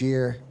this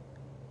year,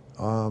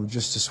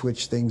 just to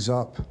switch things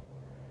up.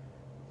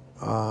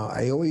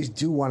 I always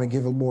do want to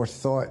give it more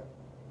thought.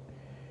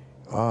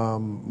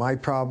 My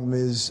problem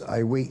is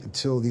I wait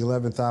until the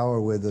 11th hour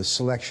where the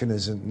selection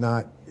isn't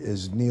not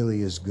as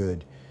nearly as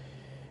good.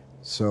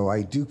 So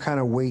I do kind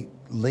of wait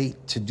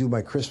late to do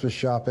my Christmas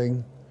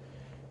shopping,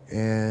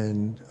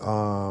 and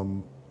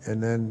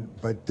then,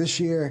 but this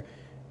year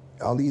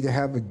I'll either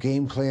have a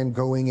game plan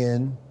going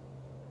in.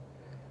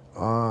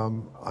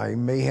 I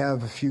may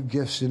have a few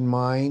gifts in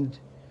mind,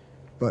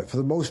 but for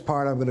the most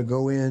part, I'm going to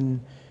go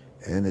in,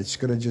 and it's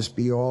going to just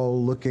be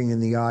all looking in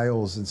the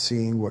aisles and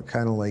seeing what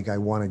kind of like I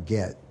want to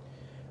get,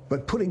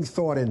 but putting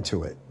thought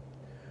into it.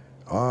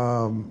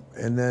 And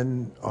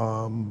then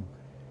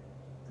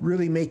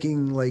really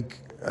making like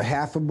a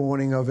half a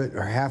morning of it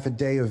or half a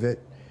day of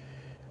it.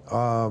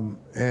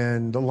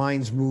 And the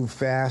lines move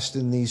fast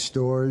in these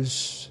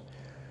stores.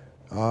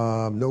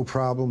 No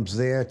problems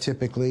there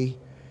typically.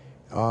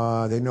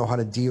 They know how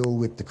to deal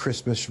with the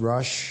Christmas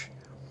rush.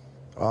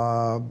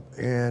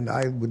 And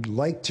I would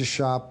like to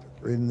shop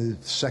in the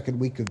second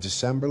week of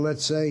December,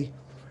 let's say.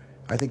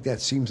 I think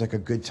that seems like a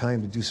good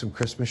time to do some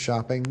Christmas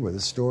shopping where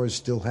the stores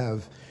still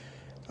have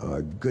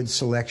good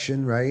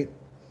selection, right?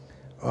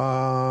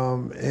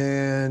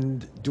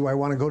 And do I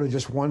want to go to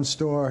just one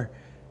store?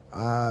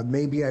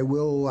 Maybe I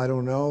will. I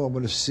don't know. I'm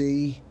going to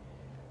see.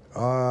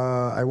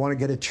 I want to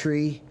get a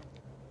tree,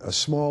 a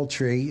small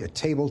tree, a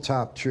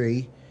tabletop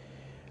tree.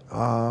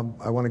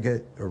 I want to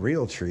get a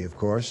real tree, of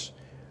course.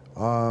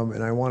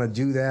 And I want to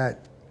do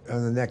that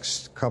in the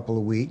next couple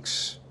of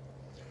weeks.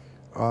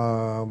 We're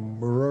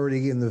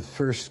already in the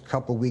first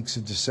couple of weeks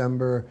of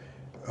December.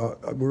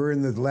 We're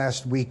in the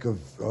last week of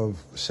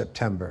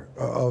September,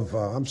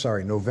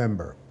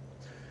 November.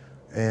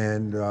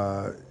 And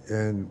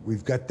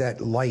we've got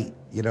that light,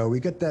 we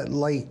got that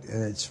light,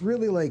 and it's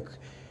really like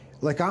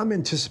I'm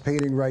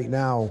anticipating right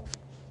now,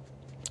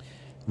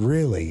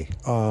 really,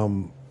 I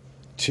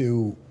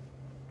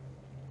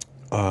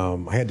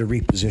had to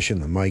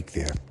reposition the mic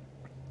there.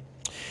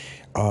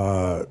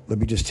 Let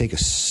me just take a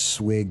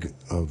swig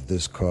of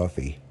this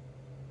coffee.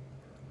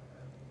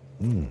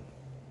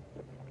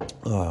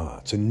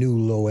 It's a new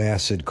low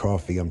acid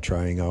coffee I'm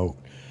trying out.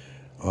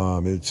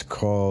 It's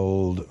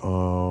called,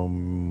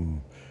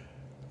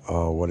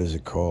 what is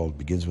it called?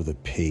 Begins with a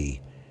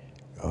P.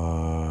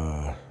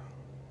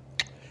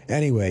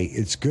 Anyway,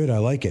 it's good. I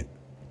like it.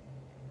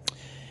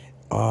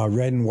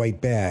 Red and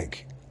white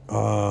bag.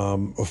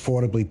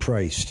 Affordably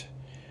priced.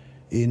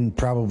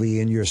 Probably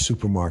in your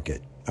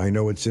supermarket. I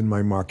know it's in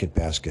my market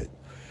basket.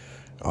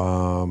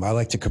 I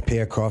like to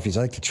compare coffees.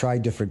 I like to try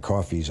different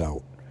coffees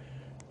out.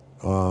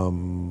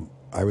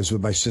 I was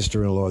with my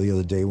sister-in-law the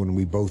other day when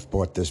we both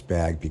bought this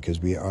bag because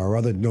our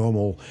other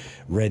normal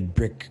red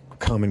brick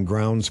common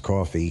grounds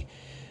coffee,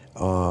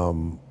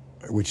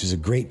 which is a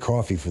great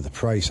coffee for the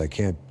price.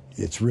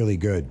 It's really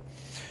good.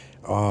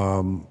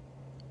 And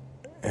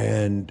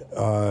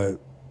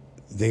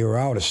they were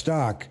out of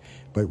stock,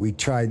 but we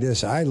tried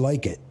this. I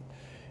like it.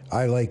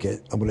 I'm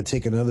going to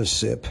take another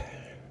sip.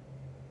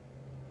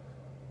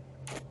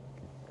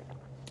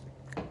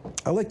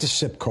 I like to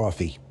sip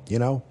coffee,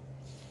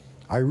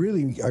 I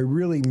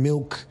really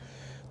milk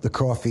the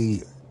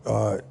coffee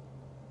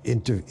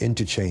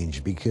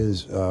interchange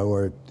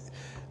or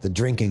the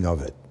drinking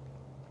of it,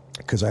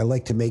 because I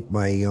like to make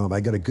my.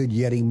 I got a good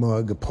Yeti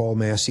mug, a Paul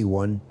Massey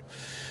one,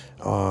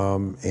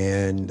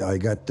 and I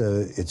got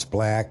it's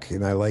black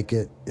and I like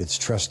it. It's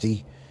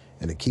trusty,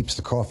 and it keeps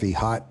the coffee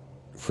hot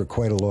for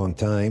quite a long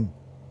time.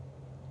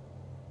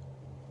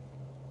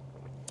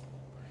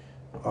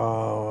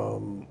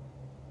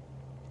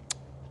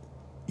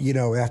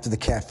 After the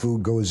cat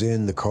food goes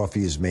in, the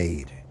coffee is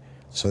made.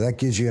 So that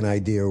gives you an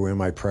idea where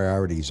my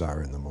priorities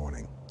are in the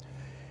morning.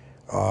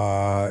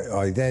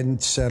 I then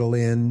settle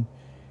in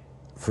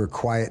for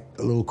a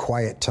little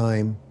quiet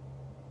time,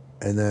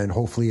 and then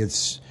hopefully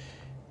it's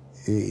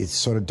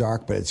sort of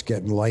dark, but it's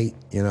getting light,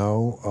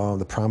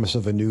 the promise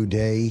of a new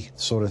day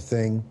sort of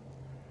thing.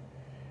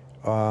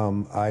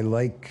 I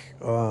like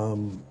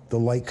the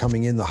light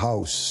coming in the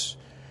house.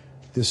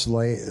 This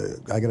light,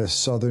 I got a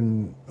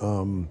southern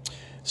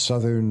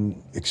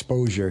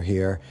exposure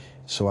here,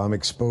 so I'm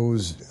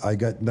exposed. I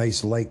got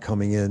nice light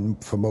coming in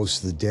for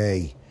most of the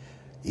day,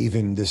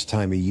 even this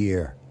time of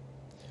year.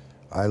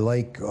 I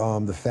like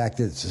the fact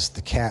that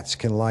the cats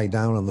can lie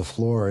down on the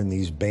floor in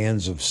these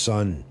bands of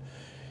sun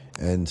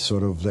and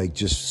sort of like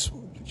just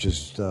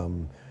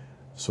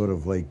sort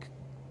of like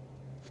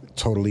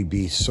totally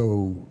be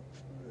so,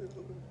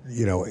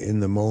 in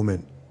the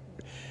moment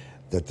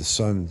that the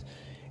sun,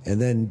 and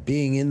then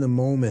being in the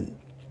moment,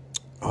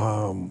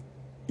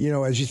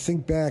 as you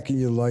think back in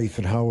your life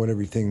and how and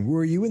everything,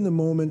 were you in the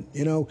moment,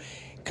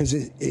 because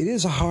it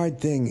is a hard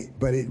thing,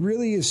 but it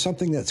really is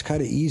something that's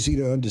kind of easy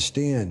to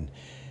understand.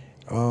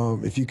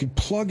 If you could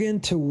plug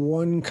into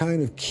one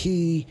kind of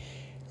key,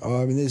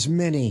 and there's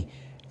many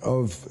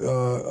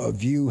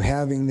of you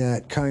having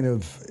that kind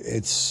of,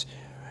 it's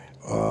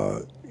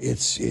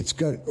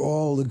got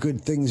all the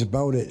good things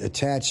about it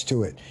attached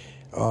to it.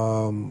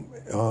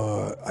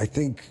 I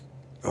think,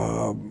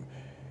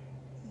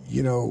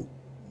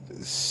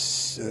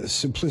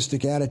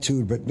 simplistic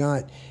attitude, but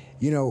not,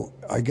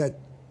 I got,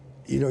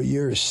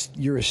 your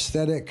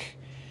aesthetic,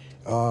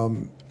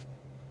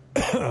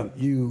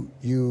 you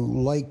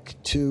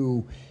like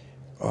to,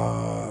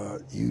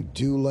 you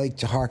do like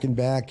to harken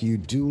back. You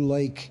do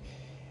like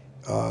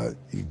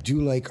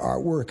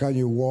artwork on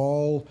your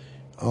wall.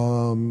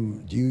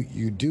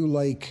 You do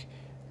like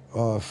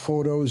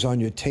photos on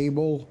your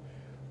table,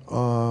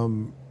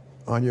 on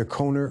your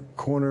corner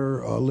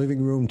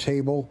living room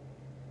table.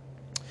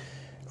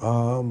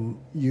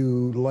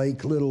 You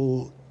like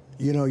little,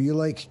 you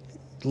like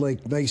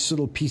nice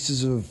little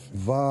pieces of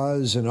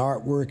vase and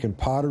artwork and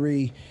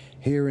pottery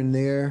here and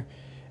there,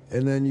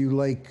 and then you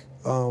like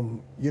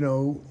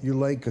you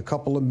like a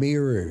couple of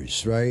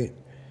mirrors, right?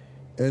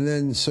 And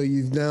then so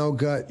you've now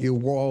got your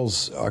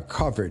walls are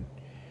covered.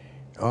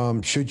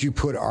 Should you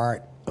put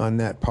art on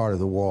that part of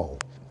the wall?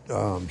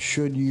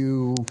 Should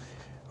you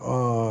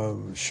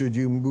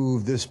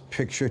move this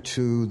picture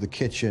to the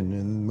kitchen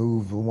and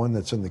move the one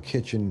that's in the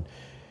kitchen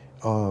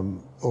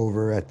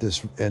over at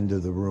this end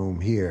of the room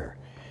here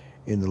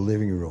in the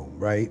living room,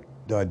 right?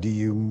 Do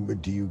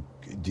you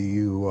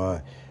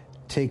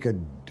take a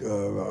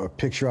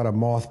picture out of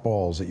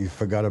mothballs that you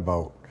forgot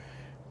about,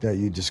 that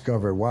you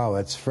discover, wow,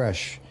 that's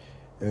fresh,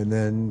 and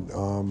then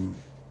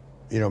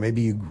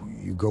maybe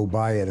you go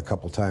by it a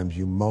couple times,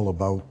 you mull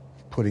about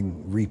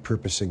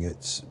repurposing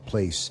its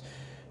place,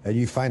 and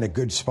you find a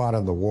good spot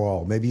on the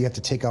wall. Maybe you have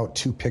to take out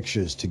 2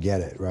 pictures to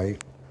get it,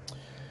 right?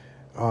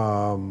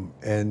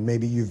 And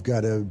maybe you've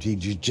got to be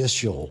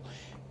judicial,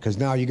 because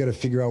now you got to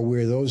figure out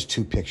where those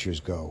 2 pictures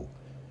go.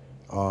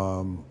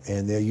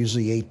 And they're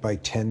usually 8 by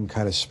 10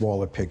 kind of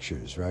smaller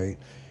pictures, right?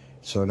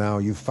 So now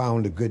you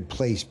found a good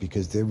place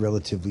because they're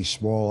relatively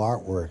small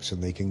artworks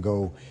and they can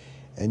go,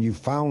 and you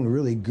found a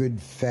really good,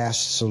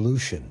 fast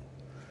solution.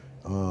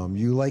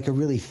 You like a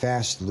really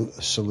fast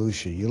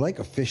solution. You like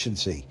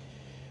efficiency.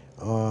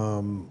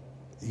 You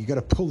got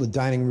to pull the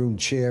dining room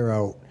chair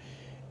out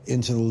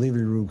into the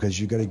living room because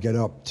you got to get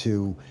up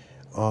to,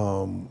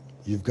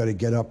 you've got to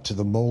get up to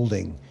the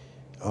molding.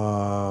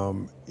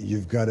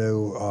 You've got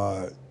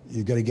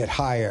to get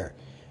higher,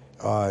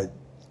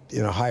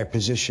 in a higher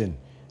position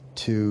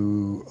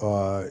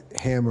to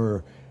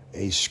hammer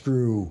a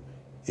screw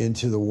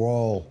into the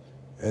wall,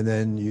 and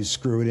then you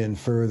screw it in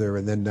further,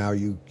 and then now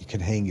you can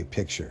hang your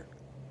picture.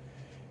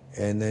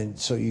 And then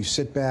so you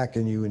sit back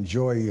and you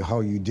enjoy how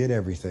you did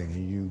everything,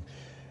 and you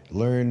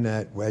learn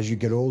that as you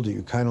get older,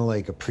 you kind of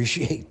like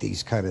appreciate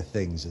these kind of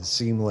things. It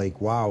seem like,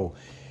 wow,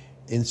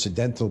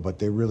 incidental, but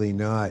they're really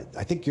not.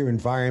 I think your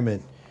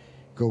environment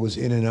goes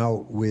in and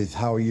out with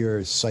how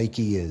your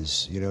psyche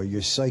is.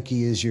 Your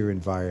psyche is your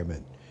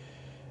environment.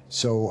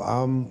 So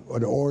I'm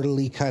an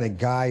orderly kind of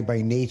guy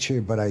by nature,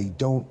 but I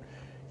don't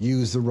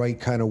use the right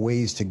kind of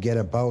ways to get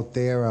about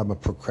there. I'm a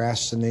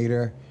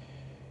procrastinator.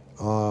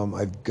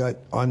 I've got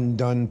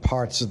undone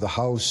parts of the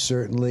house,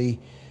 certainly,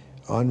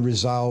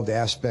 unresolved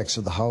aspects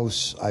of the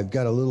house. I've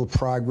got a little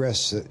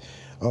progress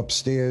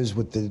upstairs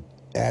with the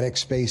attic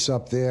space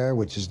up there,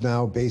 which is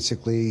now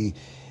basically,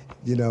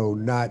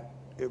 not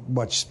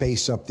much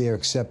space up there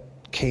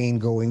except Kane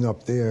going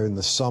up there in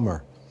the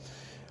summer.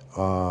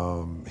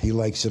 He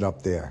likes it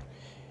up there.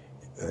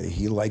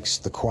 He likes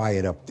the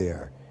quiet up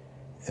there.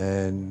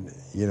 And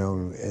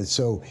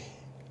so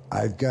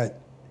I've got,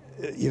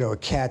 a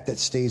cat that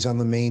stays on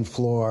the main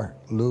floor,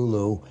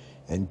 Lulu,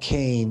 and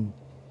Kane,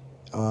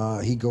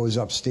 he goes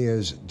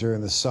upstairs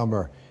during the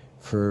summer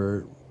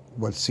for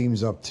what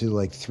seems up to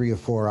like 3 or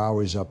 4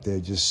 hours up there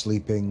just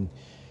sleeping.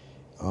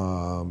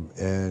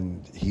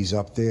 And he's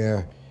up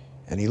there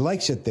and he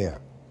likes it there.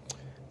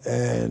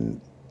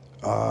 And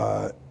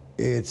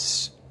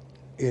it's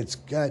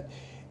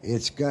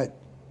got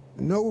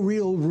no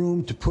real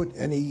room to put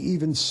any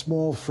even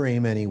small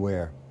frame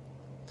anywhere.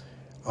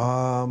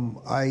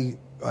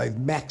 I've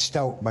maxed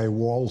out my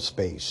wall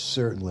space,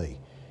 certainly.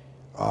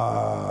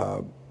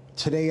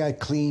 Today I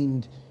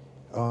cleaned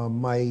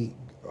my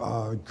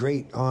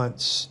great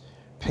aunt's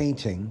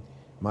painting,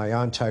 my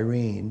Aunt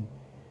Irene,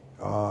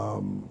 a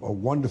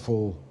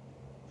wonderful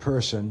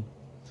person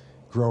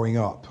growing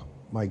up.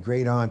 My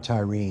great Aunt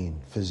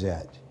Irene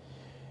Fizette.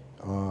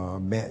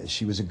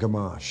 She was a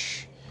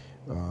Gamache,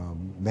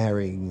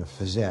 marrying a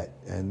Fizette,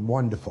 and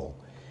wonderful.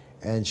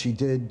 And she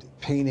did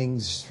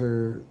paintings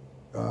for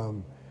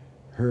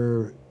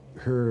her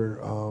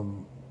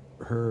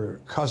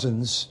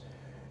cousins,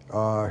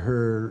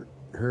 her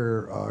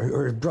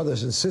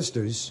brothers and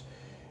sisters,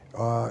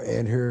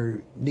 and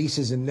her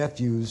nieces and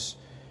nephews,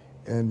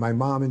 and my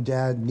mom and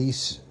dad,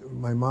 niece,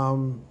 my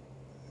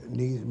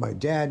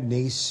dad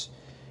niece,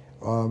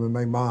 and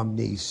my mom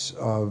niece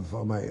of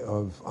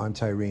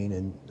Aunt Irene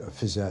and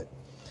Fizette.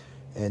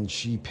 And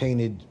she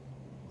painted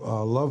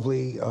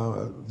lovely.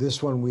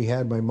 This one we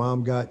had, my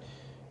mom got,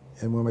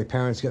 and when my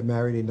parents got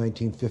married in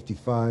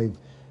 1955,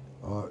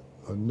 a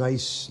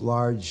nice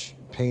large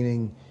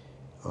painting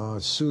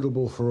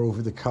suitable for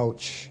over the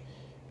couch.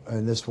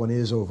 And this one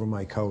is over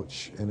my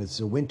couch, and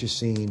it's a winter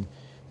scene.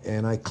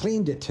 And I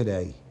cleaned it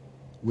today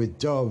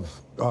with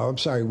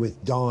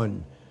with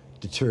Dawn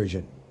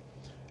detergent.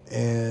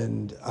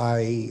 And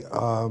I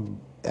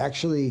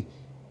actually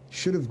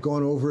should have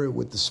gone over it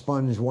with the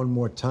sponge one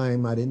more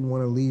time. I didn't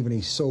want to leave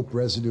any soap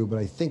residue, but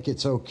I think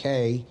it's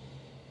okay.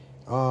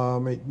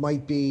 It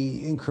might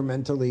be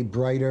incrementally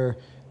brighter.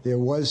 There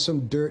was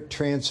some dirt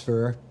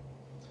transfer.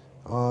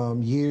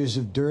 years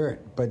of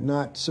dirt, but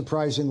not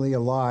surprisingly a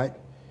lot.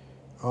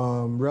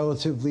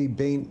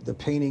 The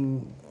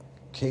painting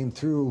came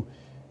through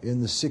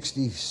in the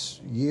 60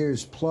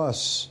 years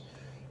plus,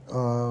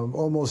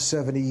 almost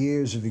 70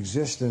 years of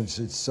existence.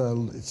 It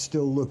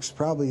still looks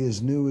probably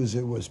as new as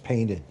it was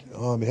painted.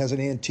 It has an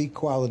antique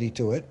quality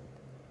to it.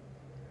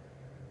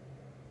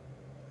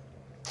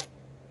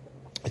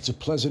 It's a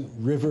pleasant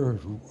river,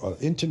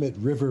 intimate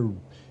river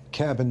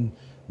cabin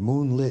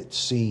moonlit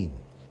scene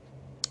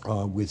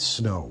with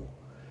snow.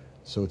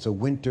 So it's a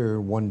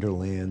winter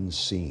wonderland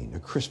scene, a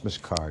Christmas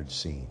card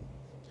scene.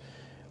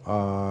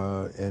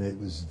 And it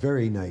was a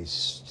very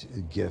nice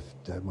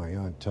gift that my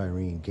Aunt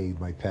Tyrene gave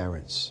my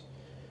parents.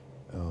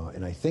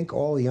 And I think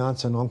all the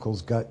aunts and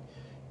uncles got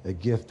a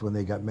gift when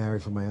they got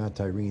married from my Aunt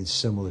Tyrene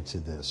similar to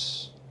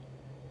this.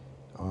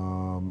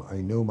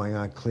 I know my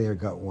Aunt Claire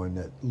got one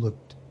that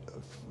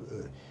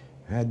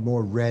had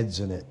more reds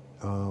in it,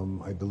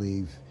 I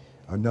believe.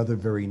 Another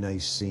very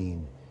nice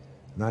scene.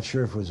 Not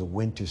sure if it was a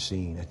winter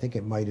scene. I think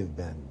it might have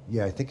been.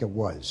 Yeah, I think it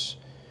was.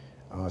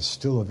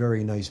 Still a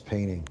very nice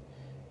painting.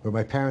 But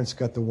my parents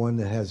got the one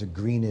that has a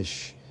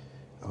greenish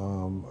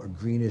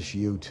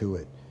hue to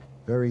it.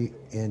 Very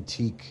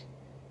antique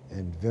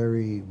and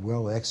very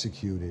well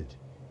executed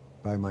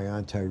by my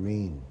Aunt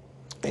Tyrene.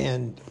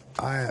 And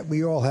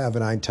we all have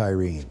an Aunt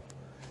Tyrene.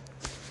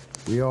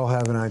 We all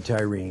have an Aunt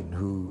Tyrene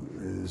who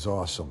is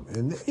awesome.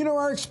 And, you know,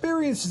 our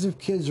experiences of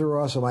kids are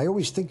awesome. I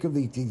always think of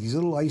these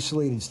little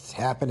isolated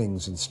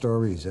happenings and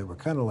stories that were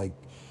kind of like,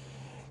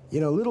 you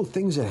know, little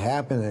things that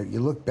happen that you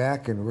look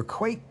back and were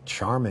quite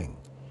charming.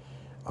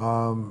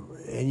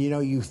 And, you know,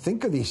 you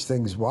think of these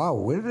things, wow,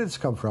 where did this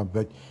come from?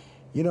 But,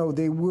 you know,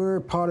 they were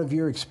part of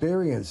your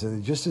experience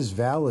and just as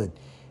valid.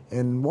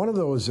 And one of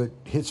those that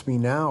hits me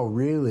now,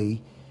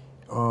 really,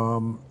 we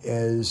had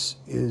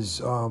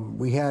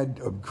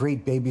a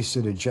great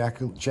babysitter,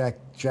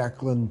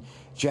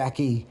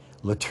 Jackie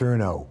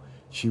Letourneau.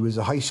 She was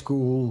a high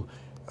school,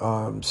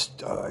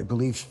 I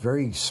believe,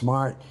 very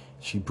smart.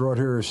 She brought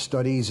her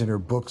studies and her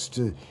books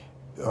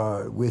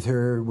with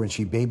her when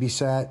she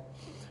babysat.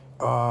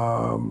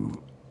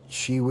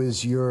 She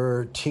was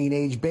your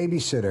teenage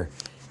babysitter,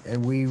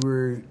 and we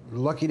were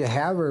lucky to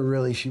have her,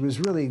 really. She was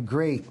really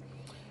great.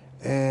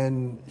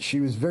 And she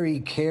was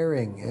very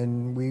caring,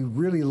 and we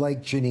really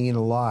liked Janine a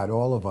lot,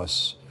 all of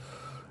us.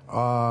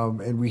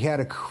 And we had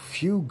a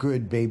few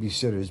good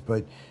babysitters,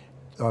 but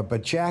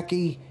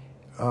Jackie,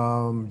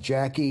 I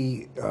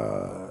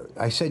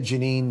said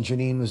Janine.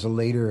 Janine was a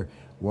later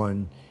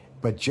one,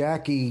 but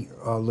Jackie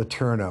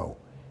Letourneau,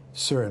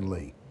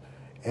 certainly.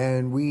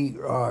 And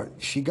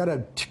she got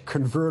a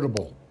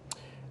convertible.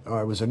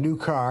 It was a new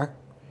car,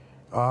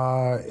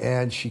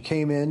 and she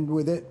came in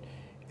with it.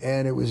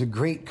 And it was a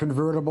great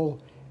convertible,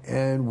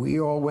 and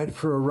we all went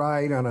for a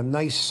ride on a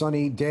nice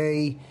sunny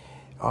day.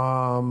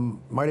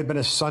 Might have been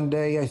a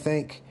Sunday, I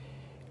think.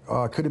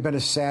 Could have been a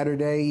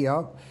Saturday,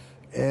 yep.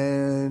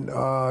 And,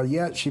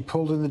 she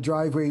pulled in the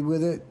driveway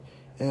with it,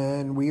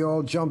 and we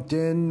all jumped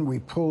in, we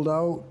pulled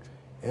out,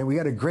 and we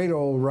had a great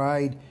old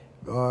ride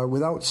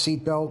without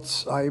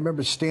seatbelts. I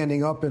remember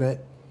standing up in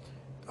it,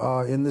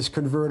 in this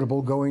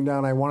convertible, going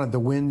down. I wanted the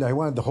wind, I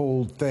wanted the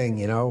whole thing,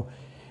 you know.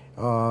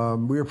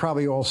 We were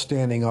probably all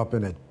standing up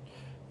in it.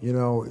 You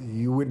know,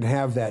 you wouldn't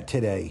have that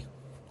today.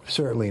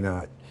 Certainly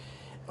not.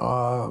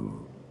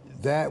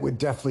 That would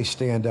definitely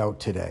stand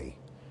out today.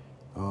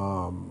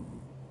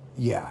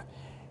 Yeah.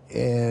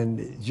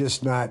 And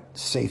just not a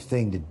safe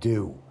thing to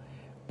do.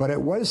 But it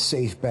was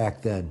safe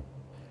back then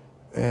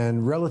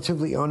and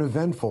relatively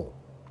uneventful.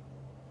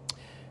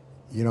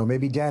 You know,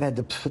 maybe Dad had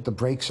to put the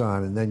brakes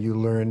on, and then you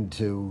learned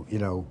to, you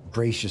know,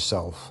 brace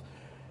yourself.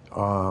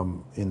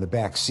 In the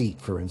back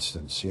seat, for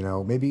instance, you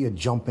know, maybe you're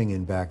jumping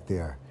in back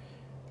there.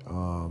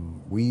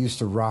 We used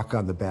to rock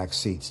on the back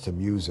seats to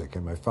music,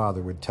 and my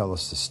father would tell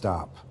us to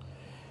stop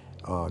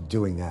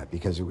doing that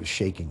because it was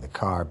shaking the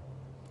car,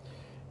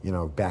 you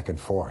know, back and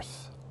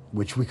forth,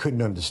 which we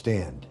couldn't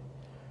understand.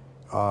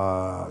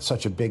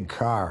 Such a big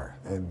car,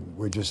 and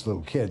we're just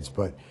little kids.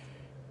 But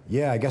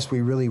yeah, I guess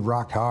we really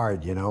rocked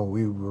hard. You know,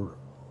 we were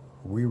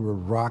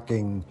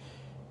rocking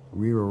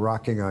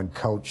on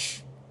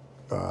couch.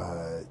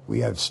 We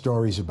have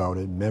stories about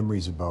it,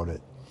 memories about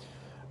it.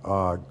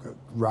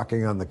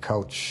 Rocking on the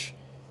couch,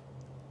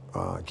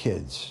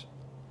 kids,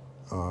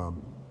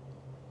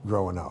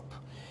 growing up.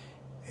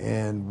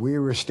 And we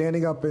were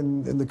standing up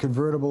in the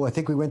convertible. I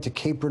think we went to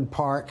Capron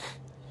Park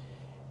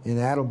in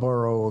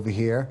Attleboro over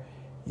here.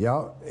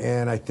 Yeah,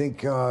 and I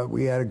think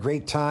we had a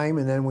great time,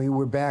 and then we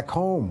were back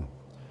home.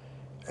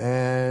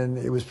 And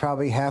it was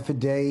probably half a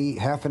day,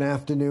 half an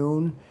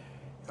afternoon.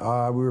 We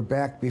were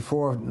back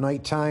before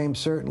nighttime,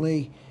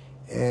 certainly,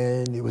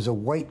 and it was a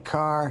white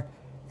car,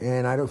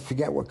 and I don't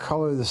forget what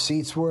color the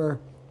seats were.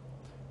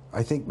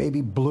 I think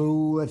maybe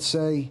blue, let's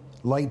say,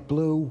 light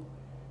blue.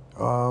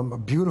 A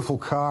beautiful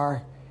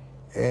car,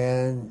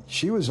 and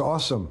she was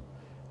awesome.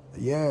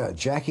 Yeah,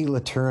 Jackie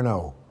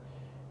Letourneau.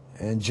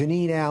 And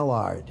Janine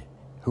Allard,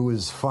 who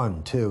was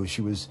fun, too.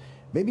 She was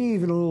maybe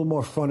even a little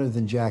more funner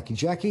than Jackie.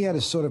 Jackie had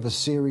a sort of a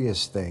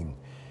serious thing.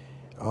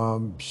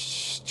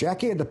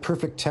 Jackie had the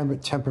perfect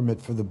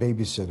temperament for the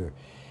babysitter.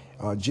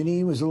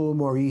 Janine was a little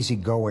more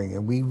easygoing,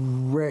 and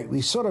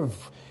we sort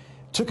of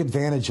took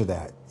advantage of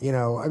that. You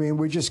know, I mean,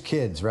 we're just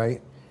kids,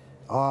 right?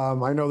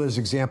 I know there's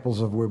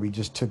examples of where we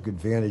just took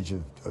advantage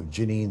of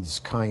Janine's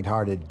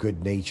kind-hearted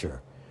good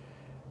nature.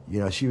 You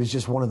know, she was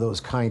just one of those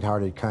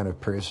kind-hearted kind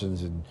of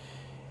persons,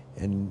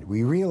 and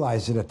we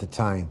realized it at the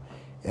time,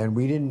 and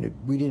we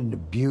didn't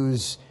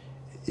abuse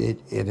it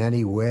in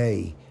any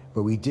way,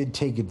 but we did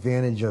take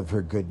advantage of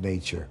her good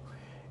nature.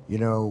 You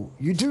know,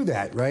 you do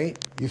that, right?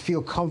 You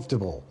feel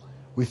comfortable.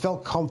 We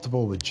felt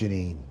comfortable with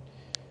Janine,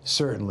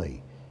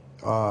 certainly.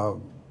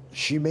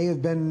 She may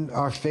have been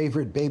our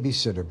favorite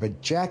babysitter,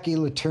 but Jackie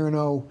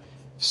Letourneau,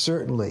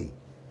 certainly,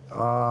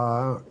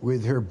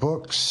 with her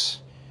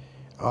books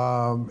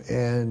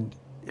and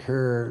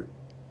her,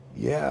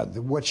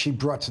 what she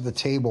brought to the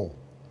table.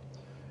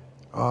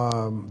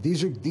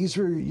 These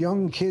are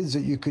young kids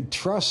that you could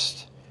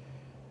trust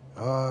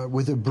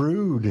with a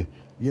brood,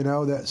 you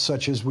know, that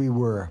such as we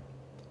were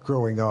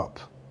growing up,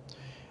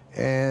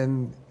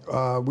 and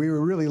we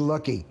were really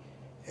lucky.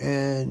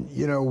 And,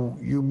 you know,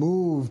 you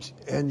moved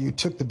and you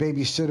took the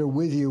babysitter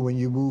with you when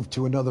you moved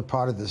to another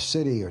part of the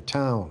city or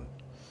town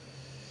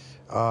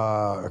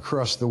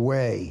across the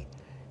way.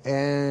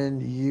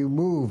 And you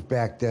moved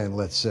back then,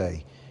 let's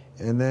say.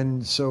 And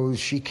then, so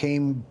she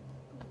came,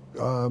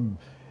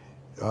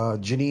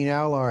 Janine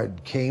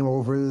Allard came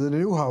over to the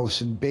new house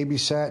and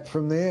babysat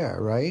from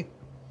there, right?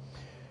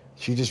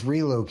 She just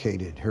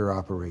relocated her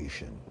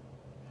operation.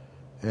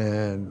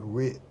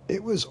 And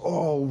it was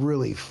all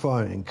really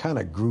fun and kind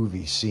of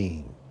groovy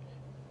scene,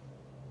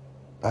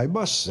 I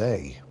must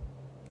say.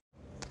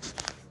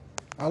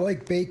 I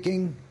like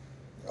baking.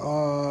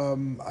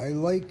 I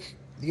like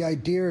the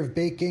idea of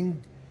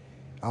baking.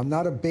 I'm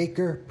not a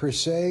baker per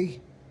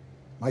se.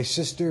 My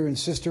sister and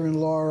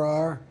sister-in-law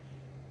are.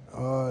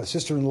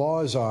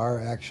 Sister-in-laws are,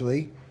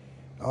 actually.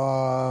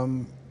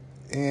 And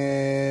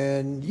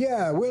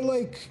yeah, we're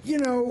like, you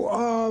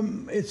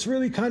know, it's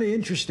really kind of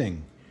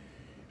interesting.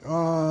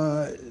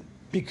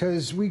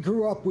 Because we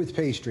grew up with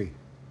pastry.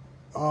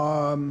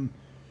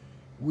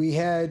 We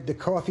had the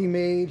coffee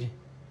made.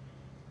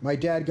 My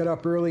dad got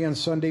up early on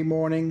Sunday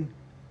morning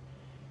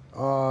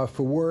for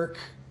work,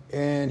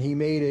 and he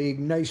made a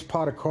nice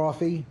pot of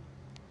coffee.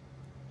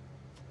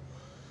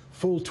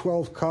 Full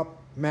 12 cup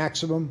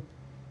maximum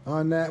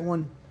on that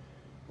one,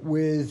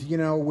 with, you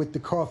know, with the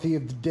coffee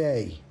of the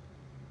day,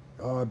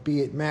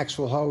 be it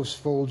Maxwell House,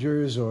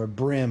 Folgers, or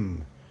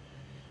Brim,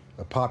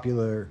 a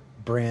popular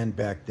brand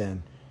back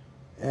then.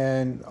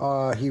 And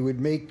he would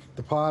make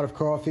the pot of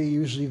coffee,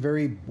 usually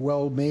very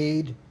well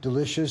made,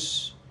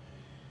 delicious.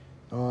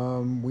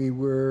 We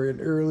were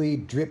an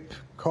early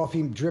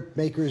coffee drip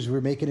makers. We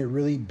were making it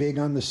really big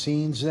on the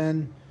scenes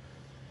then,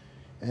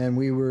 and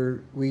we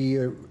were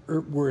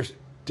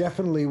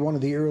definitely one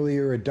of the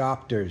earlier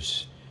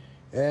adopters.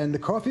 And the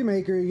coffee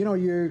maker, you know,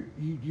 your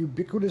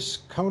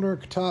ubiquitous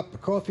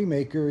countertop coffee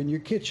maker in your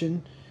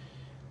kitchen,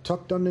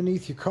 tucked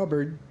underneath your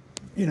cupboard,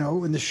 you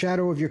know, in the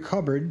shadow of your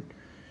cupboard,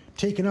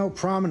 taken out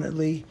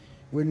prominently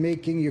when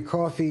making your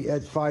coffee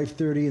at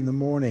 5:30 in the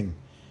morning,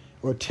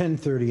 or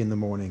 10:30 in the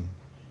morning,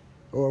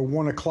 or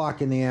 1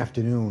 o'clock in the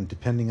afternoon,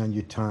 depending on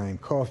your time.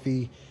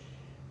 Coffee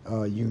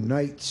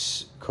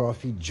unites.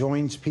 Coffee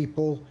joins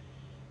people.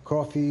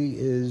 Coffee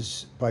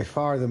is by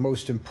far the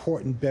most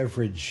important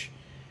beverage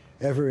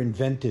ever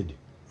invented,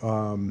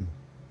 with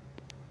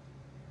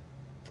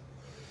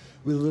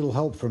a little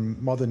help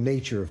from Mother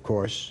Nature, of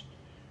course.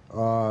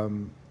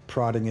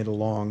 Prodding it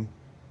along,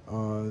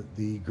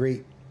 the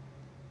great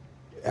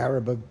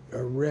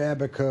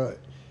Arabica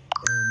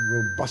and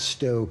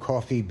Robusto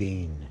coffee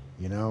bean,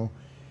 you know,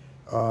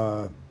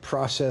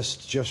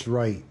 processed just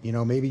right. You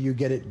know, maybe you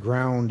get it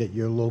ground at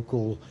your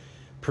local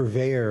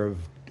purveyor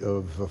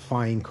of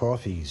fine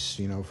coffees,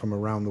 you know, from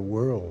around the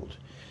world.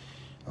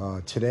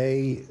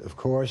 Today, of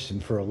course,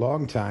 and for a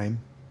long time,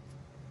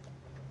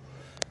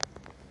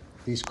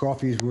 these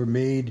coffees were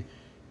made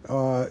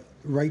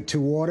right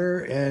to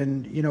order,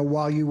 and, you know,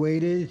 while you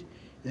waited,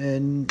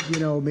 and, you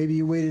know, maybe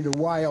you waited a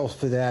while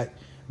for that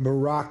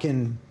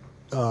Moroccan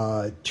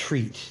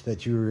treat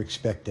that you were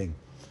expecting.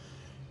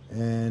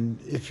 And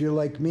if you're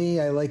like me,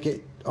 I like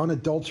it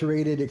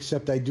unadulterated,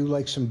 except I do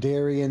like some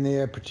dairy in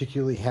there,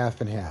 particularly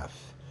half and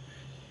half.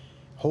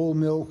 Whole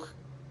milk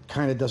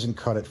kind of doesn't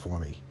cut it for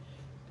me.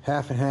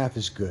 Half and half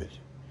is good.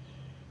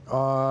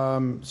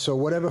 So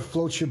whatever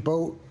floats your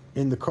boat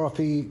in the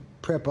coffee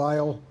prep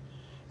aisle,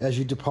 as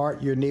you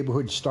depart your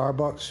neighborhood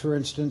Starbucks, for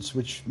instance,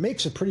 which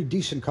makes a pretty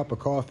decent cup of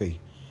coffee.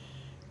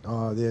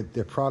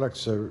 Their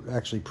products are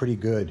actually pretty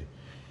good.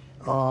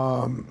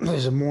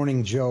 There's a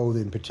Morning Joe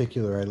in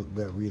particular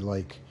that we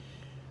like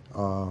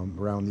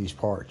around these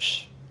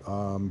parts.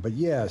 But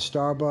yeah,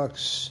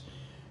 Starbucks,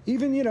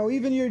 even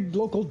your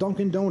local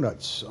Dunkin'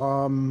 Donuts,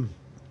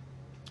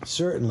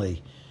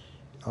 certainly.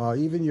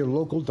 Even your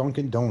local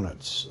Dunkin'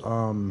 Donuts.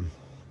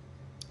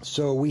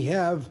 So we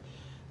have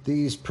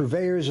these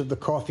purveyors of the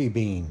coffee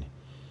bean,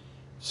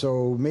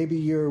 So maybe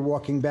you're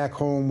walking back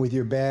home with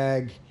your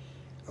bag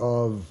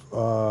of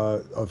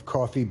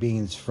coffee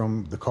beans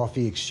from the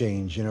Coffee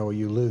Exchange. You know,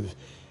 you live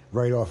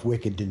right off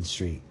Wickenden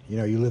Street. You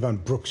know, you live on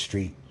Brook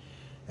Street,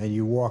 and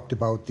you walked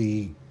about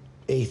the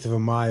eighth of a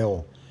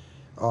mile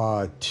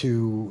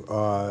to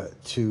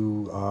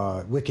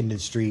Wickenden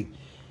Street,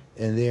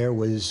 and there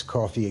was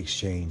Coffee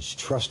Exchange.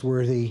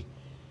 Trustworthy,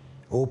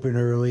 open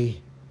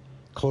early,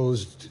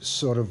 closed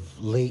sort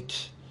of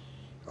late.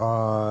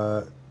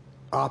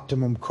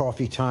 Optimum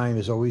coffee time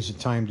is always a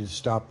time to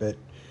stop at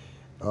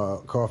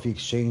Coffee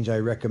Exchange. I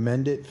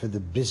recommend it for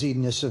the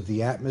busyness of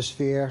the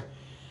atmosphere.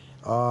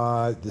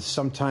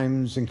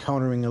 Sometimes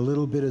encountering a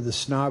little bit of the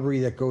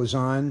snobbery that goes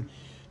on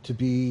to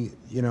be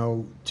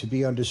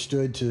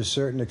understood to a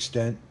certain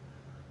extent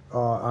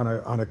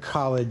on a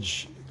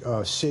college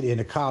city,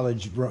 in a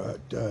college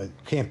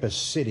campus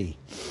city.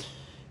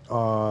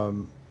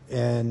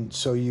 And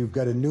so you've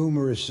got a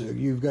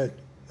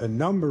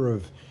number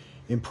of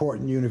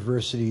important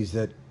universities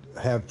that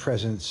have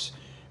presence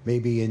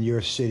maybe in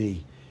your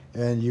city,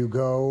 and you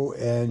go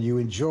and you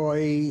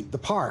enjoy the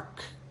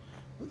park,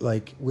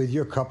 like with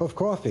your cup of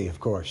coffee, of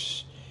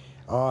course.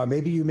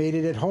 Maybe you made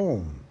it at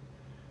home,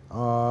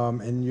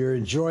 and you're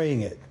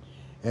enjoying it,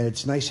 and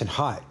it's nice and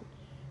hot,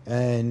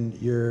 and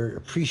you're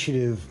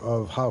appreciative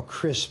of how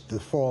crisp the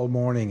fall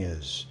morning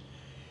is.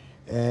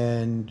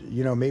 And,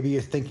 you know, maybe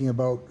you're thinking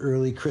about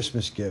early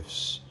Christmas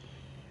gifts.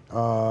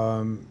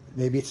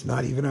 Maybe it's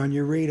not even on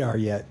your radar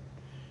yet.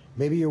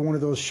 Maybe you're one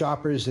of those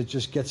shoppers that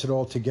just gets it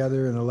all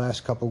together in the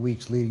last couple of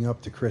weeks leading up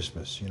to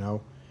Christmas, you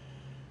know.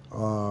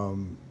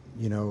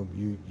 You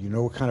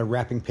know what kind of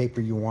wrapping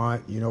paper you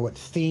want. You know what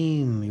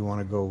theme you want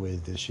to go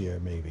with this year,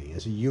 maybe,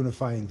 as a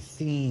unifying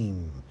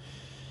theme.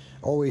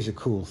 Always a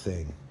cool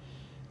thing.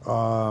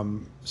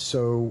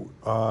 So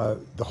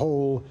the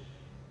whole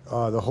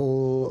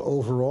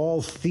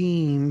overall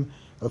theme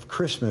of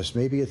Christmas,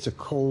 maybe it's a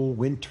cold,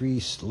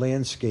 wintry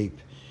landscape,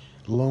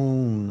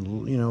 lonesomeness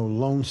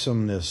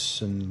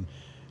and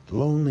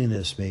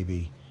loneliness,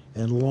 maybe,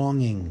 and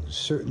longings,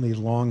 certainly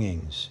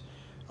longings.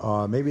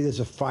 Maybe there's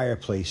a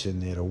fireplace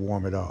in there to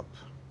warm it up.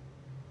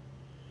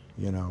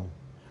 You know,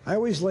 I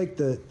always liked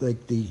the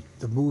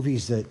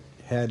movies that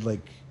had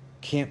like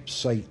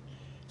campsite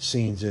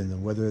scenes in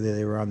them, whether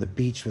they were on the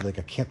beach with like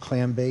a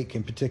clam bake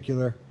in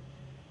particular,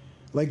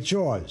 like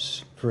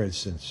Jaws, for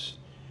instance.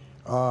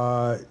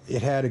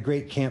 It had a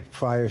great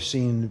campfire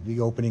scene, the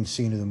opening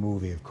scene of the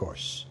movie, of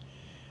course,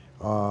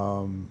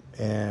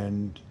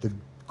 and the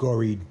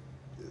gory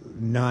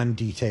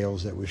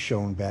non-details that were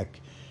shown back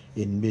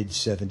in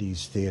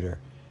mid-'70s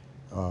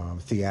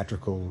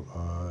theatrical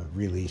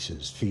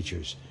releases,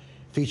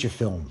 feature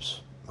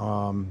films.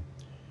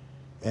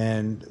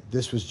 And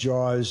this was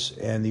Jaws,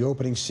 and the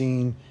opening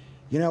scene,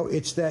 you know,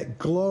 it's that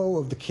glow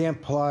of the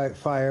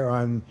campfire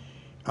on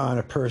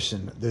a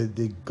person,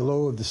 the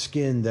glow of the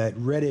skin, that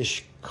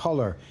reddish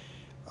color.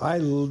 I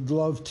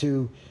love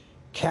to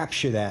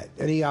capture that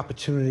any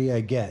opportunity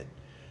I get.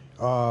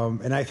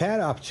 And I've had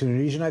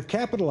opportunities, and I've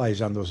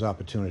capitalized on those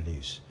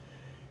opportunities,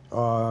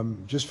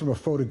 just from a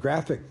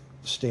photographic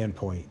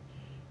standpoint.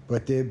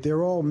 But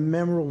they're all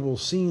memorable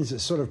scenes that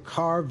sort of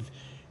carve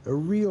a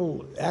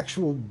real,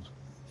 actual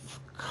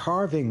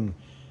carving,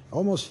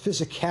 almost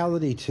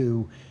physicality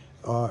to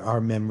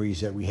our memories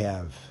that we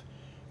have.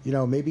 You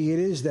know, maybe it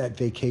is that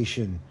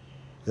vacation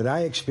that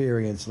I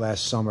experienced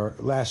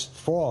last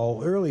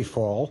fall, early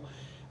fall,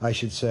 I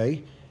should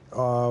say,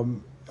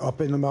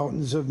 up in the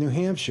mountains of New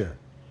Hampshire.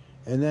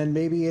 And then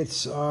maybe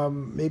it's,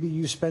 maybe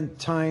you spent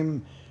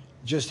time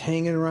just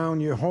hanging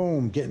around your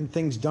home, getting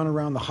things done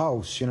around the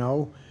house, you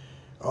know,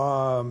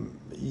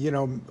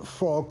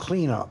 fall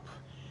cleanup,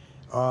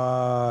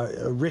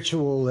 a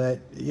ritual that,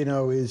 you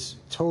know, is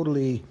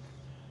totally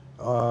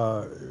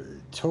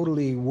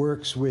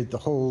works with the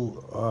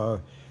whole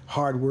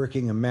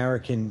hardworking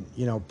American,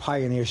 you know,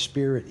 pioneer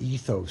spirit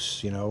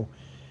ethos, you know,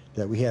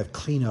 that we have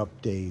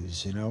cleanup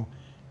days, you know.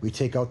 We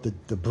take out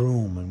the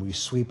broom and we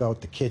sweep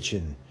out the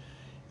kitchen.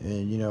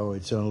 And, you know,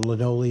 it's on a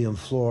linoleum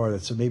floor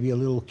that's maybe a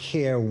little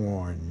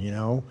careworn, you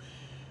know.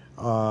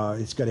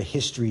 It's got a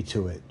history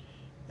to it.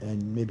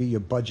 And maybe your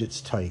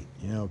budget's tight,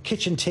 you know.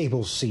 Kitchen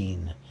table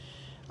scene.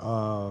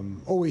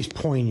 Always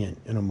poignant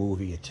in a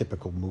movie, a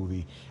typical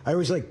movie. I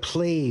always like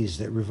plays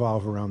that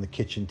revolve around the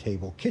kitchen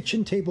table.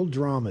 Kitchen table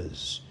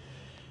dramas.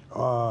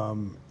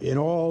 In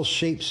all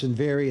shapes and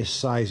various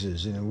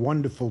sizes. In a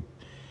wonderful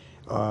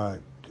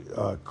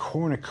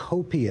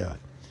cornucopia.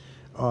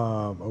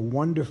 A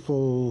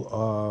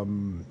wonderful,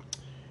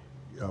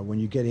 when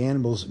you get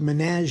animals,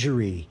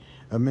 menagerie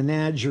of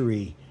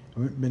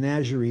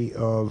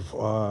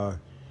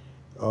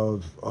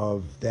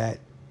that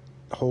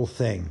whole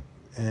thing,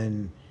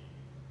 and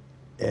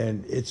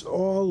it's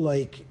all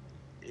like,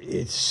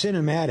 it's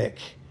cinematic,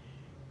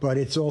 but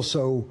it's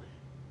also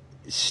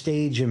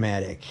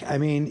stage-o-matic. I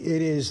mean,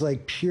 it is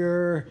like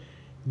pure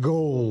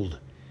gold.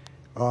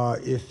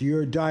 If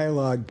your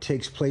dialogue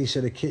takes place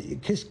at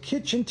because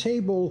kitchen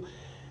table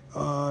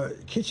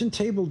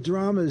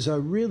dramas are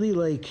really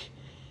like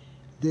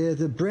they're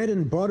the bread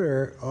and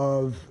butter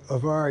of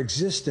our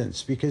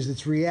existence because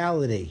it's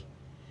reality.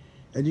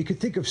 And you can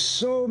think of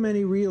so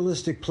many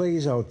realistic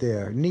plays out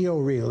there,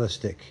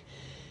 neo-realistic,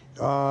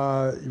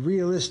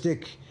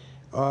 realistic,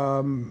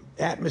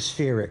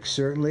 atmospheric,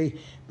 certainly,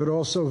 but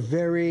also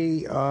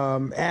very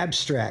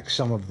abstract,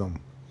 some of them.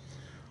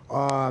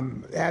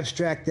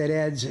 Abstract that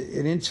adds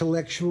an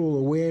intellectual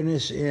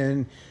awareness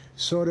and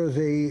sort of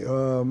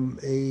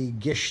a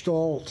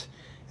gestalt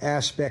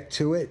aspect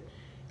to it.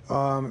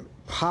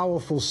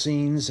 Powerful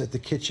scenes at the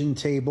kitchen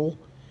table.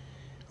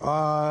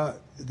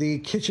 The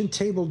kitchen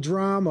table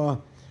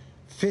drama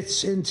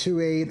fits into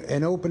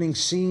an opening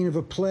scene of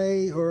a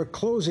play or a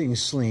closing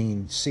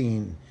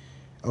scene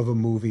of a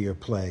movie or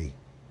play.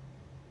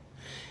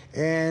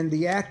 And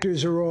the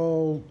actors are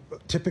all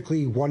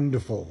typically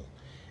wonderful.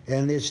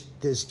 And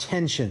there's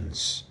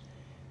tensions.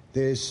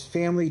 There's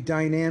family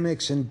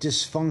dynamics and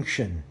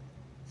dysfunction.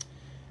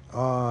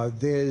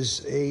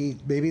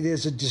 Maybe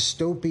there's a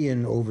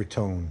dystopian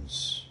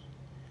overtones.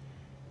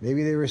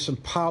 Maybe there is some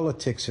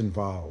politics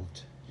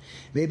involved.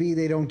 Maybe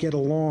they don't get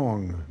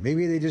along.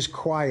 Maybe they're just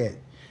quiet.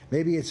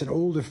 Maybe it's an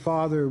older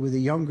father with a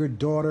younger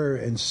daughter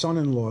and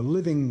son-in-law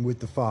living with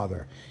the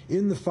father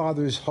in the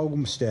father's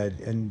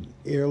homestead and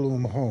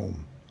heirloom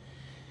home.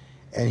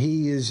 And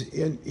he's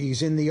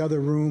in the other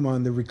room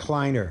on the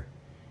recliner,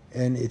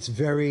 and it's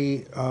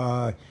very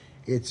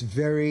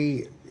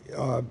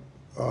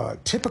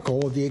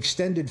typical of the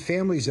extended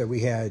families that we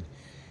had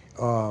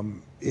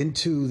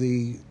into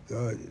the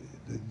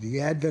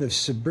advent of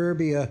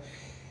suburbia,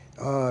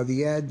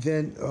 the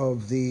advent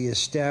of the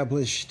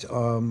established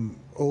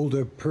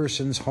older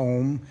person's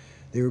home.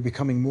 They were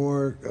becoming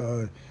more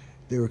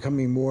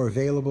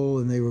available,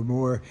 and they were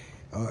more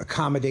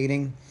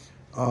accommodating.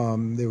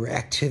 There were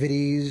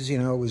activities, it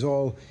was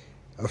all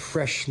a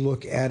fresh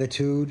look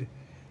attitude.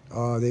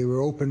 They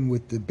were open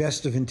with the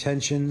best of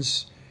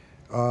intentions,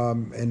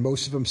 and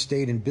most of them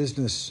stayed in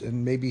business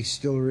and maybe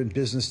still are in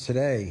business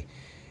today.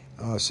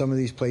 Some of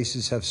these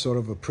places have sort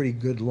of a pretty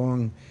good,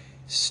 long,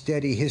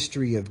 steady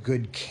history of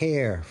good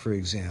care, for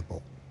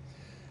example.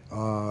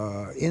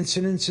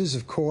 Incidences,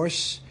 of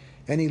course,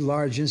 any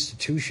large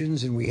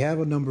institutions, and we have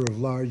a number of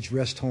large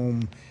rest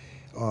home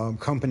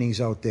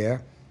companies out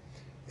there.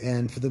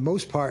 And for the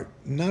most part,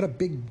 not a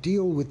big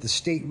deal with the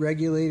state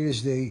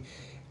regulators. I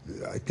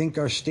think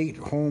our state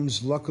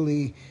homes,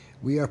 luckily,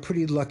 we are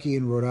pretty lucky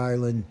in Rhode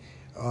Island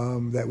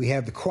that we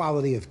have the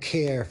quality of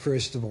care,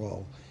 first of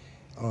all,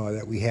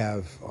 that we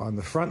have on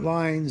the front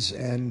lines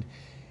and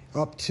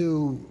up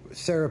to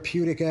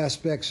therapeutic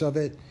aspects of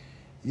it.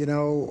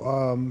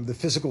 The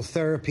physical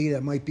therapy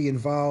that might be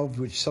involved,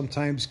 which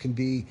sometimes can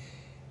be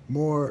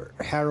more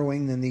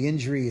harrowing than the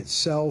injury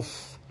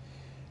itself.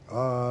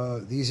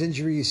 These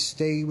injuries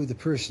stay with the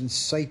person's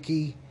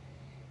psyche,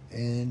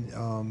 and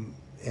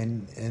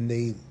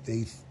they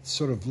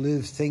sort of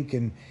live, think,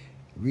 and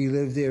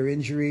relive their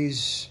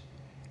injuries.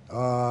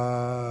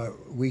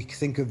 We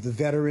think of the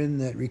veteran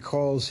that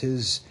recalls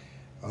his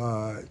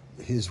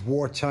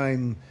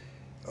wartime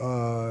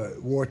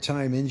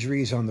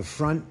injuries on the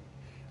front,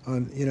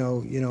 on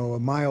a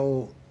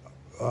mile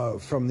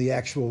from the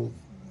actual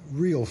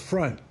real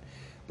front,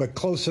 but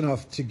close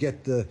enough to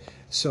get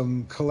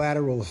some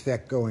collateral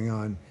effect going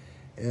on.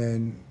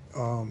 And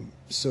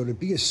so to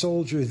be a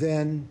soldier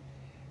then,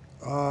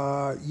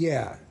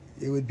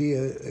 it would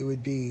be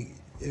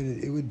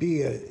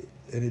an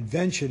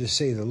adventure, to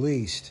say the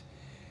least.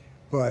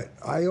 But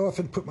I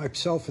often put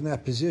myself in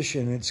that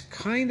position. It's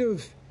kind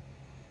of,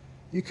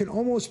 you can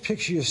almost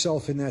picture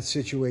yourself in that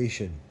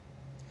situation.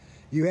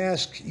 You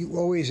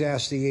always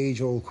ask the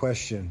age-old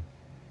question,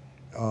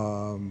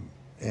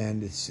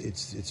 and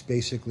it's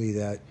basically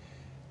that,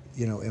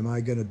 am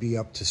I going to be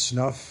up to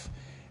snuff?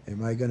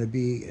 Am I going to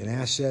be an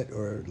asset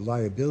or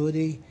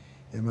liability?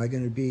 Am I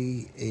going to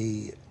be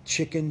a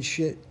chicken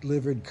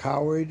shit-livered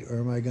coward, or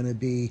am I going to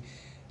be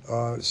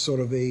sort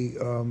of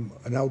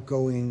an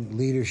outgoing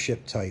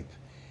leadership type,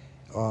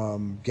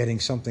 getting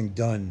something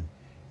done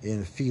in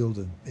a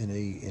field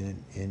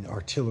in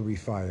artillery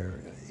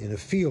fire, in a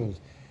field,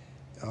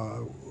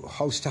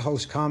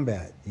 house-to-house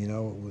combat,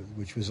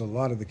 which was a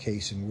lot of the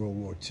case in World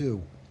War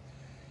II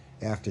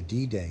after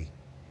D-Day.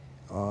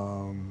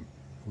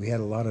 We had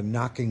a lot of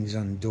knockings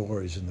on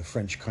doors in the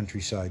French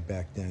countryside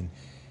back then.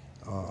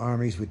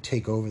 Armies would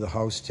take over the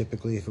house,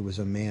 typically if it was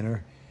a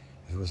manor,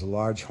 if it was a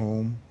large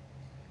home,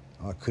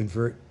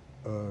 convert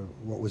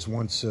what was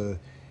once a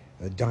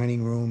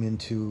dining room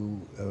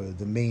into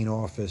the main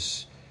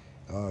office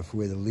for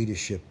where the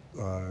leadership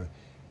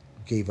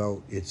gave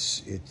out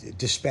it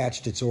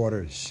dispatched its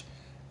orders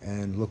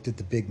and looked at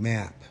the big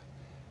map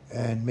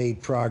and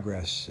made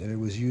progress. And it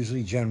was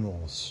usually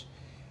generals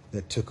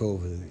that took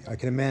over. I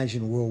can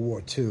imagine World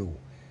War II.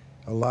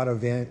 A lot of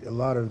these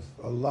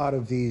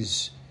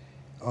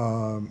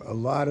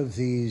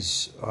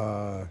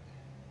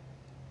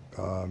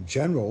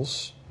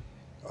generals,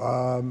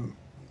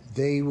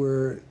 they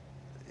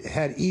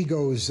had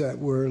egos that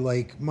were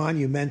like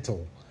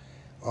monumental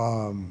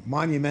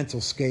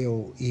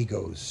scale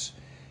egos.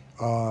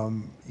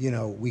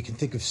 We can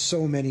think of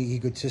so many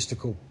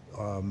egotistical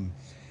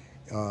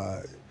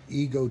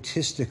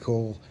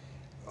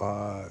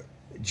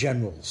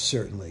generals,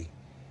 certainly.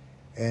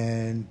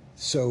 And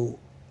so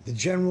the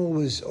general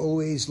was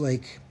always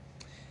like,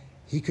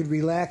 he could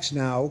relax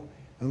now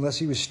unless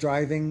he was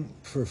striving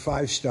for a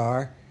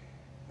 5-star.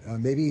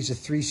 Maybe he's a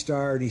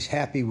 3-star and he's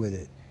happy with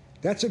it.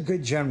 That's a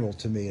good general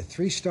to me. A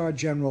 3-star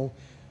general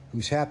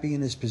who's happy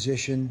in his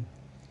position,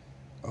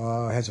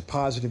 has a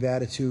positive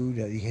attitude.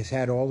 He has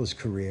had all his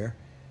career.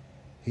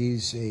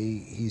 He's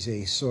a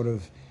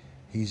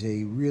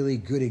really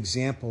good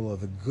example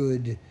of a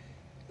good,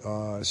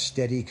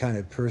 steady kind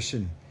of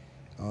person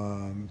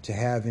to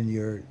have in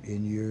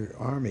your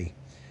army,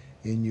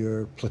 in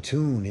your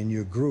platoon, in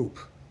your group.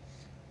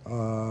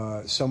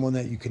 Someone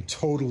that you can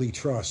totally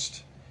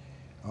trust.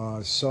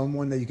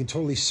 Someone that you can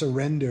totally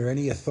surrender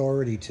any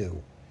authority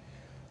to.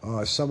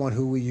 Someone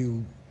who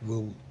you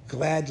will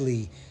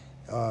gladly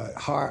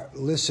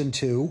listen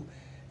to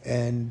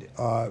and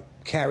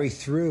carry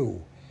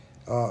through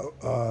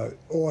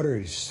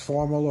orders,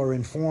 formal or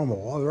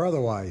informal or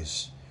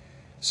otherwise.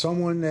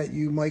 Someone that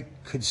you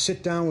could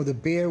sit down with a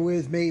beer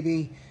with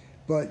maybe,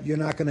 but you're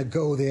not going to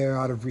go there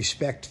out of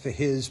respect for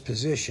his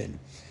position.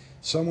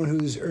 Someone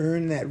who's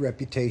earned that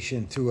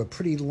reputation through a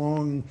pretty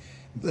long,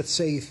 let's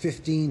say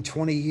 15,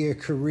 20-year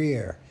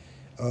career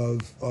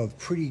of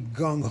pretty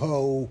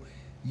gung-ho,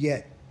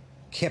 yet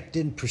kept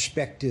in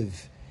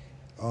perspective.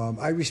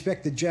 I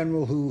respect the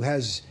general who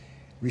has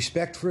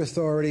respect for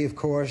authority, of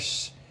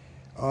course.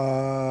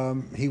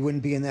 He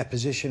wouldn't be in that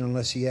position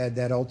unless he had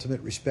that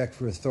ultimate respect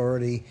for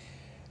authority,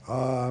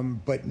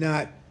 but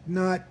not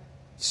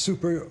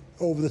super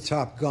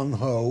over-the-top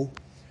gung-ho,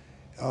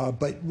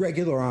 but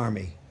regular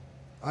Army.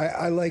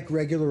 I like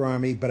regular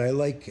Army, but I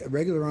like a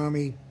regular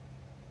Army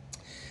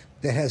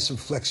that has some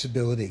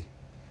flexibility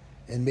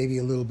and maybe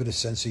a little bit of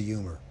sense of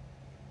humor.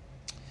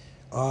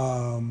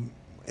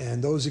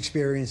 And those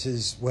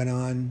experiences went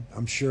on,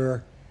 I'm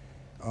sure.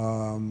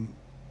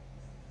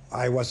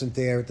 I wasn't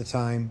there at the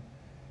time.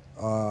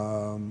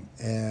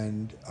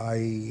 And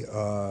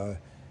I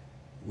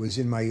was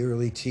in my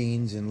early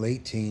teens and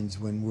late teens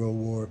when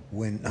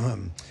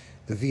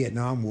the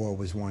Vietnam War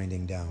was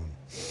winding down.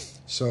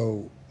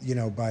 So,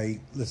 by,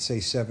 let's say,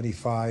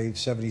 75,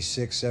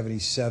 76,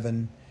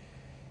 77,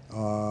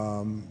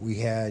 we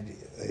had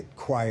it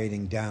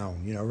quieting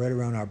down, right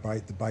around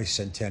the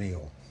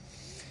bicentennial.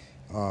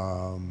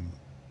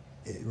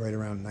 Right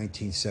around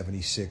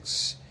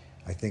 1976,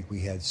 I think we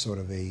had sort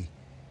of it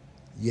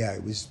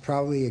was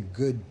probably a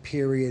good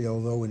period,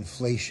 although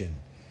inflation.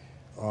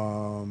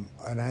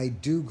 And I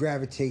do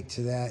gravitate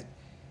to that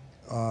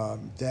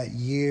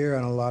year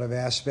on a lot of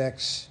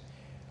aspects.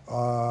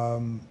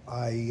 I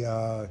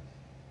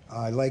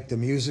like the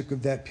music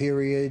of that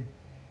period.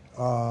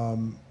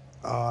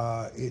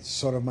 It's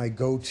sort of my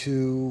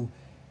go-to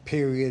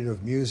period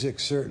of music,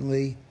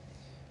 certainly.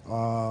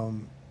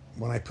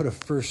 When I put a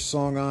first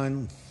song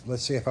on,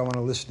 let's say if I want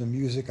to listen to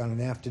music on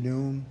an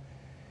afternoon,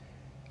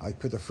 I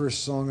put the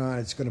first song on,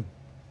 it's going to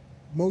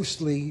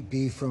mostly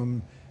be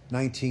from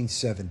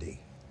 1970.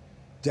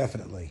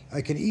 Definitely.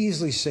 I can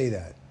easily say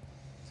that.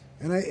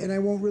 And I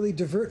won't really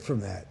divert from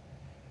that.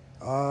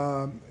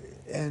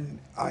 And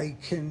I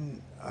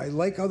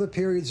like other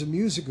periods of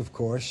music, of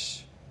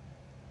course,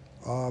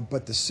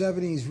 but the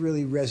 70s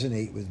really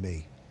resonate with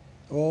me.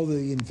 All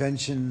the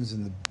inventions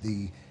and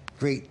the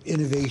great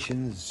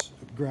innovations,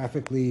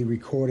 graphically,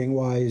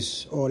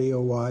 recording-wise,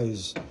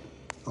 audio-wise,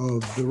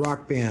 of the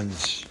rock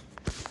bands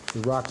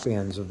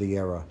of the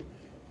era,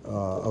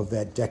 of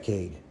that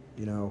decade.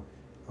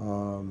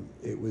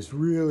 It was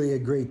really a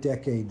great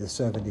decade, the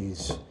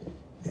 70s,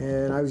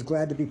 and I was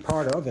glad to be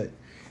part of it.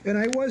 And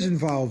I was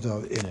involved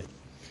in it.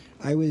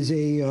 I was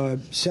a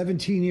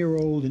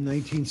 17-year-old in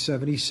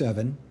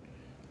 1977,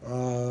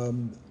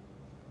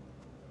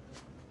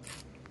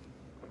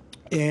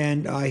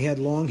 and I had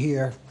long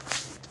hair,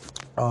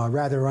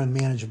 rather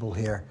unmanageable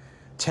hair,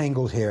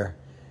 tangled hair,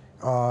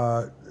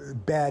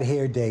 bad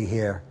hair day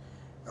hair,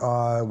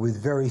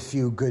 with very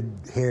few good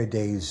hair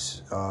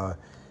days,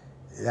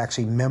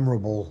 actually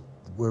memorable,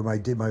 where my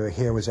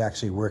hair was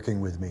actually working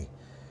with me.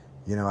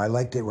 I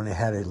liked it when it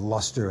had a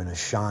luster and a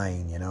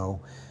shine,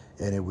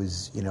 and it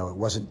was, it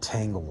wasn't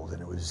tangled,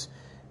 and it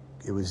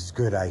was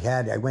good.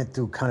 I went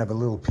through kind of a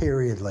little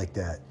period like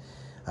that.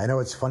 I know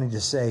it's funny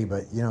to say,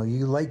 but,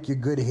 you like your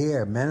good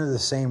hair. Men are the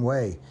same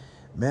way.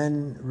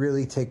 Men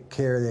really take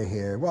care of their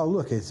hair. Well,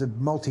 look, it's a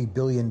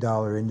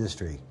multi-billion-dollar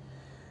industry,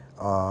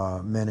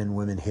 men and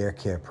women hair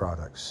care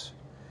products.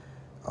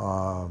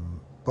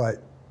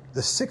 But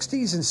the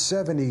 60s and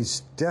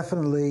 70s,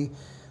 definitely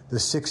the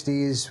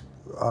 60s,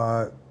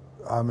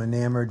 I'm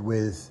enamored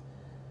with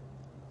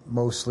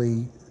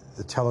mostly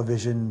the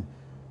television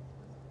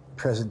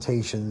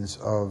presentations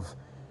of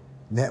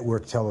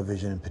network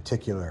television in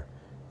particular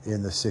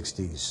in the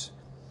 60s.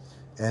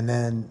 And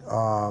then,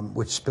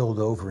 which spilled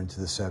over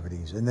into the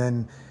 70s. And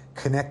then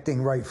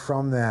connecting right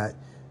from that,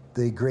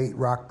 the great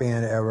rock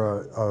band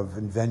era of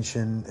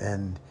invention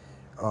and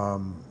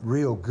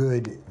real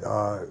good,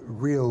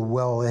 real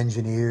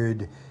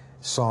well-engineered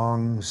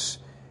songs.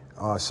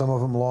 Some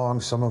of them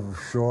long, some of them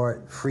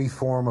short. Free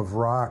form of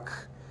rock.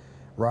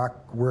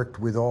 Rock worked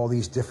with all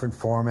these different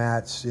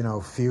formats, you know,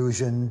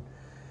 fusion.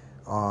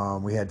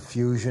 We had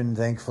fusion,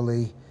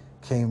 thankfully,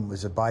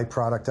 was a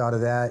byproduct out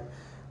of that.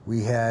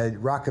 We had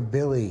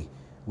rockabilly,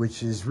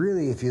 which is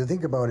really, if you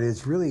think about it,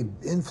 it's really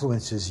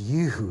influences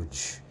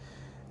huge.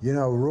 You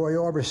know, Roy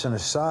Orbison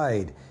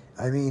aside,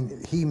 I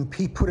mean,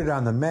 he put it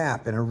on the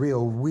map in a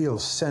real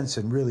sense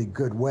and really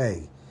good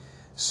way,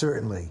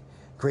 certainly.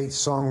 Great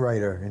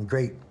songwriter and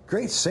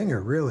great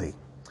singer, really.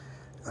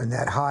 And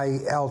that high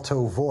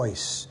alto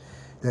voice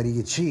that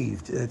he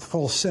achieved, at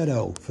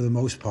falsetto for the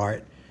most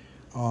part.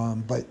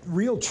 But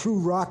real true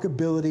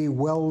rockability,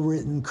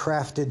 well-written,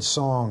 crafted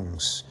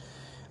songs.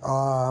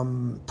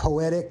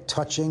 Poetic,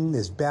 touching,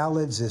 there's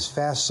ballads, there's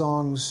fast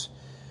songs.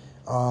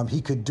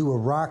 He could do a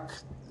rock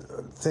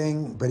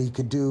thing, but he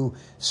could do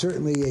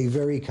certainly a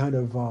very kind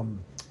of,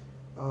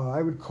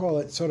 I would call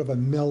it sort of a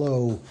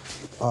mellow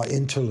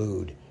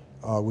interlude,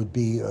 would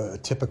be a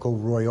typical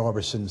Roy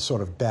Orbison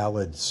sort of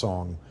ballad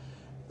song.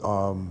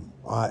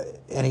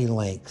 Any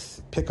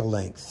length, pick a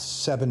length,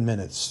 7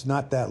 minutes,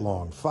 not that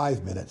long,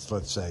 5 minutes,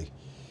 let's say.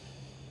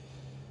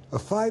 A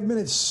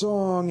 5-minute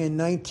song in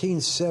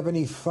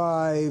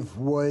 1975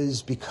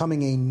 was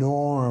becoming a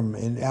norm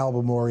in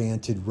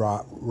album-oriented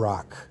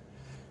rock.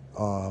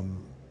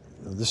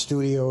 The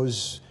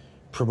studios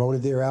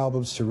promoted their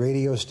albums to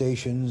radio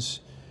stations.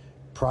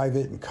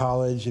 Private and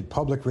college and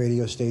public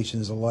radio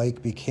stations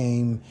alike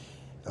became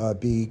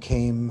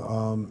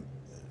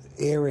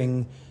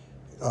airing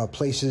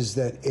places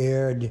that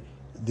aired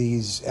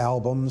these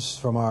albums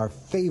from our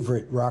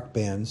favorite rock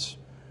bands.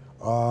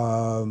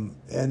 And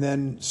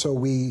then so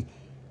we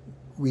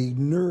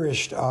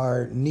nourished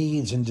our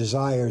needs and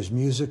desires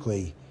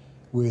musically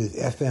with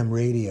FM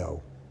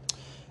radio.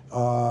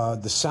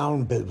 The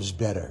sound bit was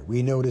better.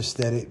 We noticed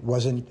that it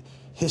wasn't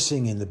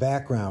hissing in the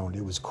background.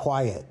 It was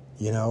quiet,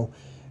 you know.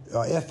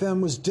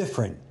 FM was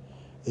different.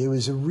 It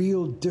was a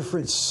real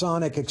different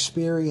sonic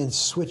experience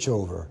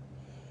switchover.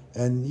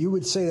 And you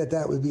would say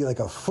that would be like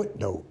a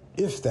footnote,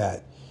 if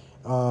that.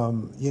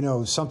 You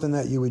know, something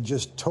that you would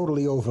just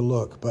totally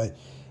overlook. But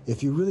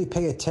if you really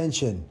pay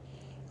attention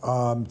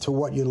to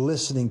what you're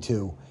listening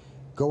to,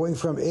 going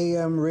from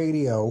AM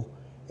radio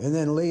and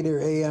then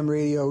later AM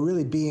radio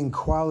really being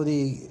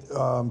quality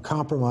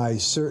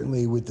compromised,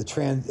 certainly with the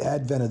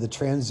advent of the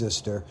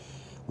transistor,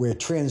 where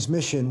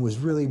transmission was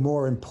really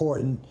more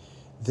important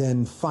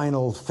than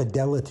final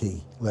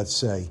fidelity, let's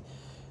say.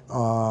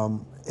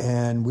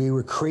 And we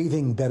were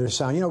craving better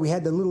sound. You know, we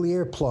had the little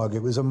earplug.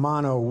 It was a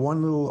mono,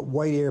 one little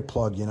white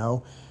earplug, you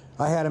know.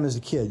 I had them as a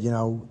kid, you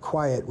know,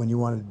 quiet when you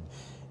were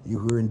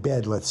in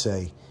bed, let's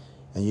say,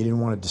 and you didn't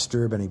want to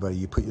disturb anybody.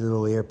 You put your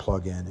little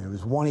earplug in. It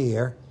was one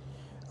ear,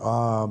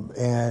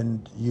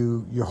 and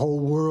your whole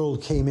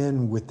world came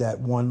in with that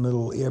one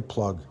little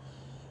earplug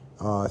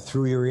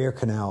through your ear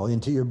canal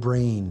into your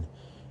brain.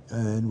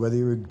 And whether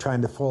you were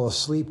trying to fall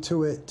asleep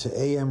to it, to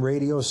AM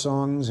radio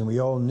songs, and we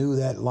all knew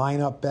that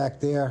lineup back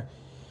there.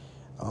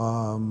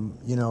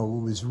 You know,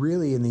 it was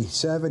really in the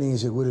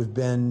 70s, it would have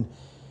been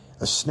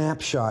a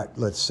snapshot,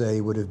 let's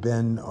say, would have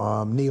been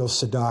Neil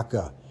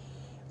Sedaka.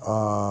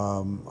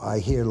 I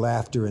Hear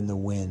Laughter in the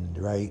Wind,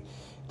 right?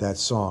 That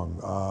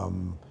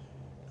song.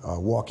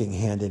 Walking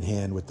Hand in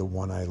Hand with the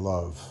One I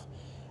Love.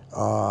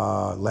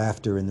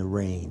 Laughter in the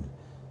Rain.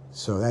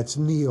 So that's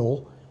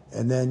Neil.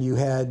 And then you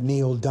had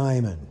Neil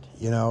Diamond.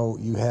 You know,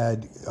 you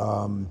had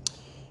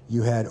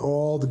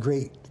all the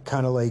great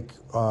kind of like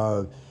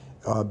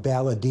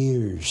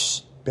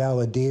balladeers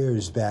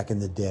back in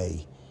the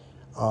day.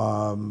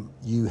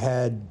 You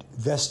had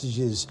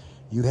vestiges.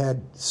 You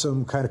had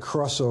some kind of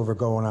crossover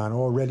going on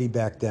already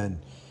back then,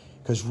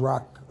 because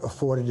rock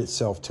afforded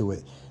itself to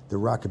it. The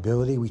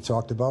rockabilly we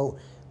talked about,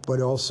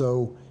 but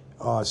also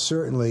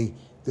certainly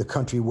the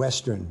country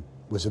western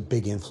was a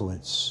big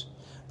influence.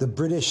 The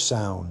British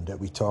sound that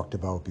we talked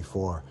about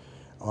before,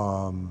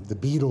 the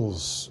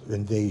Beatles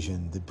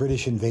invasion, the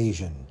British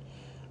invasion,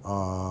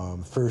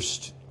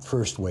 first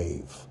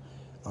wave.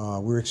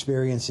 We're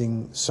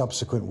experiencing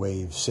subsequent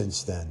waves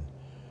since then,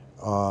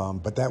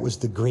 but that was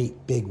the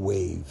great big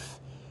wave,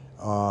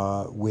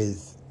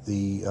 with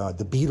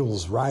the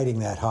Beatles riding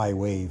that high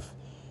wave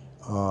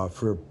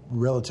for a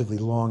relatively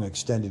long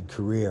extended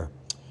career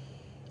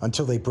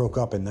until they broke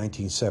up in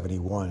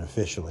 1971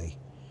 officially.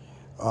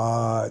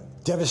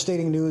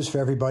 Devastating news for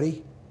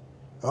everybody.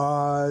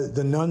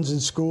 The nuns in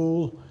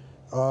school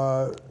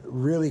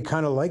really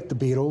kind of liked the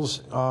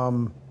Beatles.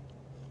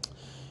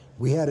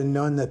 We had a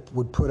nun that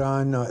would put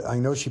on, I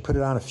know she put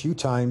it on a few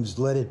times,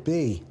 Let It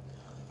Be.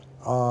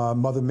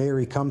 Mother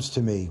Mary comes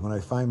to me. When I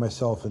find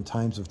myself in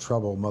times of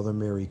trouble, Mother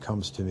Mary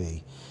comes to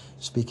me,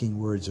 speaking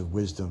words of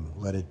wisdom,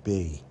 let it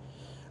be.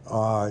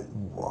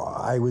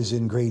 I was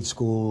in grade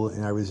school,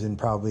 and I was in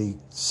probably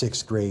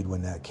 6th grade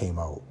when that came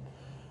out.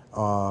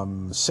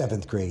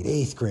 7th grade,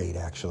 8th grade,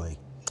 actually.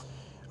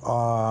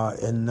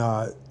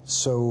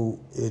 So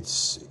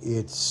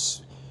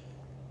it's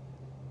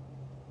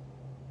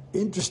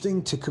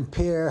interesting to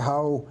compare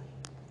how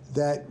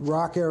that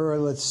rock era,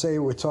 let's say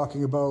we're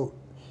talking about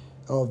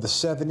of the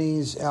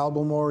 70s,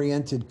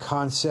 album-oriented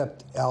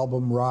concept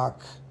album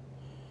rock,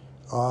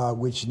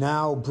 which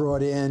now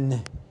brought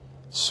in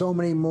so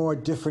many more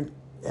different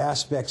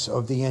aspects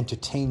of the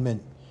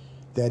entertainment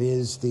that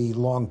is the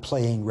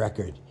long-playing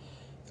record.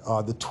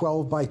 The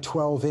 12 by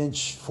 12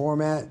 inch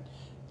format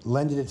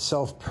lended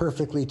itself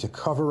perfectly to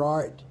cover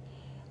art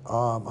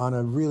on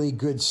a really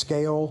good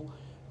scale.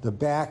 The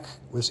back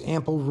was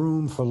ample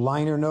room for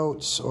liner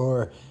notes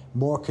or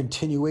more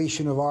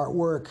continuation of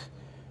artwork.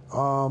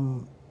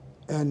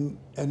 And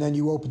then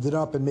you opened it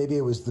up, and maybe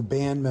it was the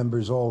band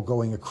members all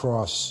going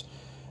across,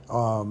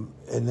 and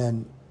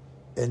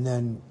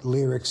then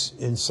lyrics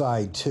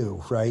inside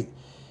too, right?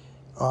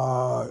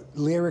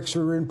 Lyrics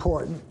were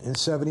important in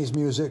 70s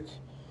music.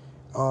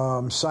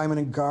 Simon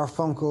and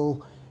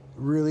Garfunkel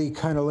really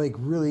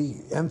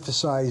really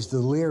emphasized the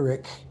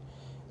lyric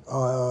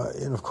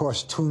in, of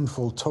course,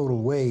 tuneful,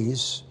 total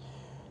ways.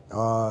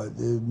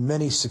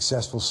 Many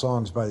successful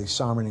songs by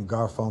Simon and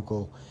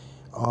Garfunkel.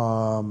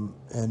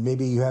 And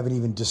maybe you haven't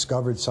even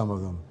discovered some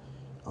of them.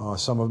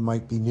 Some of them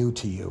might be new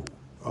to you.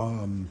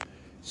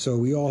 So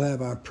we all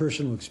have our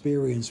personal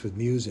experience with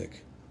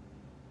music.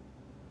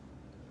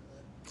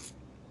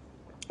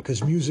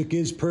 Because music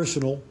is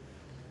personal.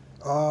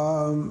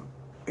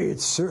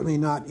 It's certainly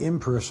not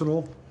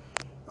impersonal.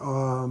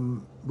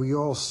 We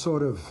all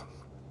sort of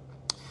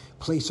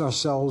place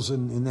ourselves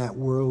in that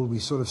world. We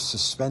sort of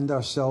suspend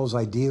ourselves,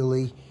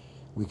 ideally.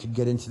 We could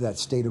get into that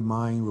state of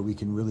mind where we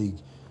can really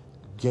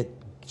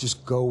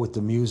just go with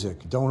the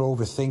music. Don't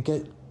overthink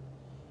it.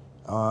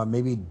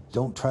 Maybe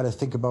don't try to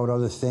think about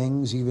other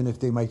things, even if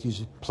they might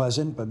be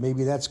pleasant, but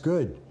maybe that's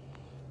good.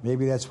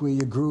 Maybe that's where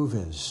your groove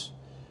is.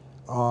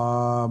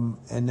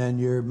 And then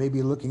you're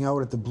maybe looking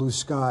out at the blue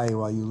sky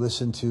while you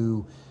listen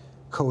to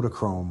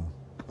Kodachrome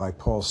by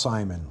Paul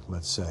Simon,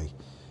 let's say.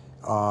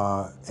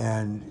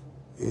 And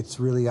it's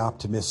really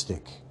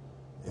optimistic,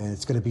 and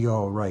it's going to be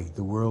all right.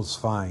 The world's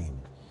fine.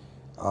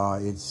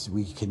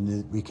 We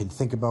can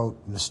think about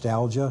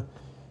nostalgia,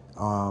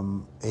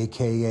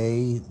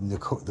 aka the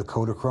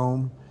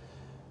Kodachrome,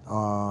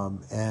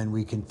 and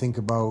we can think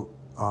about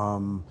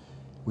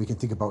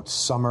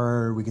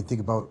summer. We can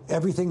think about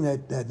everything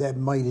that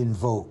might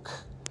invoke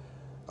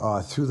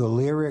through the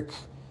lyric,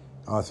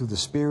 through the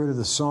spirit of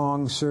the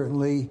song,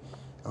 certainly,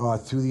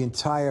 through the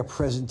entire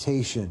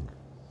presentation.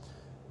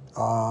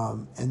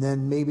 And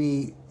then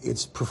maybe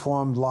it's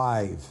performed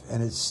live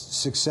and it's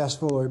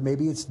successful, or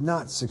maybe it's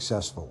not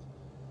successful.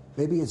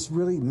 Maybe it's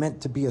really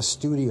meant to be a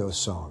studio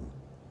song.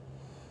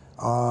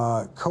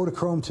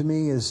 Kodachrome to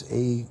me is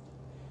a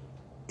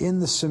in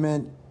the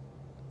cement,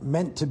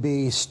 meant to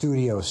be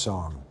studio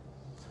song.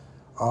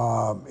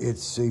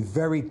 It's a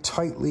very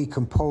tightly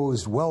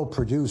composed,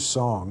 well-produced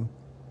song.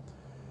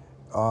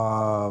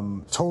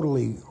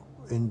 Totally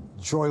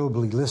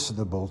enjoyably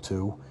listenable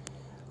to,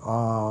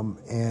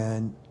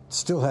 and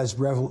still has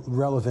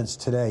relevance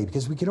today,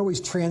 because we can always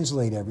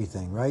translate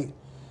everything, right?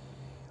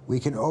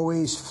 We can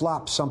always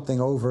flop something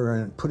over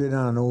and put it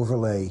on an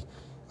overlay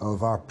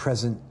of our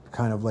present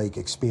kind of like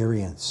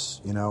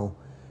experience, you know?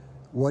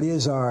 What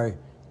is our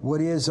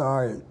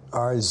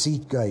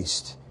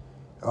zeitgeist?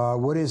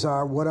 What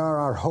are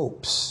our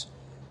hopes?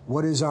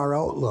 What is our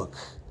outlook?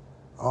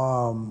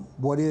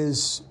 What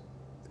is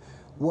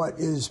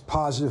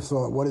positive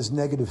thought? What is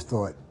negative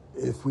thought?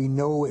 If we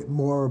know it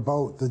more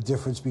about the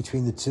difference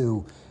between the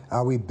two,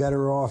 are we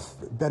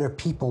better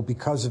people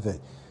because of it?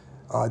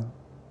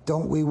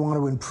 Don't we want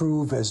to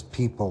improve as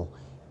people?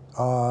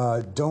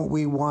 Don't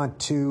we want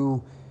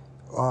to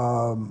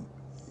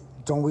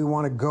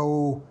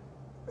go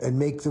and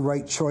make the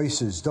right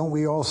choices? Don't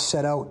we all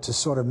set out to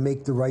sort of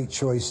make the right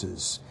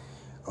choices?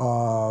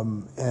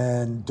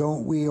 And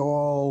don't we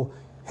all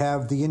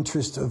have the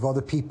interest of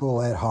other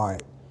people at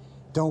heart?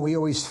 Don't we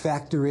always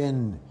factor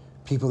in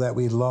people that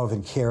we love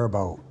and care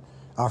about?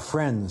 Our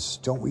friends,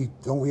 don't we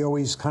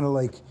always kind of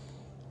like,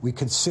 we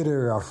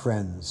consider our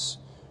friends.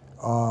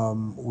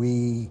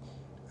 We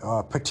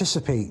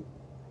participate,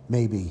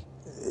 maybe,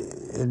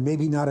 and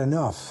maybe not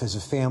enough as a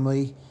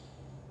family,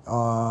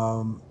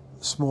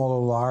 small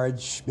or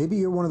large. Maybe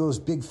you're one of those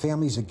big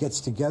families that gets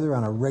together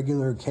on a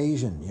regular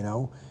occasion, you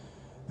know?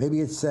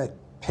 Maybe it's that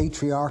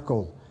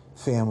patriarchal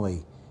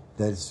family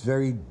that's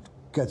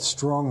got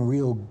strong,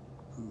 real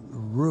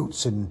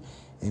roots and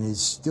is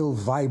still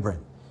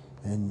vibrant.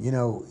 And, you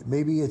know,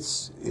 maybe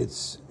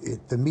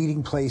the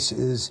meeting place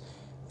is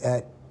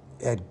at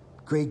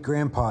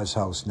great-grandpa's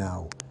house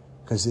now,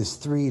 because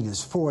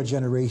there's 4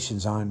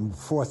 generations on,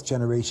 4th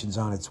generation's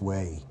on its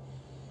way.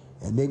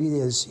 And maybe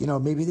there's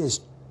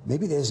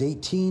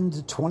 18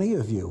 to 20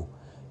 of you,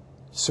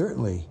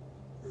 certainly,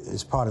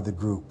 as part of the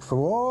group, from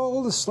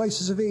all the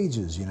slices of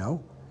ages, you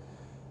know,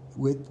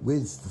 with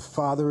the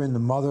father and the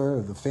mother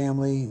of the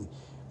family,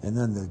 and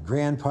then the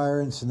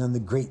grandparents, and then the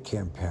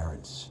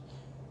great-grandparents.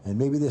 And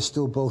maybe they're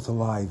still both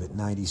alive at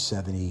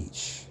 97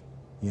 each,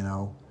 you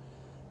know.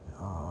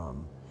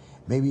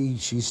 Maybe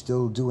she's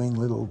still doing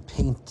little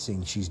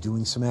painting. She's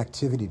doing some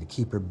activity to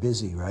keep her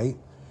busy, right?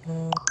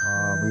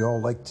 We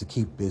all like to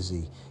keep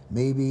busy.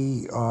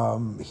 Maybe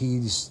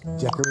he's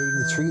decorating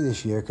the tree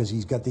this year because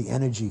he's got the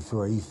energy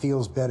for it. He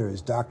feels better.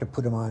 His doctor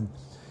put him on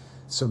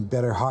some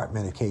better heart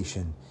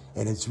medication,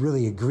 and it's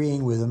really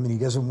agreeing with him, and he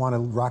doesn't want to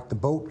rock the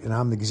boat, and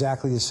I'm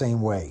exactly the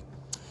same way.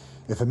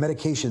 If a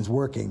medication's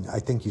working, I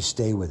think you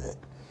stay with it.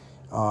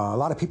 A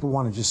lot of people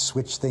want to just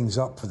switch things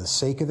up for the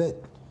sake of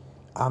it.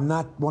 I'm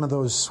not one of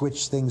those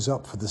switch things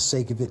up for the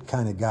sake of it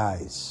kind of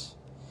guys.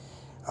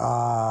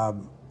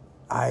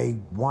 I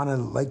want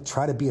to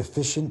try to be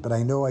efficient, but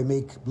I know I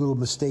make little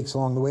mistakes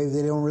along the way.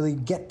 They don't really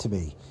get to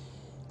me.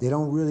 They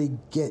don't really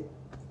get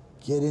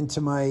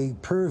into my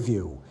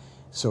purview,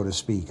 so to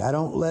speak. I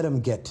don't let them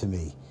get to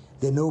me.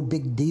 They're no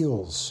big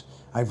deals.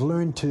 I've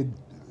learned to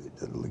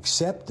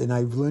accept, and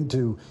I've learned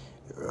to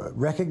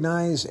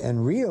recognize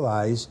and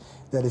realize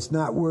that it's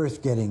not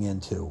worth getting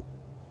into.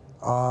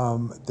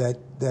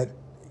 That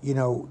you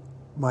know,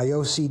 my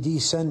OCD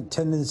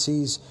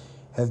tendencies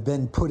have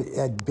been put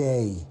at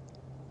bay.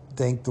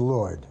 Thank the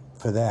Lord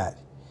for that,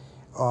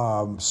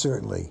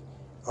 certainly.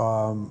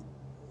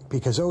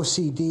 Because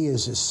OCD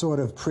is a sort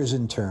of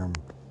prison term.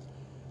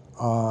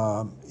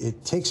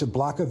 It takes a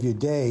block of your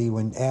day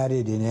when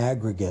added in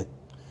aggregate.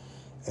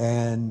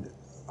 And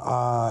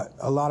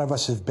a lot of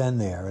us have been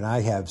there, and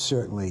I have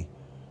certainly.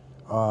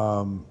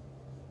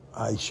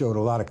 I showed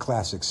a lot of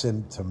classic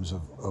symptoms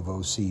of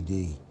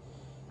OCD.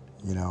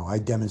 You know, I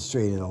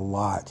demonstrated a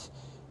lot,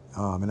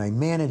 and I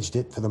managed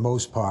it for the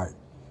most part,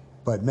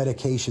 but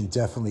medication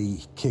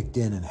definitely kicked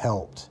in and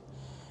helped.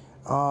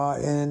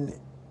 And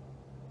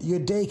your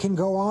day can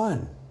go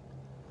on.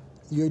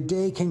 Your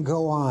day can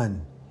go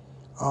on.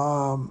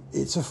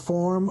 It's a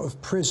form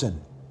of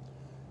prison.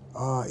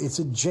 It's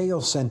a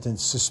jail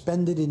sentence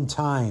suspended in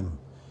time.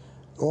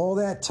 All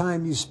that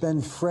time you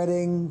spend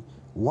fretting,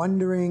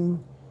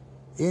 wondering,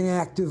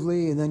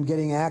 inactively, and then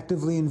getting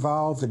actively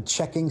involved and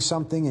checking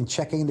something and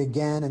checking it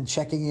again and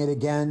checking it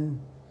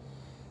again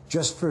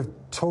just for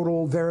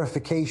total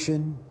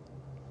verification.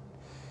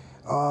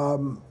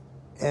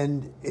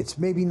 And it's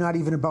maybe not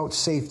even about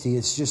safety.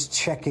 It's just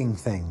checking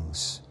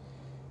things.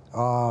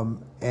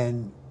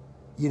 And,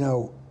 you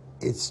know,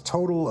 it's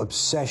total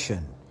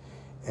obsession.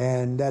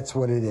 And that's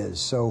what it is.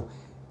 So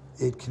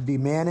it can be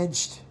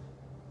managed.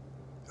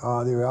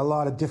 There are a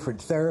lot of different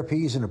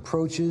therapies and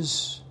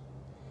approaches.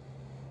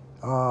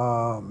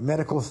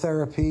 Medical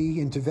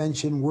therapy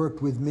intervention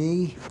worked with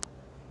me.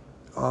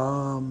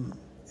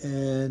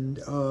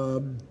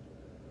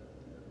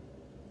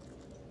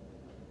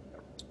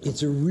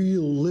 It's a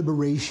real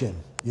liberation,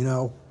 you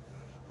know,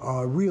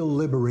 a real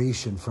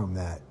liberation from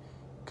that.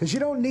 Because you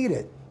don't need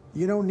it.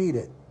 You don't need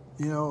it.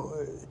 You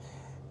know,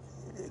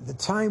 the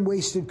time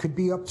wasted could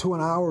be up to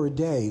an hour a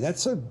day.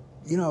 That's an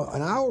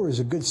hour is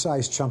a good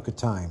sized chunk of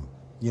time,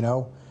 you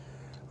know.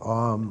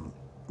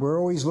 We're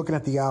always looking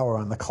at the hour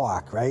on the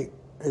clock, right?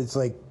 It's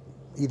like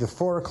either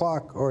 4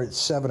 o'clock or it's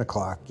 7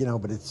 o'clock, you know,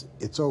 but it's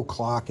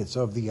o'clock, it's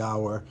of the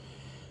hour.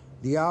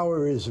 The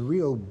hour is a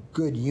real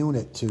good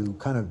unit to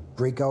kind of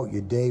break out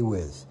your day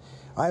with.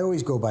 I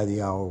always go by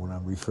the hour when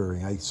I'm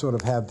referring. I sort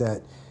of have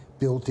that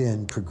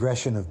built-in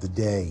progression of the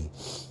day.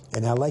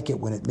 And I like it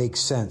when it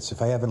makes sense.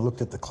 If I haven't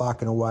looked at the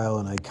clock in a while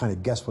and I kind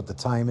of guess what the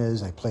time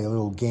is, I play a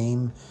little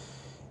game.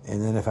 And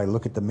then if I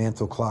look at the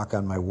mantle clock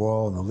on my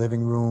wall in the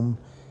living room,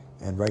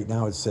 and right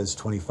now it says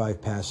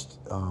 25 past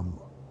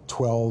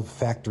 12,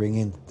 factoring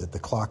in that the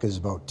clock is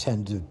about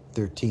 10 to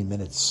 13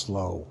 minutes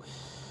slow.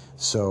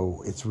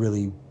 So it's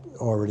really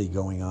already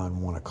going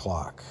on 1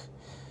 o'clock.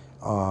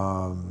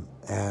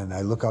 And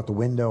I look out the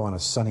window on a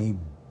sunny,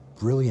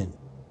 brilliant,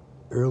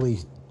 early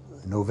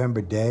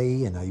November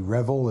day, and I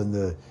revel in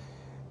the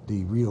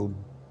real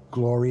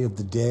glory of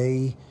the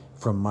day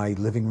from my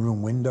living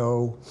room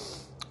window.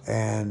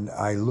 And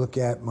I look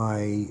at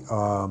my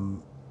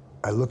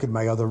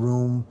other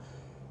room.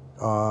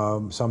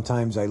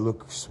 Sometimes I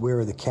look, where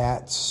are the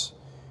cats?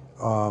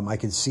 I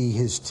can see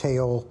his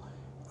tail.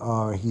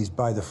 He's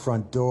by the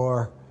front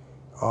door.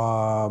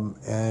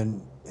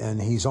 And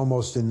he's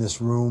almost in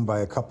this room by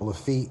a couple of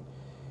feet.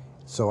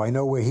 So I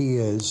know where he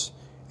is,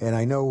 and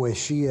I know where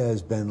she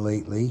has been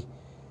lately.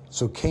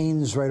 So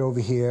Kane's right over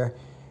here,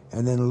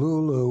 and then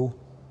Lulu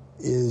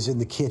is in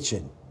the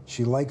kitchen.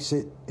 She likes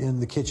it in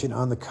the kitchen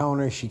on the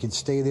counter. She can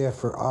stay there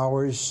for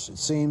hours, it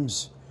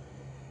seems.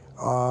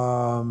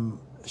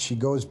 She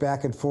goes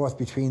back and forth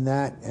between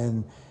that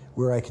and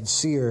where I can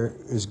see her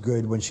is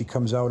good when she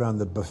comes out on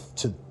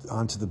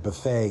onto the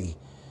buffet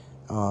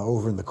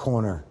over in the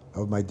corner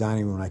of my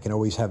dining room. I can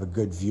always have a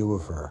good view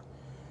of her.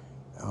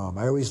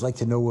 I always like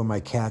to know where my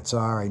cats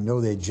are. I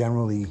know they're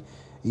generally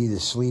either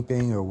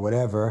sleeping or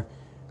whatever,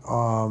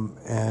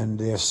 and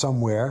they're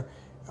somewhere.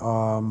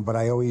 But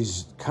I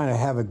always kind of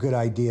have a good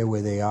idea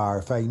where they are.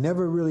 If I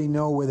never really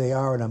know where they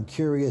are and I'm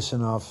curious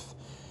enough,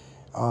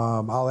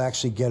 I'll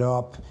actually get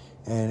up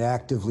and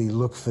actively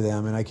look for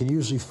them, and I can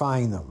usually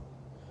find them.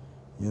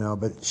 You know,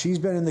 but she's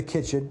been in the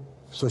kitchen,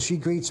 so she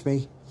greets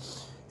me.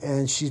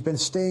 And she's been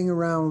staying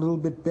around a little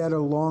bit better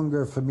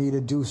longer for me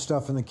to do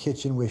stuff in the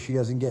kitchen where she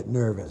doesn't get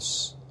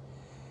nervous.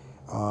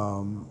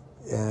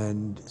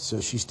 And so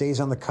she stays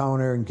on the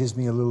counter and gives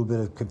me a little bit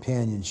of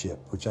companionship,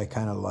 which I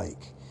kind of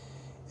like.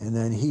 And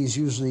then he's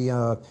usually,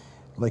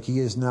 like he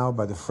is now,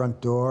 by the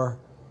front door,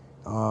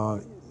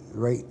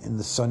 right in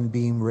the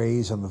sunbeam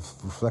rays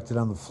reflected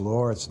on the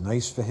floor. It's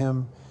nice for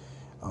him.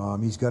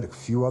 He's got a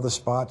few other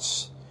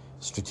spots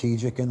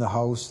strategic in the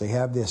house. They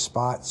have their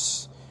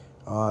spots.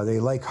 They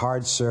like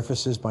hard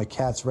surfaces. My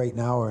cats right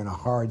now are in a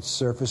hard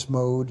surface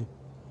mode.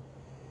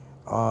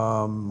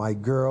 My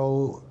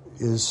girl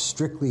is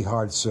strictly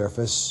hard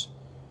surface,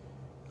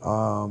 a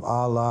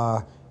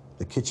la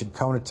the kitchen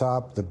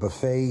countertop, the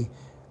buffet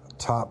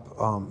top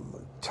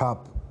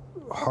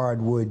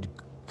hardwood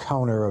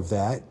counter of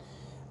that,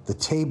 the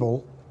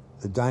table,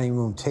 the dining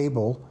room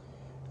table.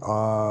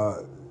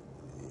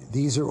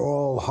 These are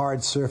all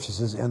hard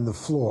surfaces, and the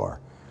floor.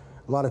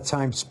 A lot of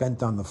time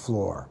spent on the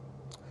floor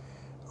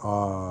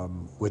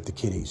with the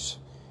kitties,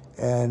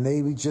 and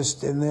they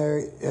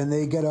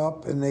they get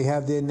up and they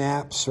have their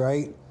naps,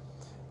 right?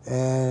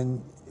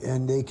 And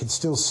they can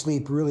still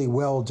sleep really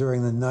well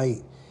during the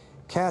night.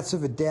 Cats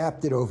have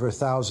adapted over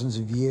thousands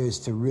of years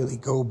to really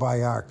go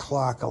by our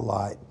clock a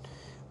lot.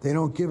 They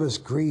don't give us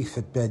grief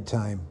at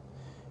bedtime.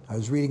 I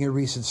was reading a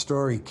recent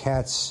story.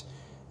 Cats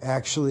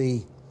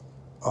actually,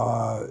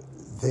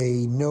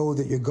 they know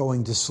that you're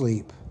going to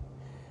sleep.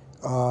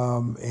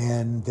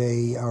 And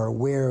they are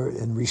aware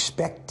and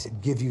respect,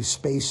 give you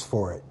space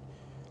for it.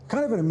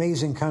 Kind of an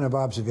amazing kind of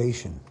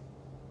observation.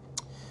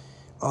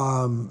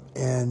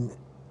 And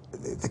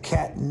the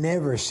cat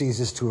never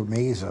ceases to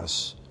amaze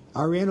us.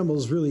 Our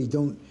animals really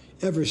don't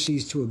ever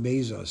cease to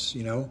amaze us,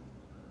 you know?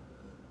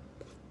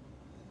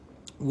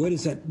 Where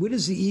does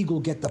the eagle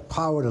get the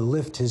power to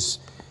lift his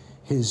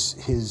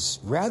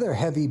rather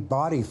heavy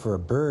body for a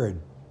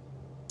bird?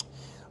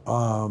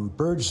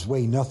 Birds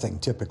weigh nothing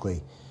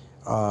typically.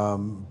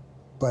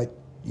 But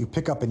you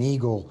pick up an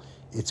eagle,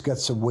 it's got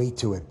some weight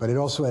to it, but it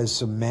also has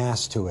some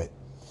mass to it.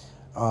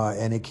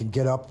 And it can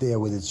get up there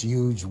with its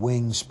huge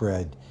wing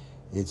spread.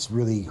 It's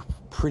really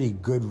pretty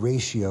good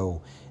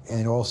ratio,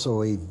 and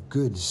also a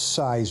good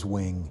size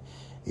wing.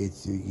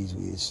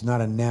 It's not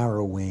a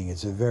narrow wing.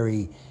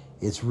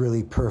 It's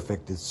really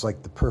perfect. It's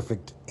like the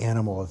perfect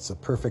animal. It's a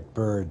perfect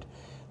bird,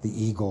 the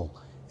eagle,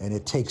 and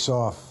it takes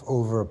off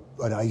over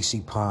an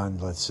icy pond,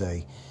 let's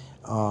say.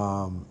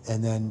 And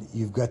then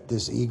you've got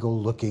this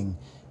eagle looking,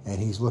 and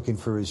he's looking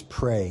for his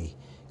prey,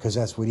 because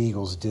that's what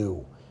eagles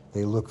do.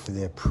 They look for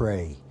their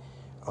prey.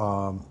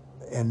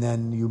 And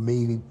then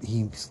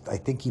I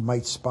think he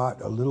might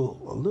spot a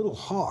little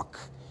hawk.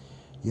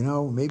 You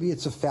know, maybe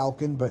it's a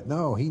falcon, but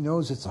no, he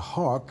knows it's a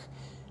hawk,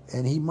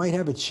 and he might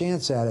have a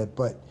chance at it,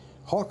 but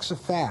hawks are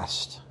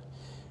fast,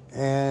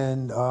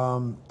 and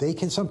they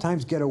can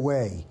sometimes get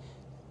away.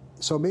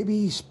 So maybe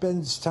he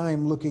spends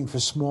time looking for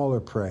smaller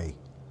prey.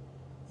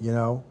 You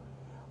know,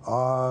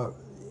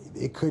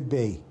 it could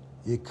be.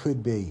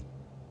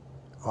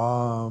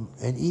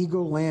 An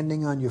eagle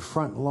landing on your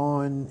front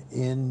lawn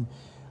in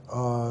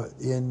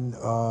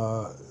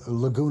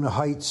Laguna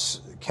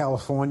Heights,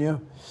 California,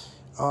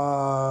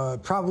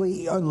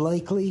 probably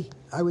unlikely,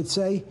 I would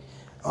say.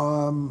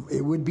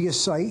 It would be a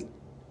sight.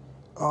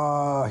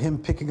 Him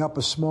picking up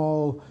a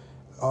small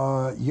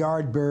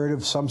yard bird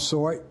of some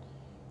sort,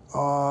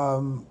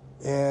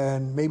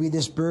 and maybe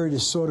this bird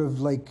is sort of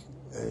like.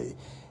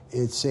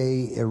 It's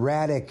a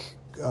erratic,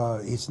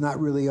 it's not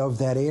really of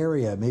that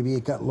area. Maybe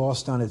it got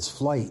lost on its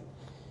flight,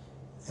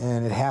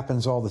 and it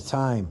happens all the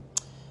time.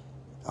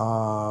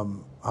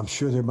 I'm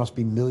sure there must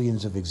be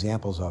millions of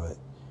examples of it.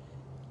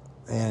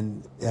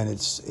 And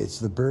it's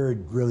the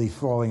bird really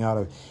falling out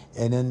of,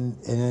 and then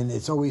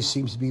it always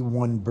seems to be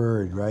one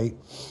bird, right?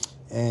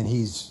 And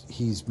he's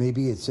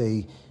maybe it's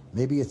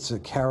a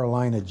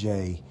Carolina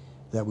jay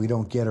that we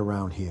don't get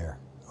around here.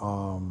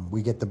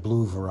 We get the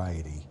blue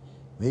variety.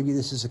 Maybe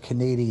this is a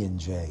Canadian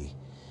jay.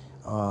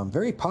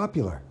 Very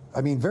popular.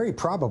 I mean, very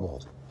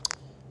probable,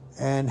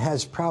 and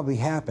has probably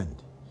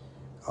happened.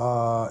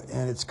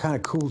 And it's kind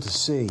of cool to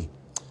see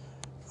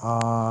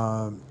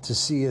a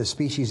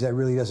species that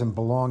really doesn't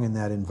belong in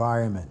that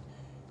environment,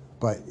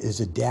 but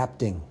is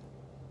adapting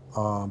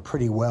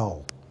pretty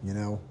well. You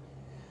know,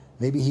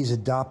 maybe he's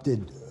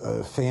adopted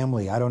a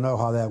family. I don't know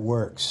how that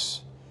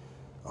works.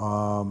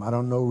 I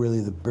don't know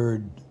really the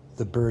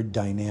bird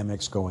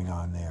dynamics going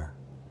on there.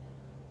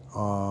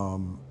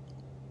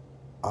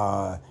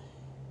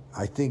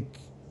 I think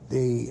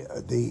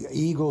the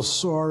eagle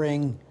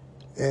soaring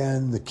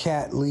and the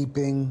cat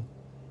leaping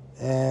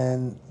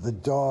and the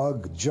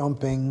dog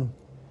jumping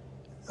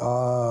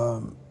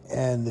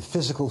and the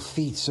physical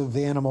feats of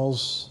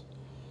animals,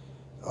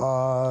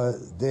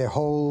 their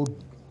whole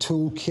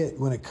toolkit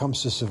when it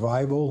comes to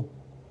survival,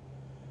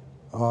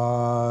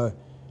 the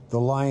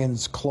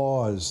lion's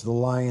claws, the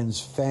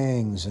lion's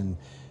fangs, and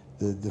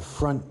the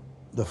front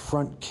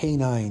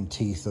canine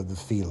teeth of the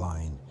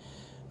feline,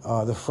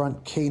 the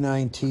front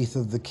canine teeth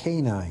of the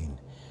canine,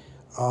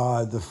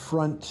 the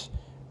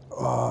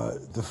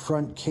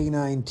front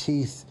canine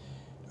teeth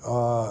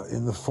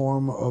in the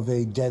form of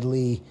a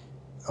deadly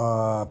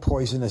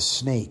poisonous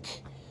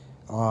snake.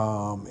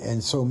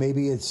 And so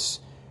maybe it's,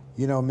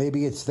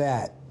 maybe it's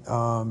that.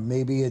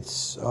 Maybe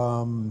it's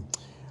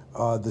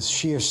the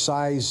sheer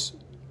size,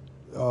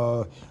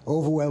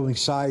 overwhelming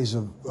size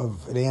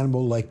of an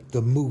animal like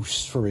the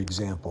moose, for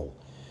example.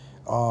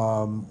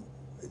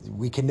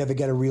 We can never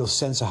get a real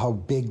sense of how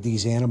big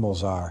these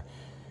animals are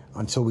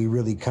until we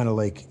really kind of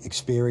like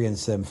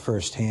experience them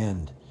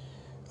firsthand.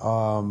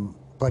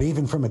 But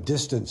even from a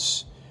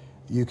distance,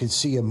 you can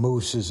see a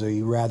moose as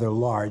a rather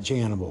large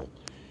animal.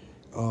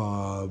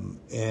 And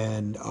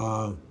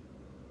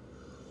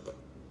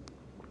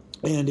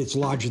it's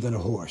larger than a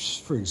horse,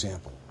 for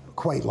example,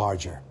 quite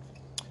larger.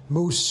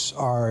 Moose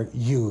are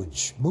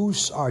huge.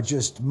 Moose are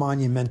just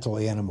monumental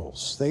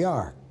animals. They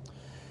are.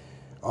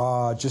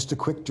 Just a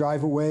quick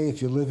drive away,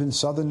 if you live in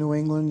southern New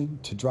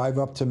England, to drive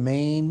up to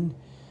Maine,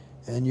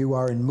 and you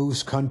are in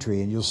moose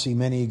country, and you'll see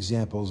many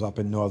examples up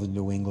in northern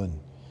New England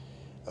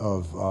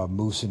of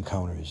moose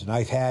encounters.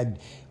 And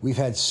we've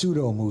had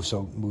pseudo moose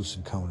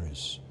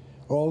encounters.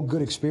 All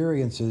good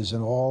experiences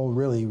and all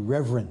really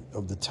reverent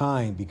of the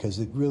time, because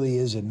it really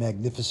is a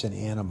magnificent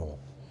animal.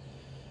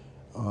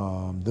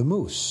 The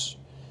moose.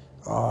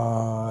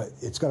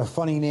 It's got a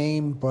funny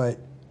name, but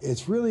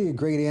it's really a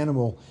great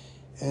animal,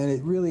 and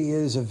it really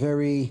is a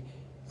very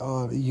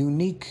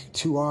unique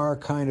to our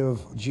kind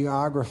of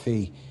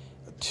geography,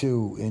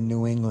 too, in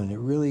New England. It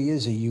really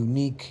is a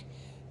unique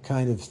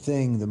kind of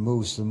thing, the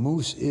moose. The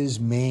moose is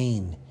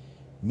Maine.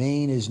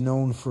 Maine is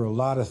known for a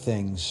lot of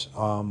things,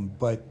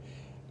 but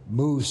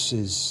moose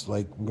is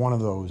like one of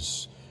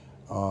those.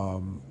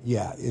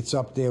 It's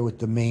up there with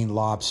the Maine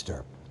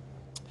lobster.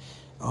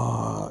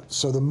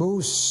 So the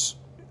moose,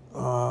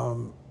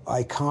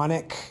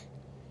 iconic,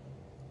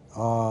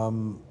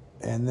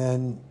 and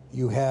then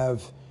you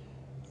have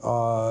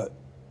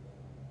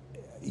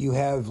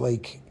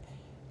like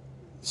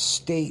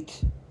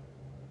state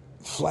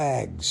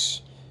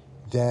flags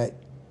that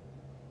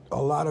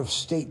a lot of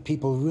state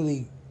people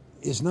really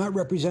is not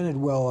represented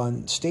well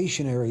on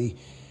stationery,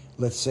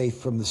 let's say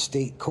from the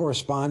state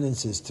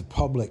correspondences to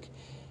public.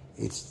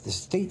 It's the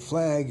state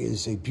flag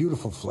is a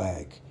beautiful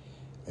flag.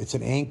 It's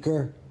an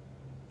anchor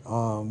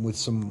with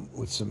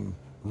some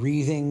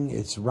wreathing.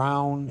 It's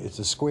round. It's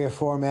a square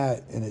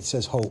format, and it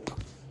says hope.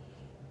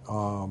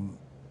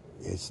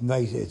 It's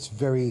nice. It's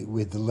very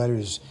with the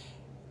letters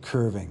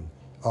curving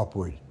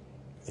upward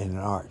in an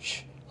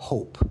arch.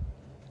 Hope,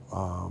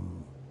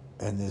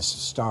 and there's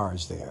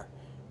stars there,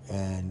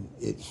 and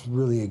it's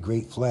really a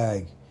great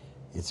flag.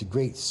 It's a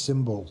great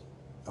symbol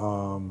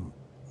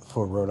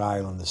for Rhode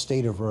Island, the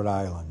state of Rhode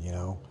Island.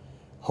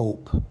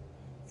 Hope,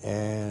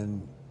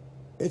 and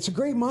it's a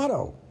great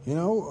motto.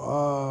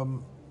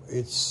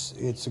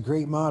 It's a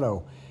great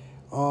motto.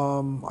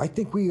 I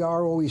think we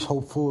are always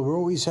hopeful. We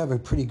always have a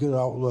pretty good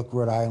outlook,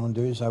 Rhode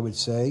Islanders, I would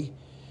say.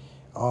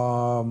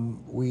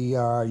 We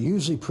are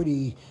usually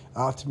pretty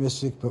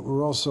optimistic, but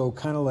we're also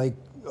kind of like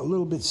a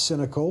little bit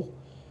cynical.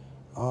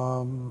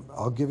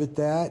 I'll give it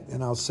that,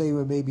 and I'll say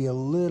we're maybe a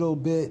little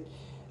bit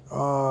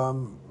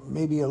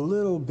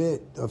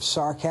of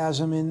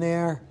sarcasm in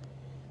there,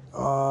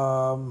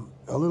 a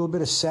little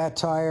bit of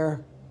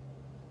satire,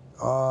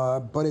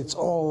 but it's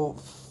all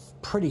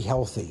pretty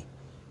healthy.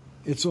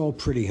 It's all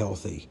pretty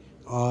healthy.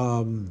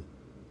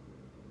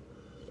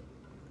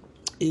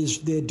 Is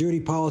there dirty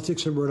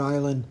politics in Rhode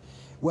Island?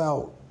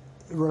 Well,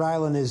 Rhode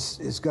Island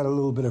is got a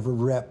little bit of a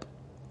rep,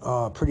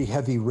 pretty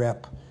heavy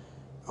rep,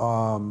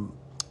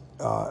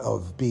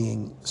 of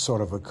being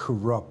sort of a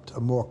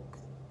more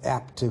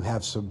apt to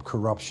have some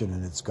corruption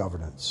in its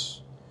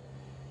governance.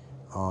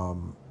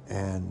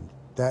 And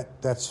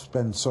that's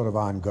been sort of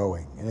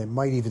ongoing, and it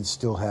might even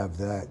still have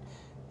that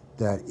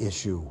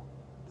issue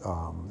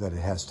that it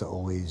has to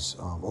always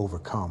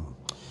overcome.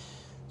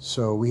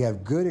 So we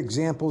have good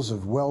examples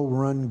of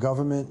well-run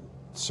government,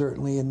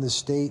 certainly in the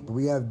state, but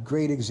we have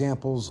great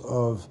examples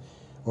of,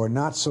 or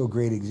not so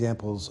great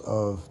examples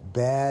of,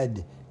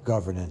 bad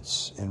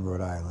governance in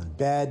Rhode Island,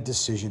 bad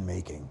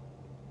decision-making,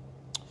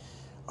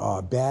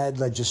 bad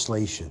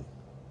legislation,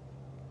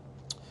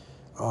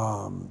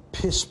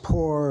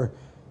 piss-poor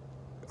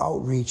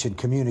outreach and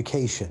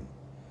communication,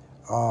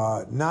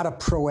 not a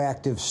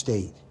proactive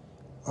state,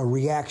 a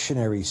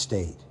reactionary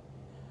state,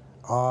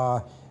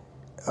 a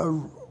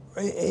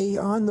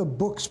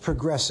on-the-books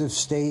progressive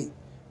state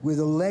with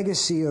a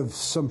legacy of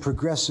some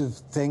progressive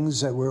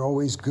things that were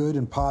always good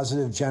and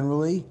positive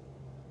generally,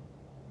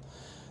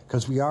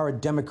 because we are a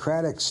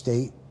democratic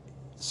state,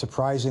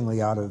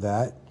 surprisingly out of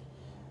that,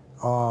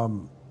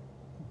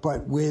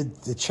 but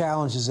with the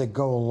challenges that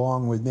go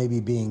along with maybe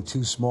being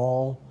too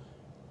small,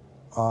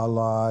 a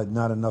la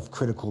not enough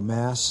critical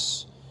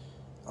mass,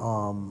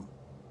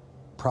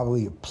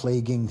 probably a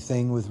plaguing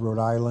thing with Rhode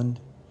Island,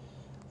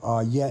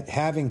 yet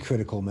having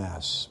critical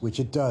mass, which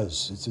it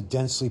does. It's a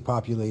densely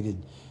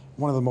populated,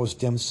 one of the most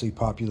densely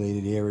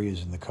populated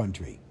areas in the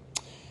country.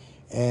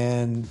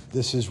 And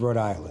this is Rhode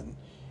Island.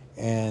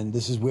 And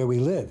this is where we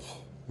live.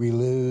 We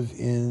live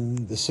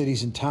in the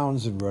cities and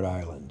towns of Rhode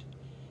Island.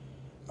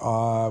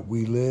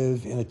 We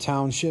live in a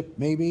township,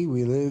 maybe.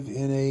 We live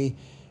in a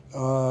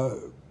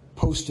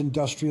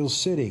post-industrial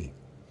city.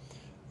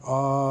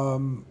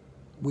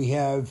 We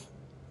have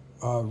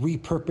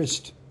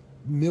repurposed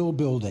mill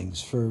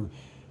buildings for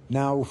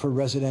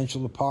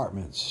residential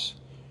apartments.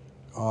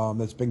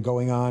 That's been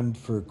going on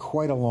for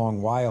quite a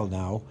long while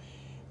now.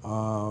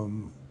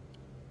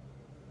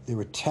 There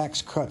were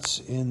tax cuts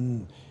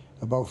in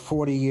about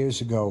 40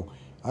 years ago.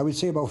 I would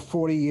say about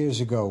 40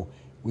 years ago,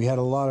 we had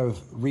a lot of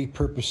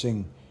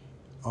repurposing,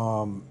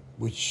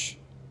 which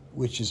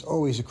is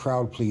always a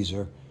crowd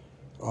pleaser.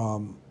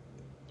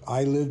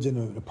 I lived in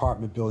an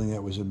apartment building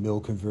that was a mill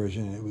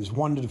conversion, and it was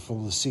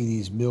wonderful to see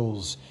these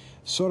mills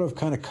sort of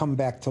kind of come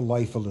back to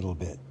life a little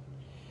bit,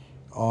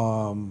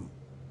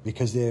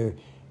 because these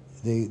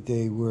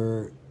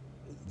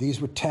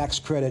were tax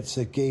credits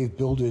that gave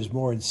builders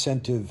more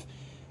incentive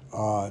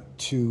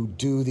to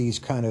do these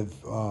kind of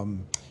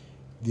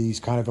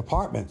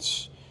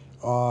apartments,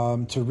 to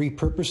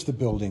repurpose the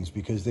buildings,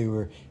 because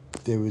there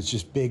was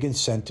just big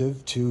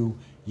incentive to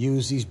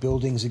use these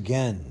buildings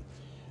again,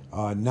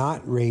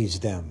 not raise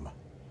them.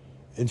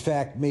 In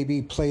fact,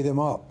 maybe play them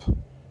up,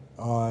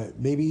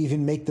 maybe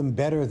even make them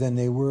better than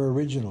they were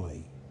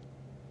originally.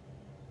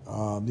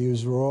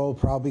 These were all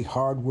probably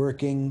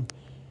hardworking,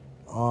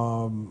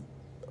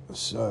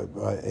 almost,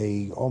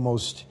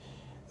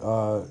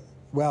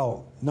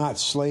 well, not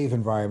slave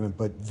environment,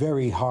 but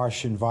very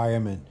harsh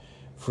environment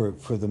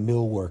for the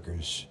mill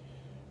workers.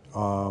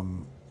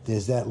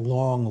 There's that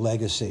long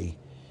legacy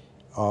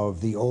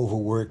of the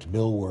overworked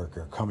mill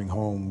worker coming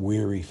home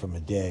weary from a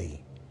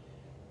day.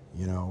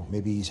 You know,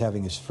 maybe he's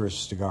having his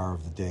first cigar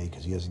of the day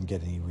because he doesn't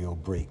get any real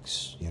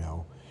breaks, you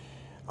know.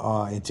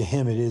 And to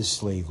him, it is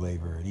slave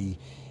labor. And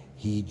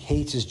he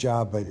hates his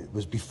job, but it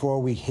was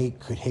before we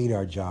could hate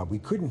our job. We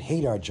couldn't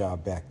hate our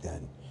job back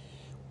then.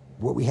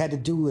 What we had to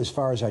do as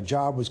far as our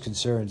job was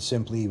concerned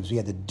simply was we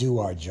had to do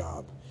our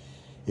job.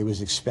 It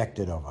was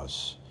expected of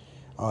us.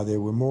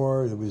 There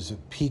was a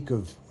peak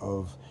of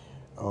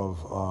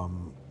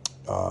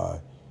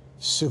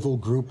civil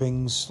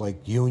groupings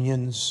like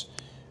unions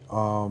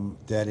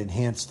that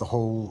enhanced the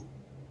whole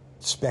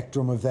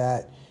spectrum of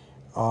that.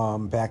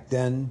 Back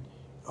then,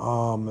 it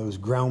was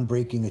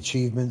groundbreaking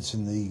achievements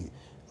in the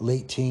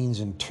late teens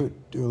and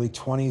early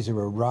 20s. There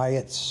were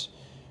riots.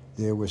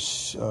 There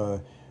was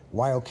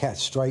wildcat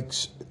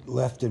strikes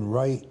left and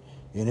right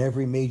in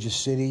every major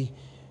city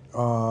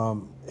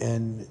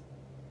and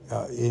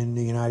in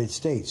the United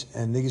States.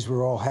 And these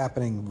were all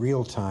happening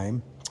real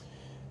time,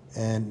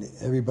 and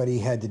everybody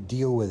had to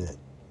deal with it.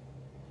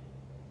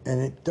 And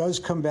it does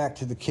come back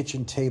to the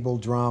kitchen table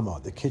drama,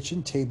 the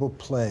kitchen table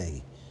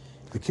play,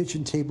 the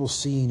kitchen table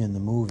scene in the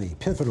movie.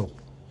 Pivotal.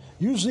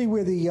 Usually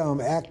where the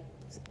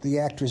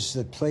actress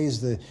that plays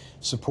the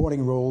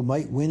supporting role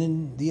might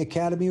win the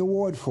Academy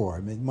Award for.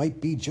 It might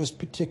be just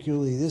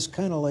particularly this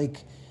kind of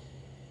like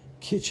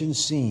kitchen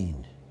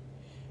scene.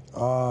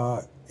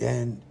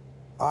 And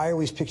I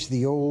always picture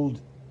the old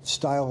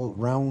style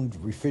round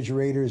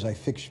refrigerators. I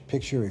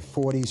picture a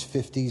 40s,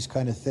 50s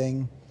kind of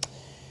thing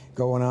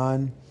going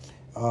on.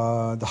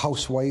 The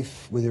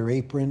housewife with her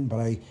apron,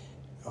 but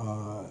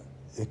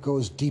it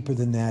goes deeper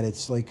than that. It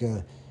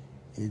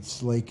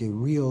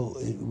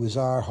was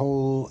our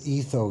whole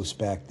ethos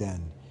back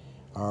then,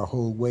 our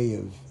whole way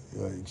of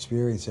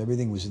experience.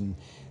 Everything was in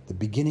the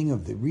beginning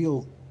of the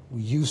real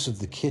use of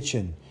the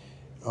kitchen,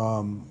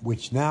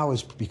 which now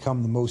has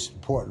become the most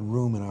important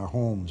room in our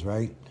homes,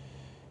 right?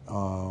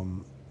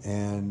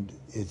 And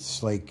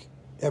it's like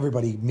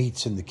everybody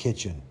meets in the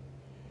kitchen.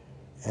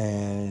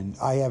 And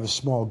I have a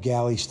small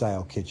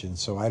galley-style kitchen,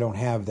 so I don't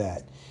have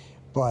that.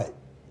 But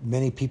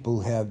many people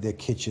have their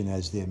kitchen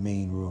as their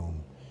main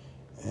room.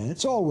 And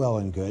it's all well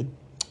and good.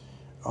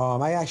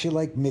 I actually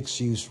like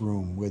mixed-use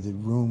room, where the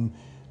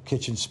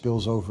kitchen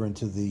spills over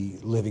into the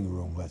living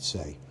room, let's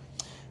say.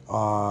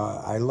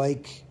 I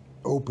like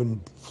open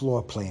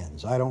floor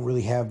plans. I don't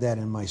really have that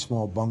in my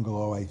small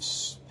bungalow. I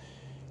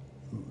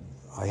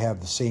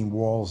have the same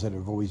walls that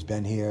have always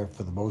been here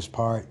for the most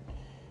part.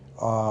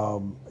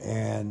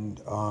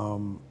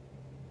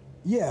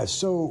 Yeah,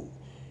 so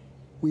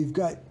we've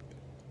got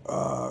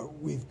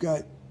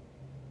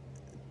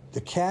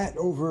the cat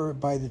over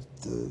by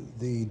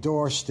the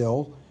door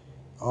still,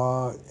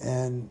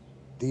 and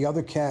the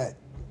other cat,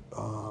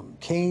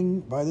 Kane,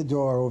 by the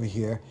door over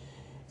here,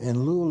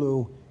 and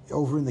Lulu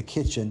over in the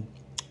kitchen,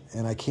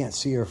 and I can't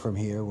see her from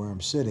here where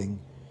I'm sitting,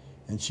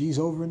 and she's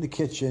over in the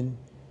kitchen,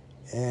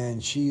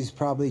 and she's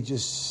probably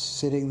just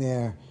sitting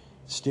there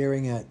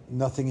staring at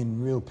nothing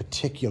in real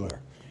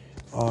particular.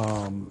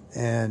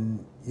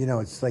 And, you know,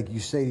 it's like you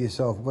say to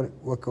yourself,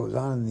 what goes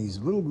on in these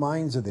little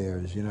minds of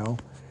theirs, you know,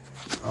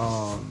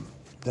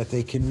 that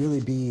they can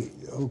really be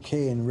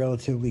okay and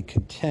relatively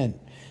content.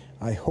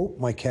 I hope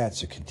my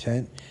cats are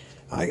content.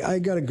 I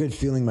got a good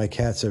feeling my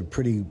cats are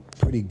pretty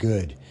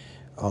good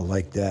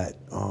like that.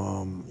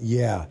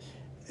 Yeah.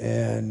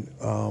 And,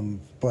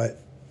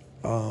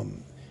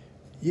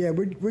 yeah,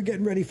 we're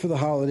getting ready for the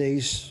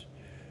holidays.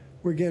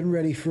 We're getting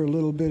ready for a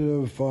little bit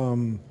of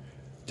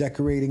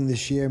decorating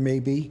this year,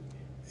 maybe.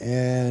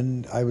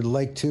 and I would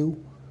like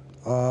to.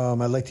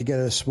 I'd like to get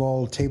a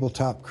small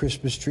tabletop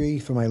Christmas tree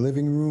for my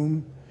living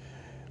room.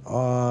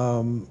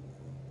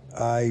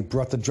 I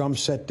brought the drum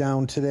set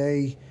down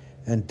today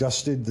and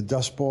dusted the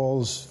dust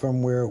balls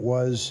from where it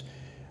was.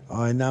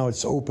 Now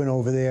it's open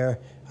over there.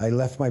 I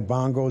left my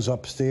bongos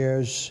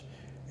upstairs,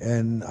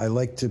 and I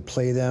like to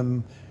play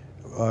them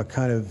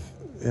kind of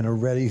in a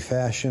ready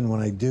fashion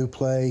when I do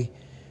play.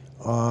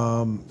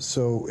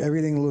 So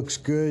everything looks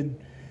good,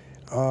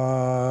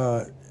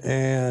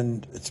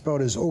 and it's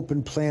about as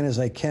open plan as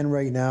I can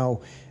right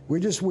now. We're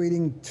just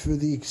waiting for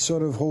the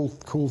sort of whole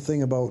cool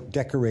thing about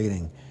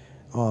decorating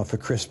for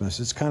Christmas.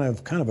 It's kind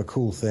of a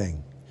cool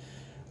thing.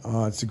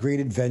 It's a great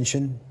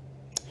invention.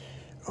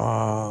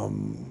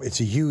 It's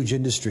a huge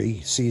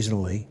industry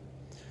seasonally.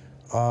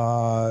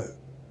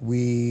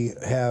 We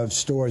have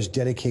stores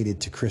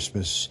dedicated to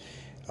Christmas.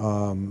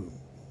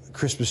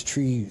 Christmas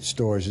tree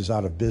stores is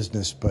out of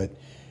business, but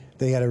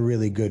they had a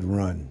really good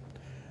run.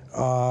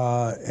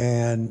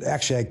 And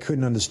actually, I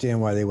couldn't understand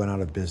why they went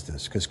out of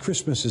business, because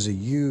Christmas is a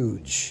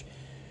huge,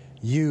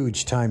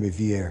 huge time of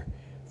year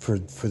for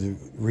the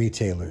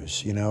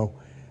retailers, you know,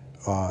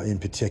 in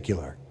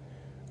particular.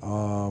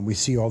 We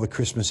see all the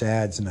Christmas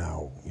ads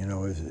now, you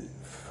know,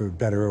 for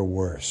better or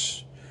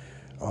worse.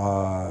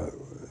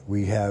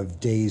 We have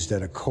days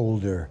that are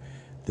colder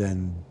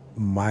than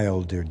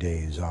milder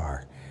days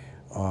are.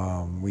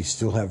 We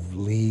still have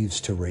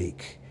leaves to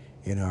rake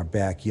in our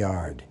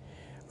backyard.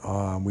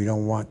 We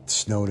don't want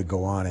snow to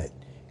go on it,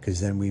 because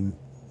then we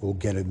will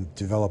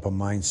develop a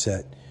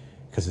mindset,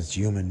 because it's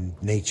human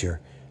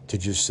nature, to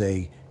just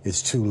say,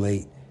 it's too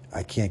late,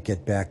 I can't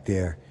get back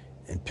there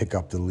and pick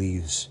up the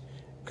leaves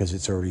because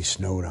it's already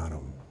snowed on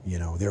them. You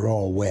know, they're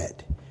all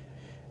wet.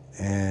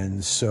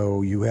 And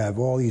so you have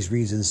all these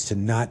reasons to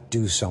not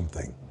do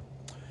something.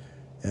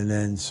 And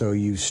then so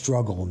you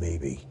struggle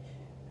maybe.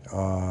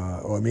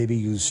 Or maybe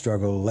you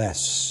struggle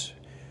less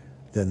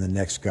than the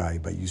next guy,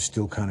 but you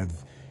still kind of,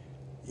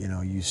 you know,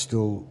 you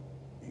still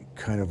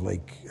kind of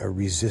like are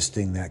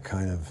resisting that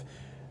kind of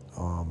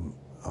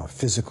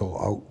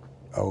physical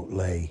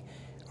outlay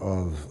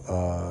of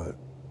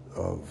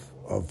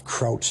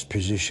crouched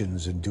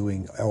positions and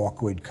doing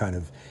awkward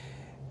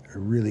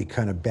really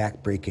kind of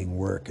back-breaking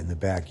work in the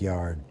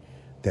backyard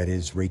that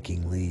is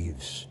raking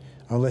leaves,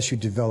 unless you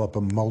develop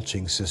a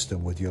mulching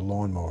system with your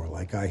lawnmower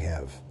like I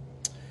have.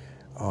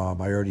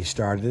 I already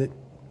started it.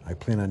 I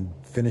plan on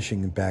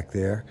finishing back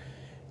there.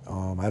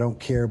 I don't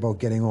care about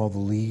getting all the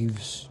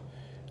leaves.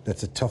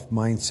 That's a tough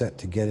mindset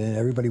to get in.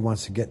 Everybody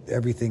wants to get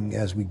everything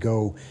as we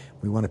go.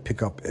 We want to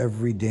pick up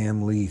every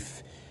damn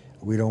leaf.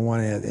 We don't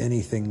want to have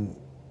anything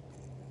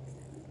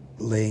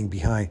laying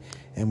behind.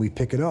 And we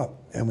pick it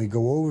up and we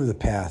go over the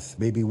path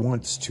maybe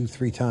once, 2,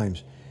 3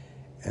 times.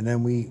 And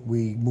then we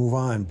move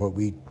on, but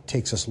it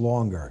takes us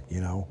longer,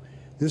 you know.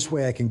 This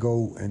way I can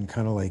go and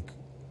kind of like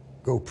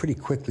go pretty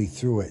quickly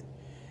through it.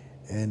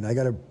 And I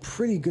got a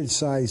pretty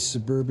good-sized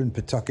suburban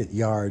Pawtucket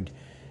yard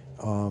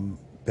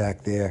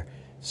back there.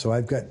 So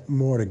I've got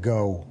more to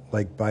go,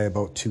 like by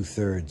about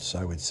 2/3,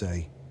 I would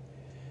say.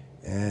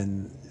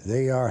 And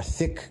they are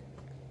thick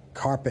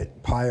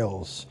carpet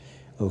piles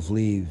of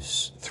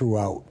leaves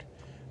throughout.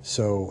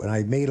 So, and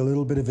I made a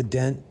little bit of a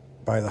dent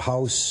by the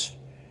house,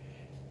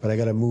 but I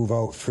got to move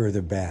out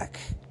further back.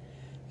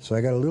 So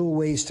I got a little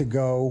ways to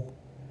go.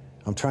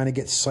 I'm trying to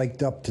get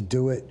psyched up to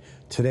do it.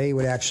 Today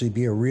would actually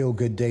be a real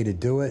good day to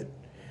do it.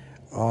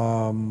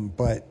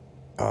 But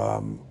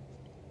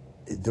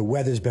the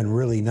weather's been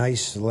really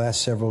nice the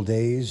last several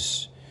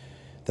days,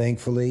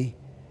 thankfully.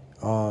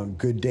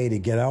 Good day to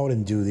get out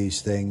and do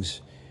these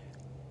things.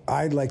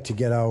 I'd like to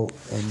get out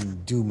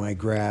and do my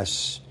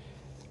grass,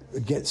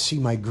 see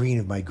my green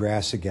of my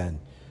grass again,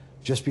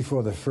 just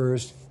before the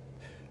first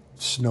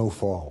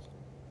snowfall.